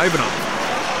Maxim Ivanov.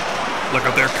 Look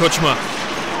up there, Kuchma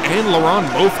and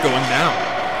Laurent both going down.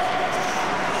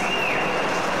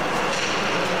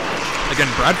 Again,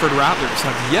 Bradford Rattlers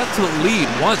have yet to lead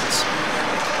once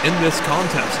in this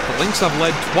contest. The Lynx have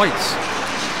led twice.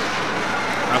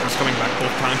 Rattlers coming back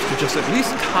both times to just at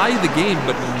least tie the game,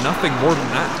 but nothing more than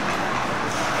that.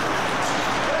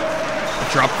 A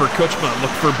drop for Kuchma,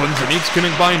 look for Bunzaniks,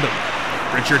 couldn't bind him.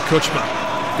 Richard Kuchma,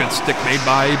 good stick made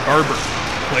by Barber.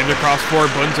 Played it across for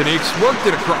Bunzaniks, worked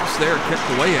it across there, kicked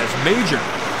away as Major.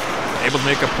 Able to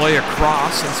make a play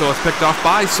across, and so it's picked off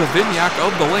by Savignac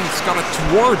of the Lynx, got it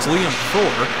towards Liam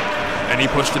Thor, and he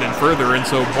pushed it in further, and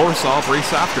so Borisov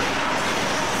raced after it.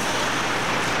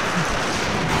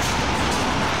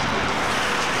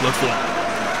 Liflin,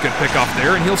 good pick off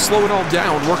there, and he'll slow it all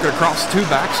down, work it across to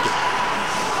Baxter.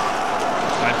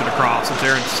 Typed it across, it's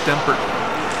Aaron Stemper,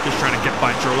 just trying to get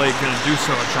by Drolet, gonna do so,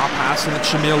 a drop pass, and it's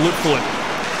Shamil Liflin.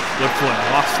 Liflin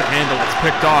lost the handle, it's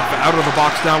picked off, out of the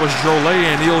box now is Drolet,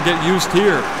 and he'll get used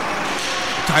here.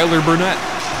 Tyler Burnett,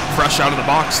 fresh out of the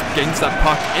box, gains that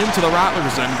puck into the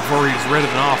Rattlers end before he's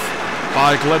ridden off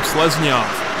by Gleb Sleznyov.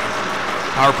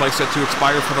 Power play set to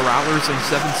expire for the Rattlers in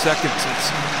 7 seconds. It's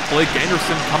Blake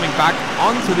Anderson coming back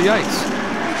onto the ice.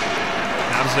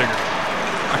 Navziger,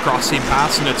 a cross-seam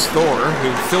pass, and it's Thor,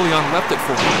 who Filion left it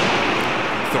for him.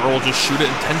 Thor will just shoot it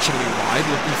intentionally wide,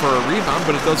 looking for a rebound,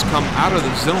 but it does come out of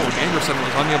the zone. Anderson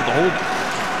was unable to hold it,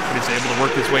 but he's able to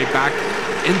work his way back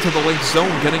into the Lynx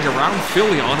zone, getting around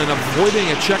Filion and avoiding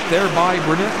a check there by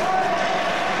Burnett.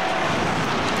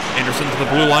 Anderson to the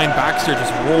blue line, Baxter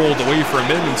just rolled away from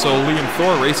him, and so Liam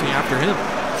Thor racing after him.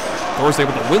 Thor's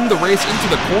able to win the race into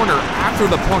the corner after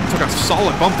the puck took a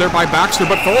solid bump there by Baxter,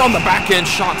 but Thor on the backhand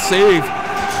shot saved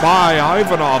by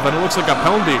Ivanov, and it looks like a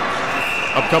penalty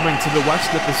upcoming to the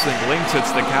west Nippising. Lynx,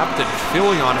 it's the captain,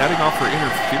 Filion heading off for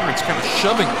interference, kind of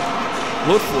shoving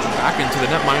Liflin back into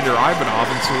the netminder Ivanov,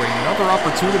 and so another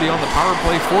opportunity on the power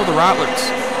play for the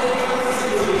Rattlers.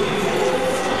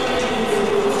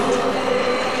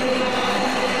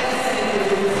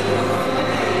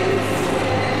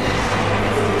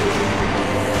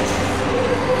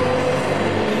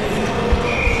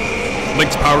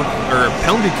 Lynx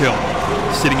penalty kill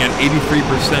sitting at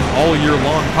 83% all year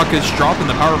long. Puck is dropped and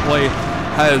the power play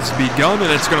has begun,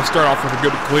 and it's going to start off with a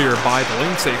good clear by the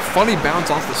Lynx. A funny bounce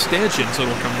off the stanchion, so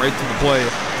it'll come right to the play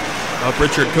of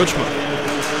Richard Kuchma.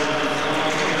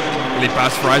 Lead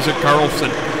pass for Isaac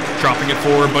Carlson, dropping it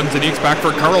for Bunzaniks, back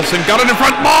for Carlson, got it in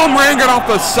front, Malm ran it off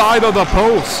the side of the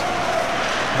post.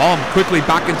 Malm quickly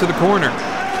back into the corner.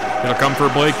 It'll come for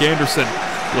Blake Anderson.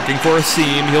 Looking for a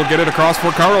seam, he'll get it across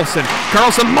for Carlson.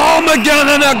 Carlson, Malm again,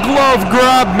 and a glove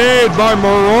grab made by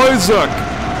Moroizuk.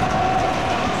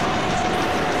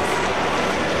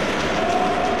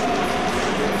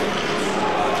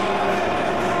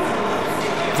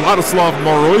 Vladislav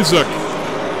Moroizuk,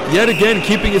 yet again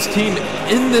keeping his team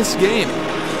in this game.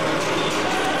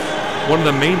 One of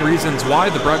the main reasons why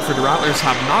the Bradford Rattlers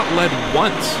have not led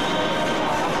once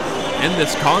in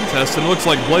this contest, and it looks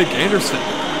like Blake Anderson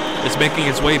is making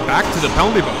his way back to the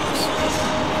penalty box.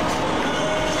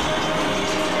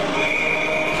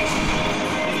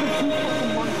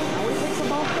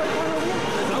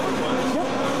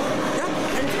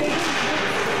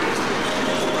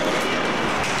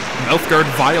 Mouth guard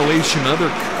violation, other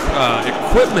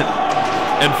equipment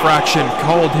infraction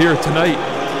called here tonight.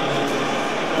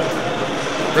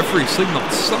 Referee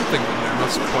signaled something there, not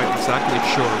quite exactly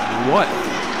sure what.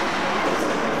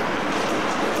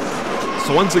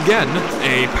 So once again,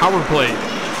 a power play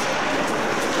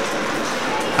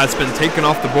has been taken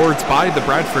off the boards by the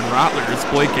Bradford Rattlers.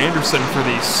 Blake Anderson, for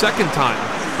the second time,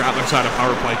 Rattlers had a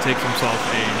power play, takes himself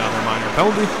another minor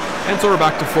penalty, and so we're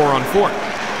back to 4-on-4.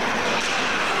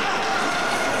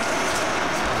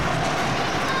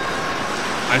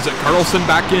 Isaac Carlson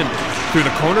back in, through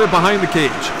the corner behind the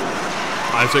cage.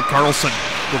 Isaac Carlson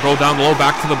will go down low,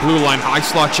 back to the blue line. High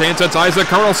slot chance. It's Isaac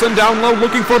Carlson down low,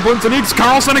 looking for Bunzaniks.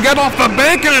 Carlson again off the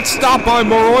bank, and it's stopped by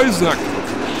Moroizuk.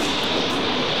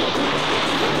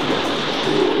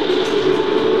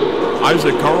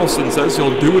 Isaac Carlson says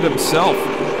he'll do it himself.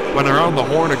 Went around the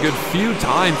horn a good few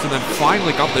times, and then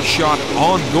finally got the shot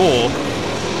on goal.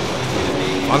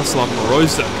 Vladislav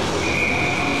Morozic.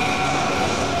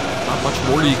 Not much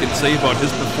more you can say about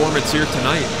his performance here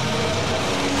tonight.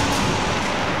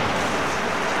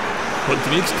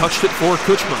 Bunzanic touched it for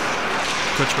Kuchma.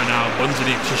 Kuchma now,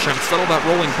 Bunzanic just trying to settle that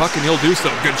rolling puck, and he'll do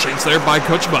so. Good chance there by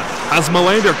Kuchma. Has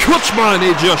Melander. Kuchma, and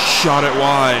he just shot it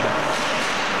wide.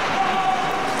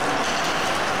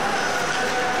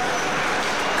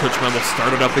 Kuchma will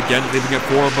start it up again, leaving it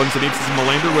for Bunzanic.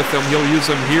 Melander with him. He'll use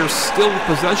him here. Still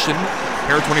possession.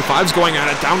 Pair of 25's going at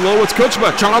it. Down low, it's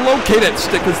Kuchma. Trying to locate it.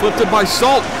 Stick is lifted by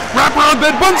Salt. Wrap around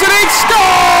bid. Bunzanic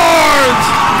scores!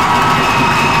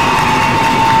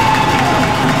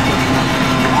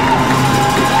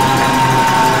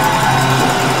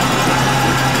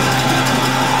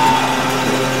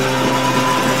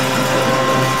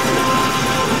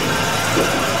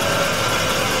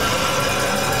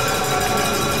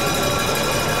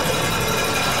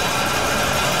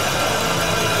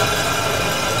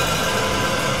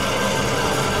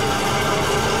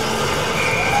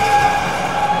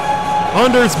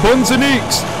 Anders Bunzanic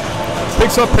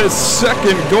picks up his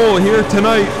second goal here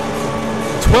tonight.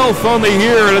 12th on the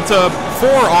year, and it's a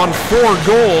 4-on-4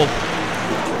 goal.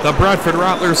 The Bradford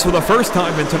Rattlers, for the first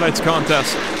time in tonight's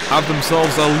contest, have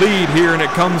themselves a lead here, and it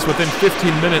comes within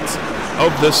 15 minutes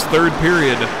of this third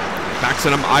period.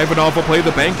 Maximum Ivanov will play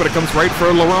the bank, but it comes right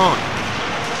for Laurent.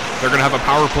 They're going to have a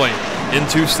power play in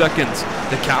 2 seconds.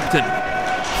 The captain,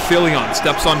 Filion,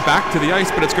 steps on back to the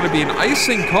ice, but it's going to be an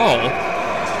icing call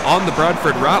on the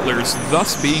Bradford Rattlers,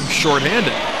 thus being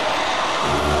shorthanded.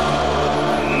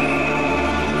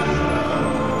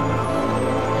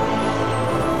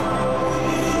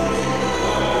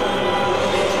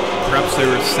 Perhaps they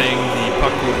were saying the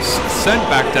puck was sent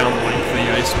back down the length of the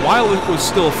ice while it was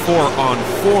still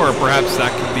 4-on-4. Perhaps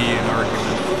that could be an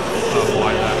argument of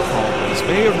why that call was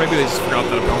made, or maybe they just forgot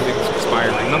that a penalty was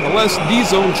expiring. Nonetheless,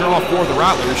 D-zone draw for the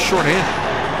Rattlers, shorthanded.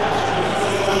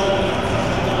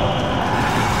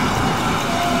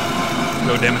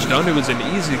 No damage done. It was an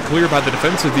easy clear by the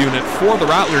defensive unit for the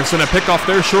Rattlers, and a pickoff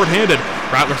there shorthanded.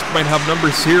 Rattlers might have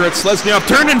numbers here at Slesnyov.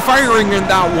 Turn and firing in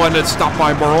that one. It's stopped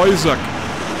by Morozic.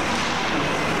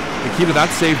 The key to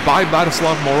that save by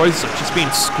Vladislav Morozic, just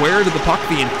being square to the puck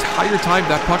the entire time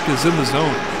that puck is in the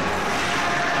zone.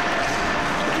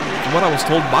 From what I was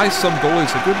told by some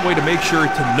goalies, a good way to make sure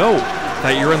to know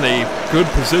that you're in a good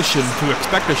position to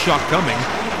expect a shot coming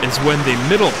is when the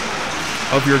middle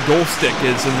of your goal stick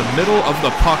is in the middle of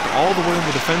the puck all the way in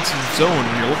the defensive zone.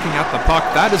 When you're looking at the puck,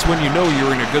 that is when you know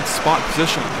you're in a good spot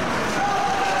position.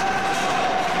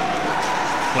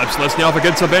 Slesnyov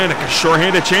against Abanik, a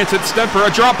short-handed chance at Stemper,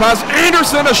 a drop pass,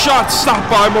 Anderson, a shot stopped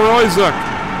by Morozic.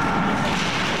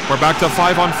 We're back to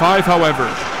 5-on-5, however.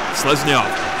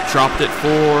 Slesnyov dropped it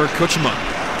for Kuchma.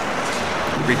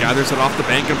 Regathers it off the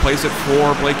bank and plays it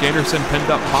for Blake Anderson,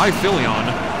 pinned up by Filion.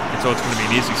 And so it's going to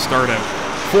be an easy start out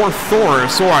for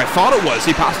Thor, so I thought it was.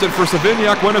 He passed it for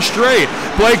Savignac, went astray.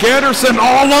 Blake Anderson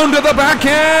all alone to the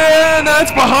backhand.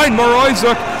 That's behind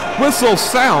Morozic. Whistle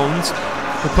sounds.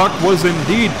 The puck was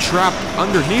indeed trapped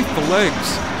underneath the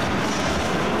legs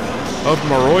of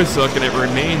Morozic, and it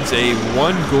remains a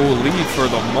 1-goal lead for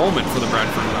the moment for the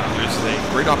Bradford Rattlers. A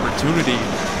great opportunity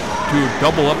to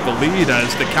double up the lead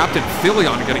as the captain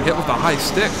Filion getting hit with a high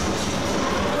stick.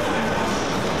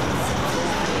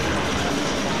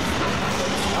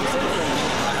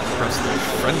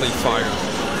 Friendly fire.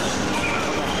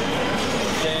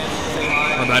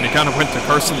 And then he kind of went to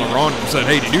Carson Laurent and said,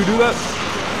 "Hey, did you do that?"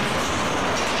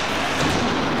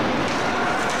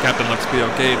 Captain looks to be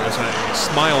okay. There's a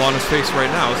smile on his face right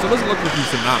now, so it doesn't look like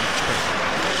he's in that much pain.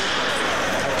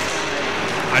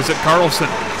 Isaac Carlson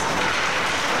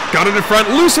got it in front,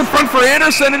 loose in front for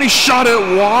Anderson, and he shot it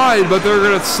wide, but they're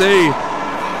going to say,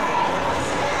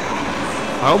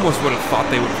 I almost would have thought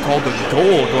they would have called it a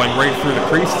goal going right through the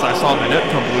creases. I saw the net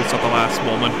come loose at the last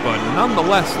moment, but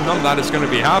nonetheless, none of that is going to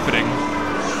be happening.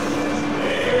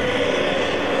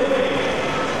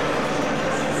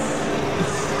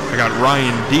 I got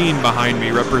Ryan Dean behind me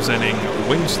representing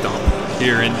Wingstop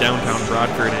here in downtown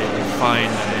Bradford, a fine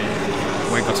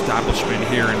wing establishment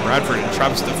here in Bradford, and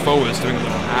Travis Defoe is doing a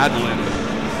little ad-lib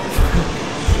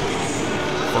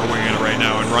for winging it right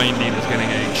now, and Ryan Dean is getting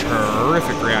a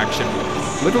terrific reaction.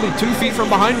 Literally 2 feet from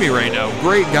behind me right now.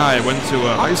 Great guy. I went to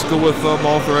high school with him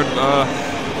all throughout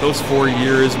those 4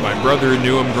 years. My brother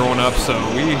knew him growing up, so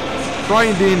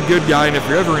Ryan Dean, good guy, and if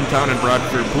you're ever in town in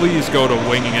Bradford, please go to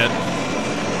Winging It.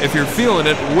 If you're feeling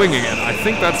it, winging it. I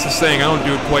think that's the saying. I don't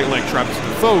do it quite like Travis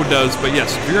Defoe does, but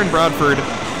yes, if you're in Bradford,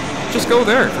 just go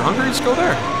there. If you're hungry, just go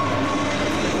there.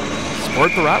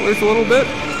 Support the Rattlers a little bit.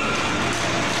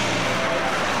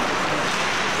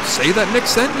 Say that Nick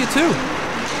sent you too.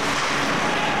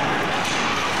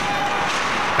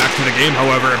 Back to the game,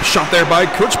 however. Shot there by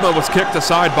Kuchma was kicked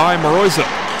aside by Moroiza.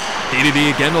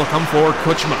 DDD again will come for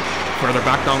Kuchma. Further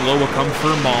back down low will come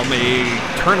for Malm. A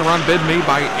turnaround bid made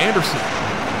by Anderson.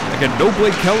 Again, no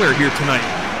Blake Keller here tonight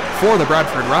for the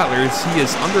Bradford Rattlers. He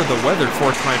is under the weather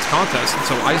for tonight's contest, and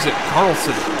so Isaac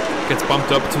Carlson gets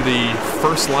bumped up to the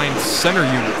first line center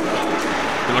unit.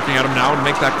 We're looking at him now to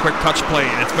make that quick touch play,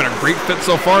 and it's been a great fit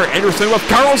so far. Anderson with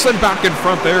Carlson back in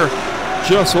front there,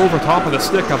 just over top of the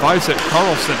stick of Isaac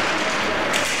Carlson.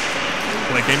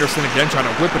 Blake Anderson again trying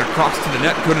to whip it across to the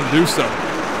net, couldn't do so.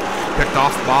 Picked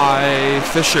off by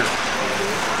Fisher.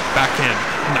 Back in,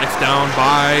 knife down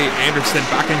by Anderson.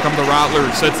 Back in come the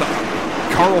Rattlers. It's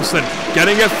Carlson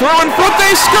getting it through in front.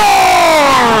 They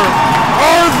score!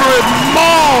 Arvid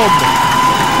Malm!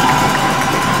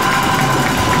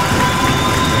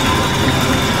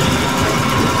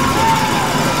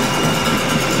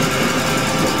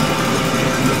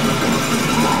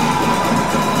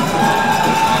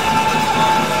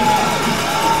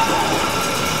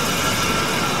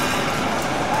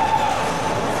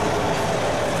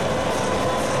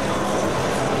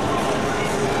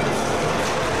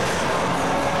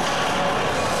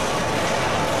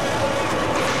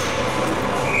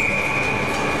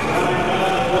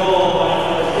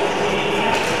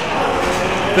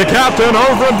 The captain,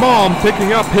 Arvid Malm,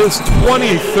 picking up his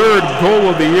 23rd goal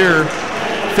of the year,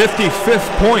 55th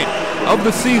point of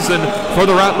the season for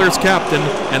the Rattlers captain,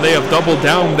 and they have doubled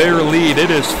down their lead.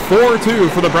 It is 4-2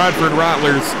 for the Bradford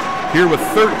Rattlers here with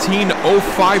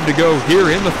 13:05 to go here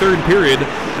in the third period.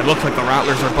 It looks like the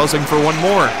Rattlers are buzzing for one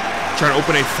more, trying to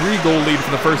open a 3-goal lead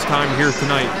for the first time here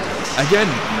tonight. Again,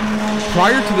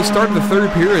 prior to the start of the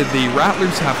third period, the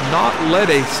Rattlers have not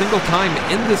led a single time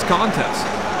in this contest.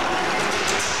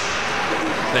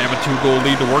 They have a 2-goal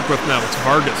lead to work with now. It's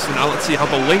Vargas. And now let's see how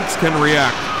the Lynx can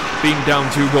react, being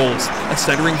down 2 goals. A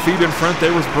centering feed in front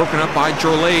there was broken up by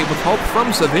Jorlet with help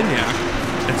from Savignac.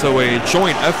 And so a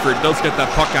joint effort does get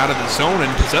that puck out of the zone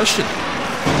and possession.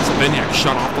 Savignac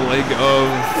shot off the leg of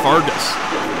Vargas.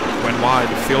 Went wide.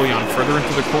 Filion further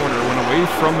into the corner. Went away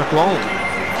from McLaughlin.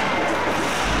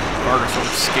 Vargas sort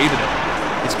of skated it.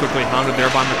 He's quickly hounded there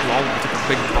by McLaughlin. Took a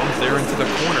big bump there into the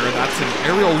corner. That's an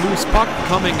aerial loose puck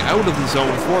coming out of the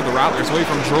zone for the Rattlers. Away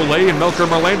from Drolet, and Melker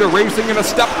Merlander racing in a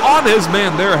step on his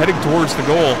man there, heading towards the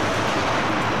goal.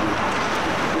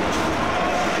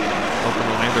 Melker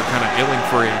Merlander kind of ailing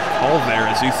for a call there,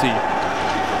 as you see.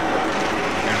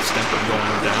 Aaron Stemper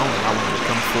going down, and that one will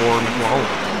come for McLaughlin.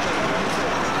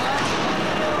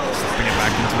 Slipping it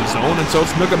back into the zone, and so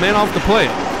it's Nugamanov to play.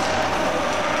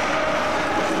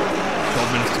 12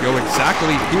 minutes to go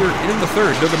exactly here in the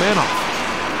third. Nugamanov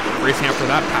racing after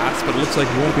that pass, but it looks like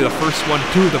he won't be the first one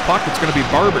to the puck. It's going to be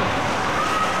Barber.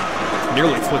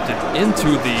 Nearly flipped it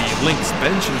into the Lynx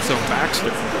bench, and so Baxter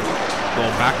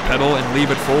will backpedal and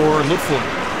leave it for Lutflin.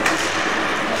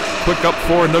 Quick up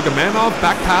for Nugamanov,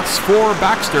 back pass for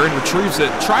Baxter, and retrieves it.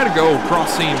 Try to go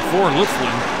cross seam for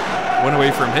Lutflin. Went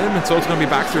away from him, and so it's going to be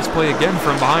Baxter's play again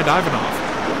from behind Ivanov.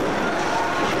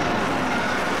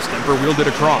 Stemper wheeled it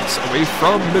across, away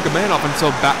from Nugamanov, and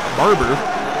so Barber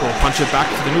will punch it back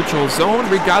to the neutral zone,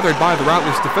 regathered by the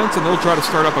Rattlers defense, and they'll try to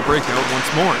start up a breakout once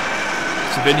more.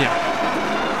 Savignac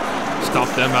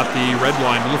stopped them at the red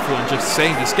line. Lutflin just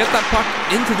saying, just get that puck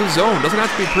into the zone. Doesn't have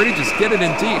to be pretty, just get it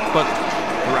in deep, but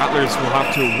the Rattlers will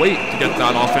have to wait to get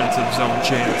that offensive zone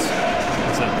chance.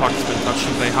 As that puck's been touched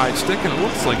with a high stick, and it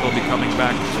looks like they'll be coming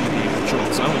back to the neutral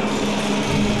zone.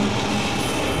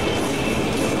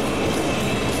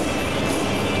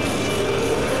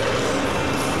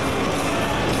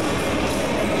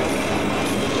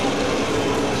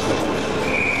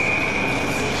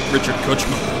 Richard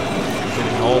Kuchma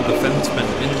getting all defensemen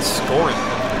in scoring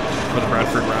for the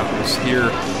Bradford Rattlers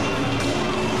here.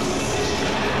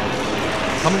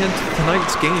 Coming into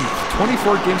tonight's game,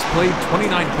 24 games played,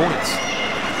 29 points.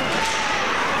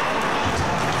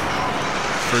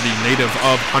 For the native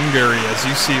of Hungary, as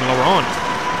you see Laurent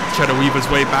try to weave his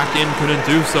way back in, couldn't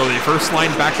do so. The first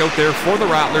line back out there for the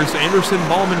Rattlers, Anderson,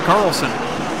 Malm, and Carlson.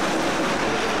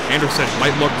 Anderson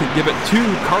might look to give it to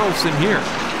Carlson here.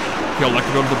 He'll let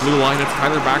it go to the blue line. It's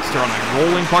Tyler Baxter on a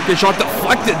rolling puck. A shot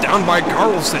deflected down by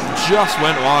Carlson. Just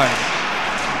went wide.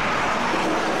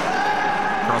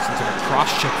 Carlson took a cross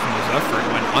check from his effort,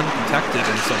 went unprotected,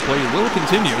 and so play will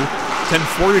continue.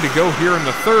 10:40 to go here in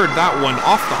the third. That one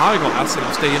off the high glass, and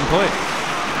it'll stay in play.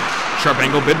 Sharp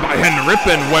angle bid by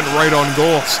Henrippen, went right on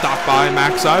goal. Stopped by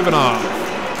Max Ivanov.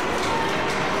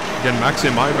 Again,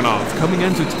 Maxim Ivanov coming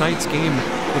into tonight's game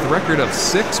with a record of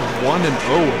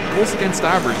 6-1-0, goals against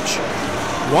average,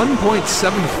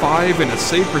 1.75 and a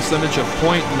save percentage of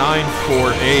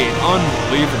 .948.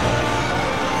 Unbelievable.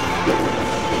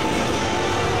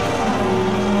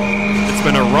 It's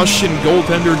been a Russian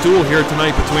goaltender duel here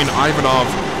tonight between Ivanov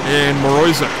and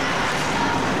Moroizek.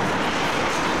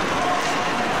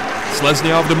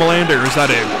 Selesnyov to Melander is at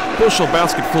a bushel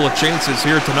basket full of chances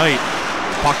here tonight.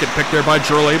 Pocket pick there by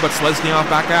Jurley, but Selesnyov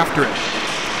back after it.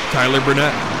 Tyler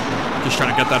Burnett just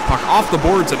trying to get that puck off the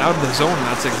boards and out of the zone.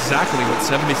 That's exactly what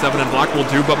 77 in black will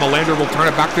do, but Melander will turn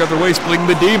it back the other way, splitting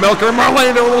the D.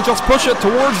 Melander will just push it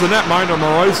towards the net. Mind on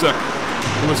Moroizek,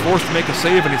 who was forced to make a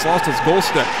save, and he's lost his goal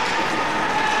stick.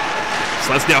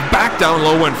 Selesnyov back down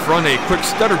low in front. A quick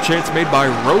stutter chance made by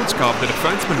Rodskov, the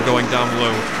defenseman, going down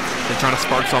low. They're trying to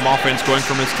spark some offense going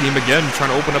from his team again,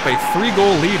 trying to open up a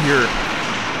 3-goal lead here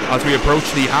as we approach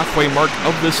the halfway mark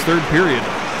of this third period.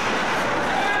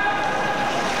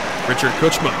 Richard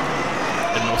Kuchma,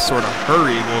 in no sort of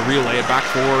hurry, will relay it back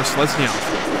for Selesnyov.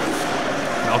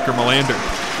 Melker Melander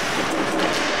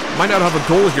might not have a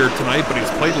goal here tonight, but he's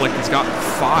played like he's got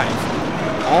 5.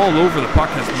 All over the puck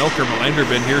has Melker Melander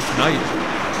been here tonight.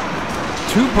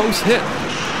 2 posts hit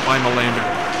by Melander.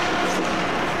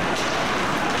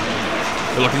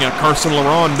 You're looking at Carson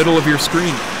Laurent, middle of your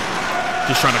screen.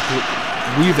 Just trying to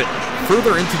weave it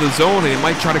further into the zone, and he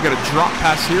might try to get a drop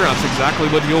pass here. That's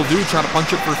exactly what he'll do. Try to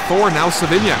punch it for Thor. Now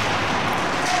Savignac.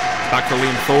 Back to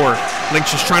Liam Thor.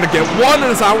 Lynx just trying to get one,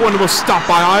 and that one was stopped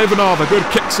by Ivanov. A good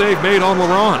kick save made on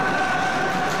Laurent.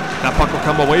 That puck will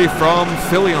come away from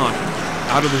Filion.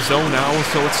 Out of the zone now,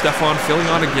 so it's Stefan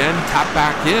Filion again. Tap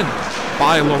back in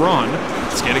by Laurent.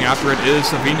 Skating after it is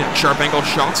Savignac. Sharp angle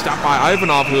shot stopped by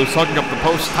Ivanov, who is hugging up the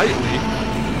post tightly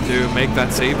to make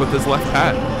that save with his left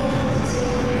pad.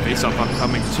 Face-off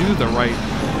coming to the right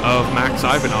of Max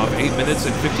Ivanov. 8 minutes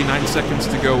and 59 seconds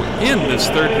to go in this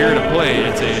third period of play.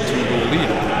 It's a 2-goal lead.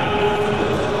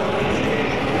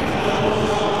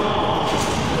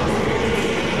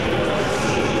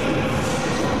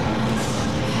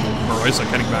 Moroizek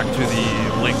heading back to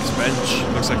the Lynx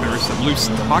bench. Looks like there is some loose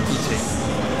hockey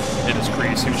tape in his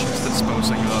crease. Who's just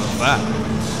disposing of that.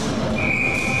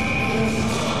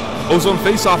 Ozone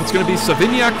face-off, it's going to be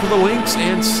Savignac for the Lynx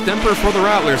and Stemper for the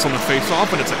Rattlers on the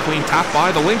face-off, and it's a clean tap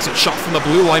by the Lynx. It's shot from the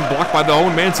blue line, blocked by the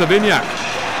own man, Savignac.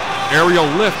 Aerial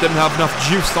lift, didn't have enough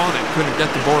juice on it, couldn't get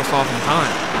to Borisov in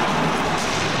time.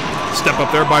 Step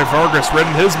up there by Vargas,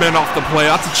 ridden his man off the play.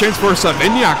 That's a chance for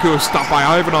Savignac, who is stopped by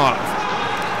Ivanov.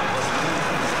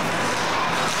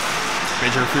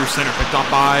 Major through center, picked up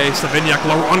by Savignac.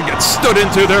 Laurent gets stood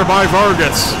into there by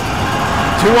Vargas.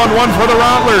 2-on-1 for the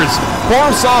Rattlers.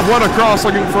 Borisov went across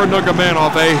looking for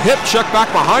Nugamanov. A hip check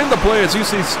back behind the play as you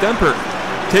see Stemper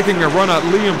taking a run at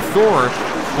Liam Thor.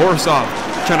 Borisov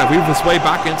trying to weave his way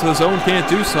back into the zone, can't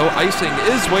do so. Icing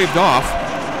is waved off.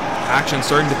 Action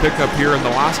starting to pick up here in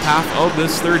the last half of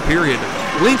this third period.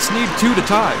 Lynx need 2 to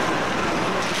tie.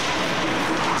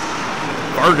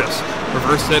 Vargas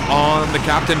reversed it on the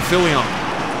captain, Filion.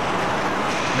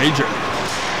 Major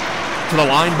to the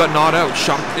line, but not out.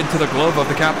 Shot into the glove of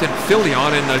the captain,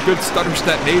 Filion, and a good stutter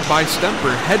step made by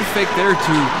Stemper. Head fake there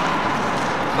to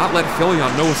not let Filion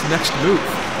know his next move.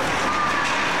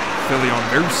 Filion,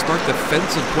 very smart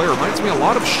defensive player. Reminds me a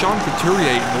lot of Sean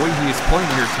Couturier in the way he is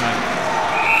playing here tonight.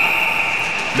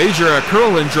 Major a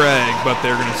curl and drag, but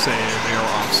they're going to say they are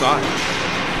offside.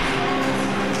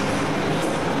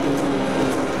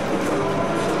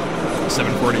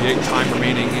 .748 time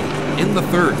remaining in the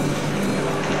third.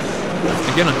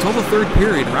 Again, until the third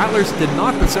period, Rattlers did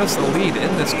not possess the lead in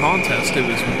this contest. It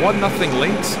was 1-0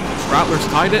 Lynx. Rattlers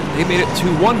tied it. They made it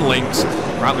 2-1 Lynx.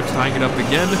 Rattlers tying it up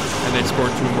again, and they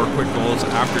scored 2 more quick goals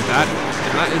after that.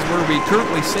 And that is where we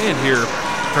currently stand here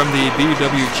from the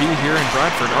BWG here in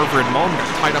Bradford. Arvid Malm got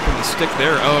tied up in the stick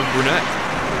there of Brunette.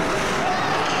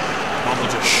 Malm will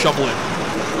just shovel it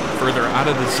further out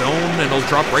of the zone, and it'll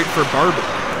drop right for Barber.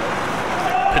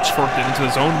 Pitchforked it into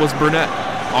the zone was Burnett.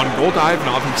 On goal to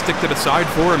Ivanov, he sticked it aside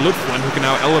for Lutflin, who can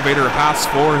now elevate her pass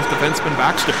for his defenseman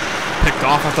Baxter. Picked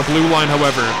off at the blue line,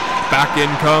 however. Back in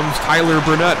comes Tyler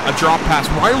Burnett. A drop pass.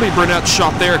 Riley Burnett's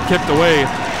shot there, kicked away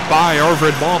by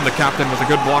Arvid Malm, the captain, with a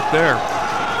good block there.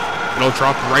 It'll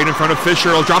drop right in front of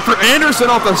Fisher. It'll drop for Anderson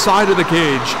off the side of the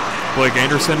cage. Blake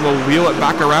Anderson will wheel it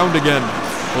back around again.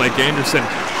 Blake Anderson,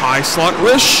 high slot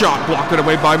wrist shot, blocked it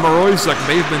away by Moroizek.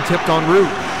 May have been tipped en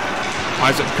route.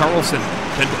 Isaac Carlson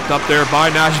pinned up there by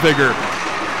Nashvigger.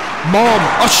 Malm,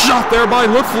 a shot there by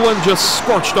Lutflin, just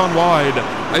scorched on wide.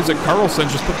 Isaac Carlson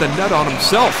just put the net on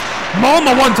himself. Malm,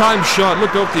 a one-time shot.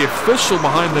 Look out, the official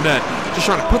behind the net. Just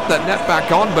trying to put that net back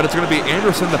on, but it's going to be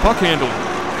Anderson, the puck handler.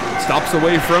 Stops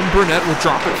away from Burnett, will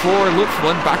drop it for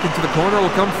Lutflin. Back into the corner,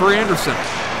 will come for Anderson.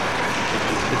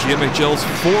 The GMHL's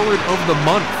forward of the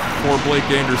month for Blake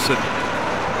Anderson.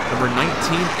 number 19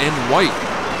 in white.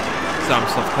 Sounds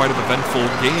like quite an eventful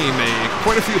game,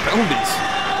 quite a few penalties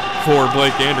for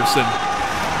Blake Anderson.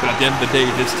 But at the end of the day,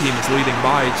 his team is leading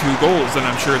by 2 goals, and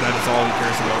I'm sure that is all he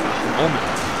cares about at the moment.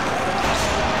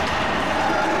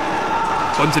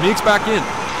 Bunzanique's back in.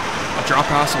 A drop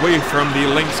pass away from the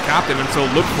Lynx captain, and so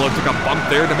Lupflo took a bump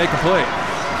there to make a play.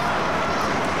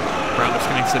 Rattlers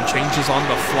getting some changes on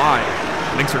the fly.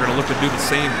 Lynx are going to look to do the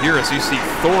same here as you see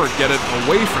Thor get it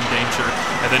away from danger,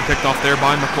 and then picked off there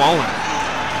by McLaughlin.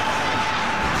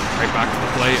 Right back to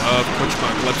the play of Kuchma.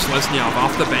 Gleb Selesnyov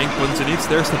off the bank. Bunzanique's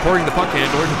there supporting the puck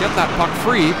handler to get that puck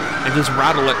free and just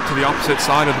rattle it to the opposite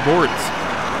side of the boards.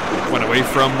 Went away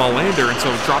from Melander, and so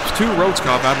drops to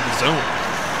Rodskov out of the zone.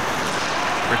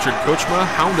 Richard Kuchma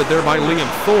hounded there by Liam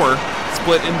Thor,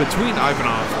 split in between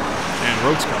Ivanov and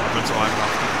Rodskov. And so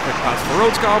Ivanov quick pass for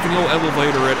Rodskov, and he'll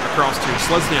elevator it across to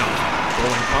Selesnyov.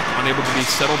 Rolling puck, unable to be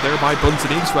settled there by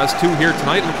Bunzanique, who has 2 here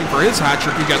tonight, looking for his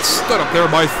hat-trick. He gets stood up there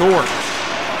by Thor.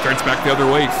 Turns back the other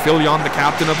way. Filion, the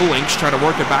captain of the Lynx, tried to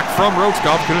work it back from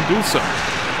Rodskov, couldn't do so.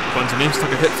 Bunzanique took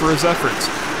a hit for his efforts.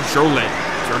 Jolet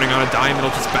turning on a dime, and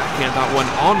he'll just backhand that one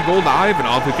on goal to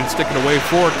Ivanov, who can stick it away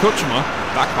for Kuchma.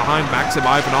 Back behind Maxim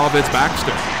Ivanov, it's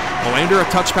Baxter. Melander, a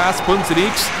touch pass.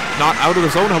 Bunzanique not out of the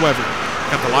zone, however.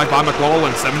 Kept alive by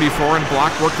McLaughlin. 74 and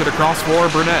Black worked it across for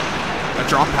Burnett. A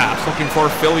drop pass, looking for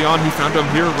Filion, who found him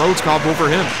here. Rodskov over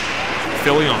him.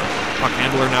 Filion. Puck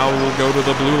handler now will go to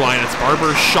the blue line. It's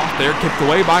Barber's shot there, kicked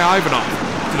away by Ivanov.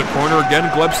 To the corner again,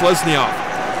 Gleb Selesnyov.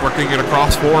 Working it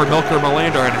across for Milker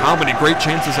Melander, and how many great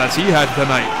chances has he had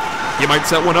tonight. He might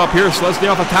set one up here.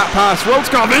 Selesnyov, a tap pass.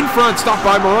 Rodskov in front, stopped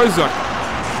by Moroizuk.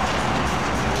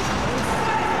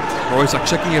 Moroizuk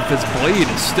checking if his blade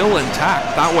is still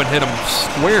intact. That one hit him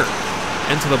square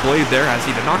into the blade there, as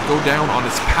he did not go down on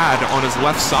his pad on his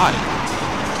left side.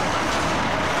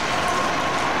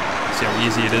 See how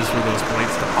easy it is for those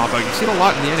blades to pop out. You've seen a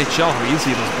lot in the NHL how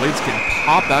easy those blades can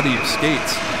pop out of your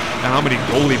skates. And how many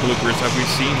goalie bloopers have we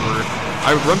seen where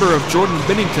I remember of Jordan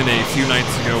Binnington a few nights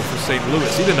ago for St. Louis.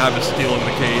 He didn't have a steal in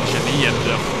the cage, and he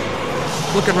ended up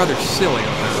looking rather silly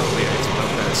on that early ice without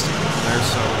that steal in there.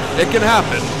 So it can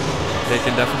happen. It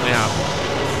can definitely happen.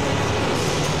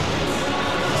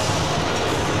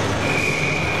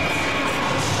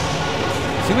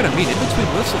 See what I mean? In between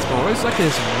whistles, Moroizuk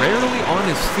is rarely on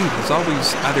his feet. He's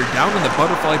always either down in the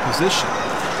butterfly position.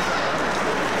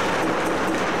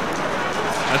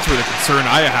 That's where the concern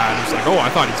I had was like, oh, I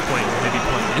thought he's maybe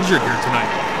playing injured here tonight.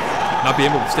 Not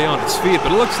being able to stay on his feet,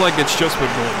 but it looks like it's just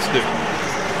what goalies do.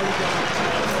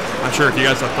 I'm sure if you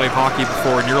guys have played hockey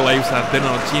before and your lives have been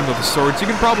on a team of sorts,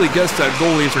 you can probably guess that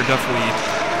goalies are definitely,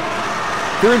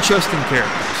 they're interesting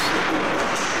characters.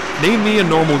 Name me a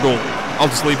normal goalie. I'll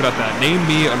just leave it at that. Name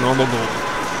me a normal goalie.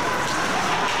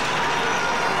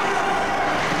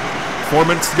 4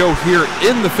 minutes to go here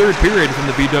in the third period from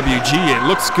the BWG. It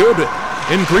looks good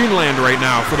in Greenland right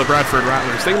now for the Bradford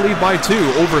Rattlers. They lead by 2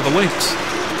 over the Lynx.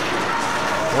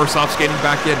 Borisov skating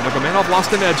back in. Nogomandov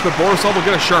lost an edge, but Borisov will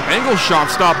get a sharp angle shot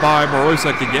stopped by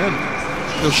Moroizuk again.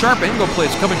 The sharp angle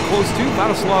plays coming close to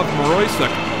Vladislav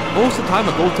Moroizuk. Most of the time,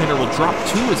 a goaltender will drop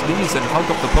to his knees and hug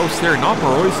up the post there. Not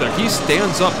Moroizuk. He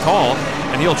stands up tall,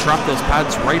 and he'll trap those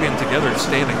pads right in together,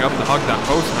 standing up to hug that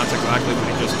post, and that's exactly what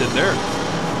he just did there.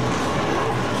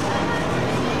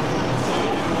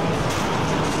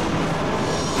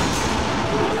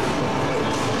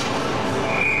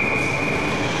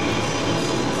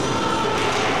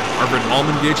 Arvid Malm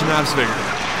engaging Avsvig.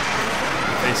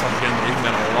 Face off again, they've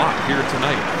met a lot here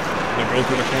tonight. They'll go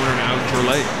through the corner now,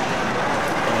 Jolet.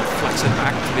 Flex it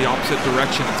back to the opposite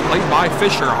direction. It's played by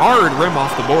Fisher. Hard rim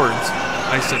off the boards.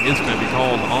 Icing is going to be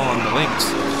called on the Lynx.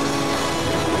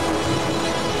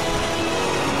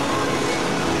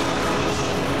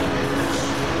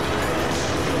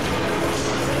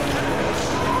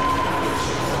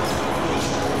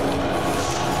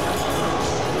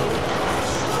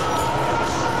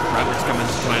 Rattlers come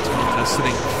into tonight's contest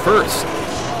sitting first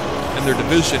in their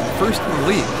division, first in the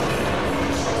league.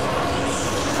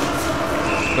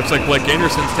 Looks like Blake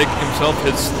Anderson's taking himself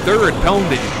his 3rd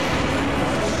penalty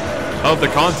of the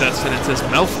contest, and it's his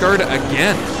mouth guard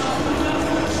again.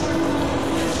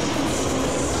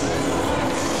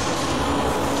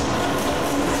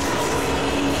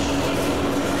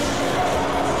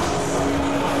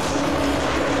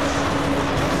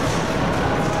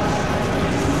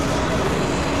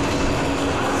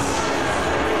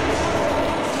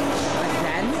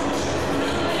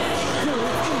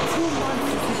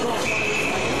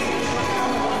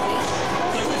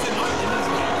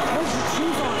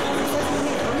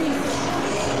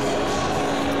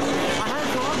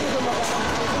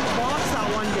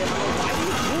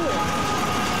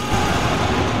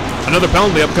 Another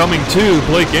penalty upcoming to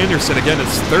Blake Anderson. Again,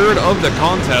 it's third of the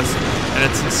contest, and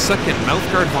it's his second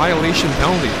mouthguard violation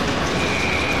penalty.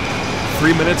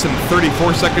 3 minutes and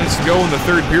 34 seconds to go in the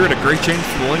third period. A great change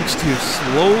for the Lynx to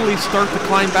slowly start to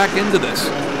climb back into this.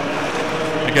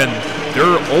 Again,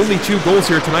 their only 2 goals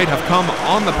here tonight have come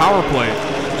on the power play.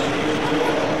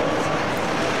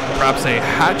 Perhaps a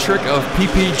hat trick of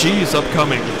PPGs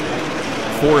upcoming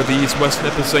for these West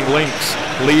Nippising Lynx.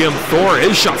 Liam Thor,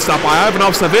 his shot stopped by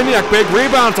Ivanov. Savignac, big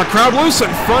rebound. It's a crowd loose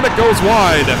in front. It goes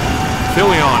wide.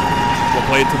 Filion will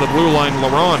play it to the blue line.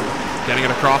 Laurent getting it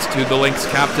across to the Lynx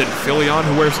captain, Filion,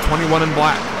 who wears 21 in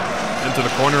black. Into the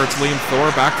corner, it's Liam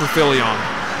Thor, back for Filion.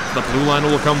 The blue line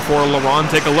will come for Laurent.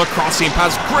 Take a look, crossing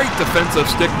pass. Great defensive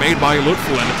stick made by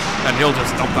Lutflin, and he'll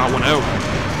just dump that one out.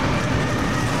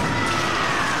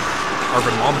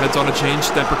 Arvin Malm heads on a change.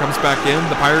 Stemper comes back in.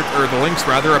 The Lynx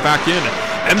rather, are back in.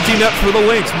 Empty net for the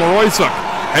Lynx. Moroizuk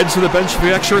heads to the bench for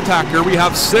the extra attacker. We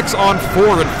have 6 on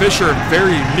 4, and Fisher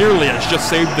very nearly has just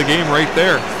saved the game right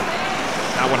there.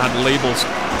 That one had labels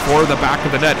for the back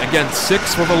of the net. Again,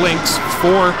 6 for the Lynx,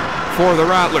 4 for the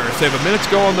Rattlers. They have a minute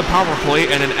to go on the power play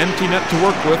and an empty net to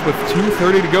work with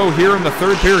 2:30 to go here in the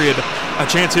third period. A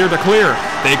chance here to clear.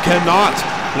 They cannot.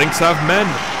 Lynx have men.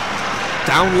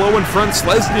 Down low in front,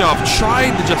 Slesnyov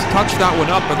tried to just touch that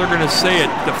one up, but they're going to say it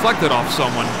deflected off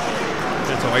someone.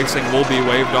 And so icing will be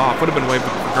waved off. Would have been waved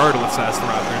off regardless, as the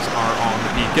Rattlers are on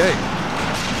the PK.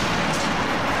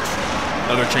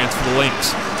 Another chance for the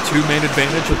Lynx. 2-man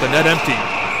advantage with the net empty.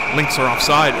 Lynx are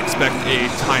offside. Expect a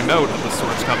timeout of the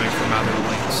sorts coming from either the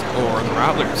Lynx or the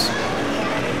Rattlers.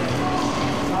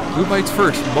 Who bites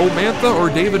first, Mo Mantha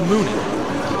or David Mooney?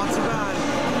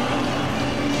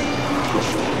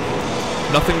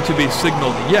 Nothing to be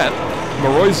signaled yet.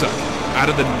 Moroizuk out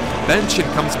of the bench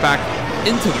and comes back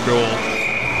into the goal,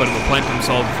 but will plant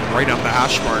himself right up the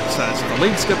hash marks. As the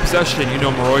Lynx get possession, you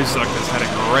know Moroizuk is heading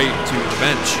right to the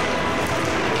bench.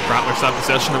 Rattlers have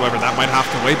possession, however, that might have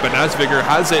to wait, but Nasviger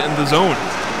has it in the zone.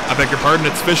 I beg your pardon,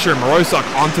 it's Fisher. Moroizuk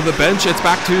onto the bench. It's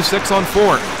back to 6 on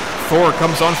 4. Thor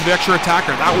comes on for the extra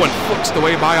attacker. That one flicked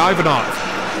away by Ivanov.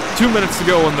 2 minutes to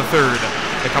go in the third.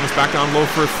 It comes back down low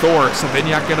for Thor.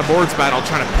 Savignac in a boards battle,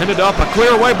 trying to pin it up. A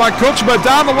clear away by Kuchma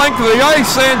down the length of the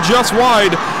ice and just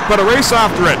wide, but a race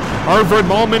after it. Arvid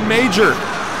Malm in major.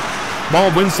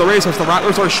 Malm wins the race as the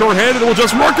Rattlers are shorthanded. Will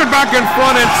just work it back in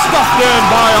front and stuffed in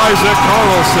by Isaac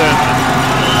Carlson.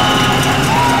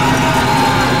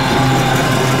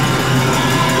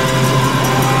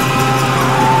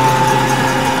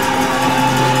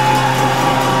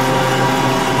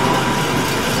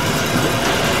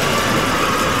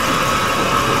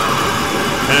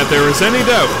 If there is any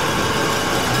doubt,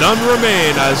 none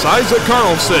remain as Isaac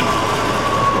Carlson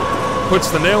puts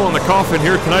the nail in the coffin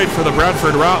here tonight for the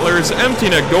Bradford Rattlers.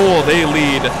 Emptying a goal, they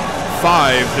lead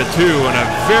 5-2, and a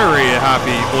very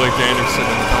happy Blake Anderson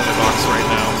in the penalty box right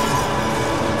now.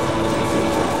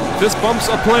 Fist bumps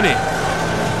aplenty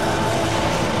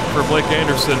for Blake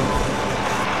Anderson.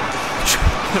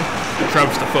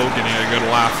 Travis Defoe getting a good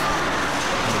laugh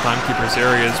in the timekeeper's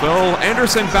area as well.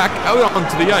 Anderson back out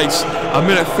onto the ice. A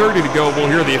minute 30 to go. We'll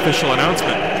hear the official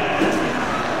announcement.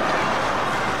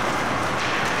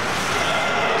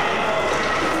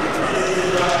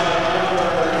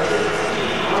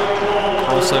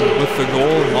 Carlson with the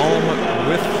goal, Malm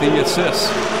with the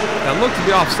assist. That looked to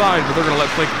be offside, but they're going to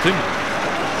let play continue.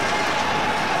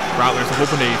 Rattlers have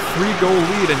opened a 3-goal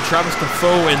lead, and Travis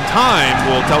Defoe in time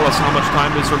will tell us how much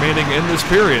time is remaining in this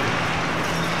period.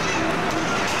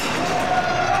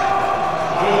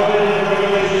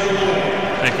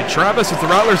 Thank you, Travis, as the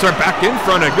Rattlers are back in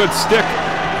front. A good stick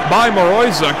by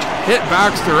Moroizuk. Hit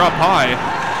Baxter up high,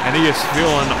 and he is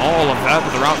feeling all of that,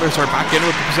 but the Rattlers are back in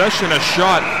with the possession. A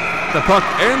shot, the puck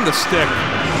and the stick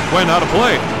went out of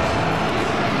play.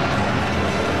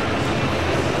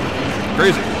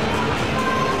 Crazy.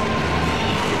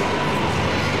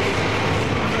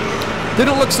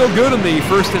 Didn't look so good in the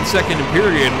first and second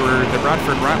period, where the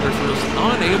Bradford Rattlers were just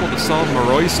unable to solve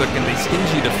Moroizuk and the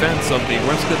stingy defense of the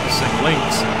West Nippising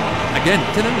Lynx. Again,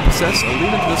 didn't possess a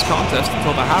lead into this contest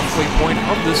until the halfway point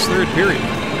of this third period.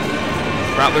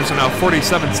 Rattlers are now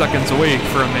 47 seconds away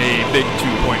from a big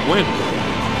 2-point win.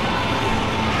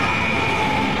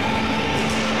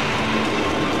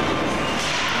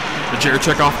 The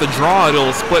Jerchek off the draw.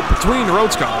 It'll split between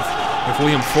Rodskov, with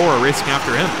Liam Thor racing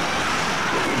after him.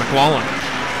 McLaughlin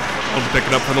will pick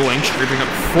it up for the Lynx, creeping up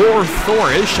for Thor.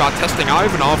 His shot testing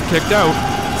Ivanov, kicked out,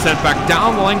 sent back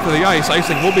down the length of the ice.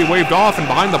 Icing will be waved off, and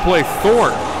behind the play, Thor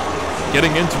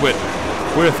getting into it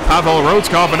with Pavel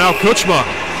Rodskov, and now Kuchma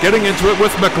getting into it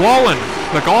with McLaughlin.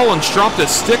 McCollins dropped his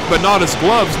stick but not his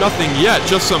gloves, nothing yet,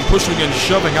 just some pushing and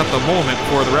shoving at the moment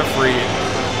before the referee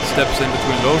steps in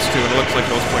between those two, and it looks like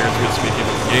those players will speak into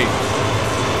the game.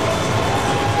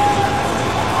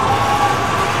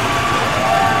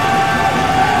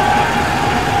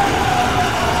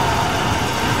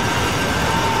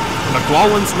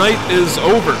 McLaughlin's night is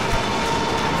over.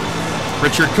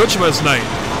 Richard Kuchma's night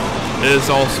is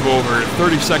also over.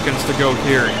 30 seconds to go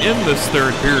here in this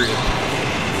third period.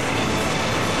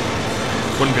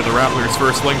 Wouldn't be the Rattlers'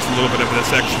 first Lynx, a little bit of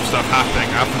this extra stuff happening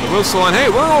after the whistle, and hey,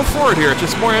 we're all for it here,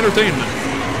 just more entertainment.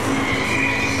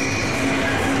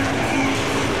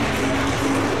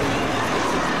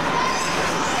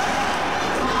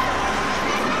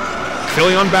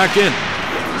 Fillion back in.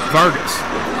 Vargas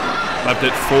left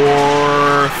it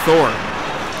for Thor.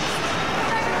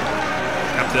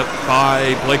 Kept it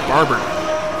by Blake Barber.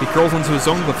 He curls into his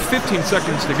zone with 15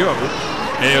 seconds to go,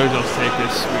 and he'll just take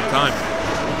his sweet time.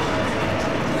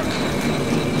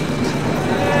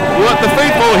 Let the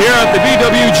faithful here at the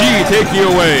BWG take you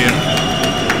away.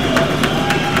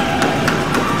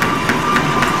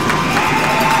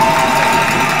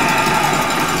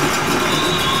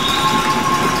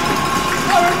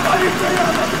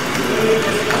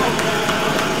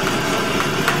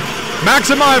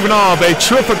 Maxim Ivanov, a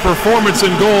terrific performance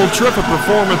in goal, terrific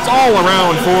performance all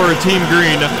around for Team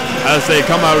Green as they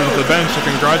come out of the bench to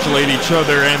congratulate each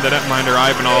other and the netminder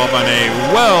Ivanov on a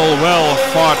well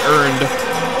fought, earned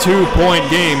 2-point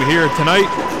game here tonight.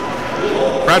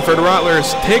 Bradford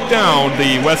Rattlers take down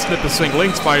the West Nippising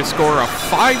Lynx by a score of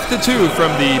 5-2 from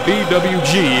the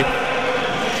BWG.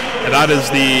 And that is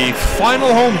the final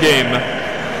home game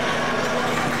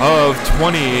of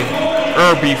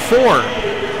before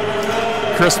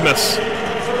Christmas.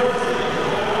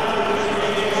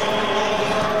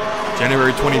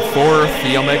 January 24th,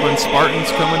 the Almeguin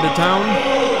Spartans come into town.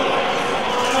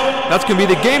 That's going to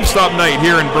be the GameStop night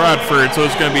here in Bradford, so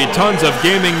there's going to be tons of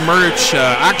gaming merch,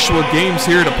 actual games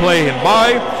here to play and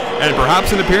buy, and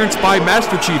perhaps an appearance by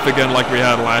Master Chief again like we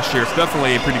had last year. It's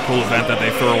definitely a pretty cool event that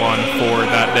they throw on for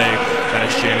that day. That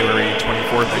is January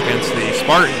 24th against the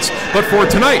Spartans. But for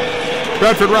tonight,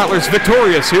 Bradford Rattlers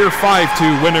victorious here,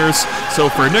 5-2 winners.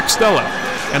 So for Nick Stella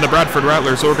and the Bradford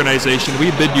Rattlers organization,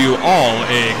 we bid you all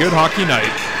a good hockey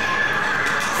night.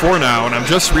 For now, and I'm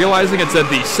just realizing it said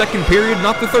the second period,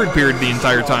 not the third period the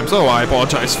entire time, so I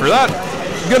apologize for that.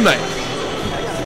 Good night.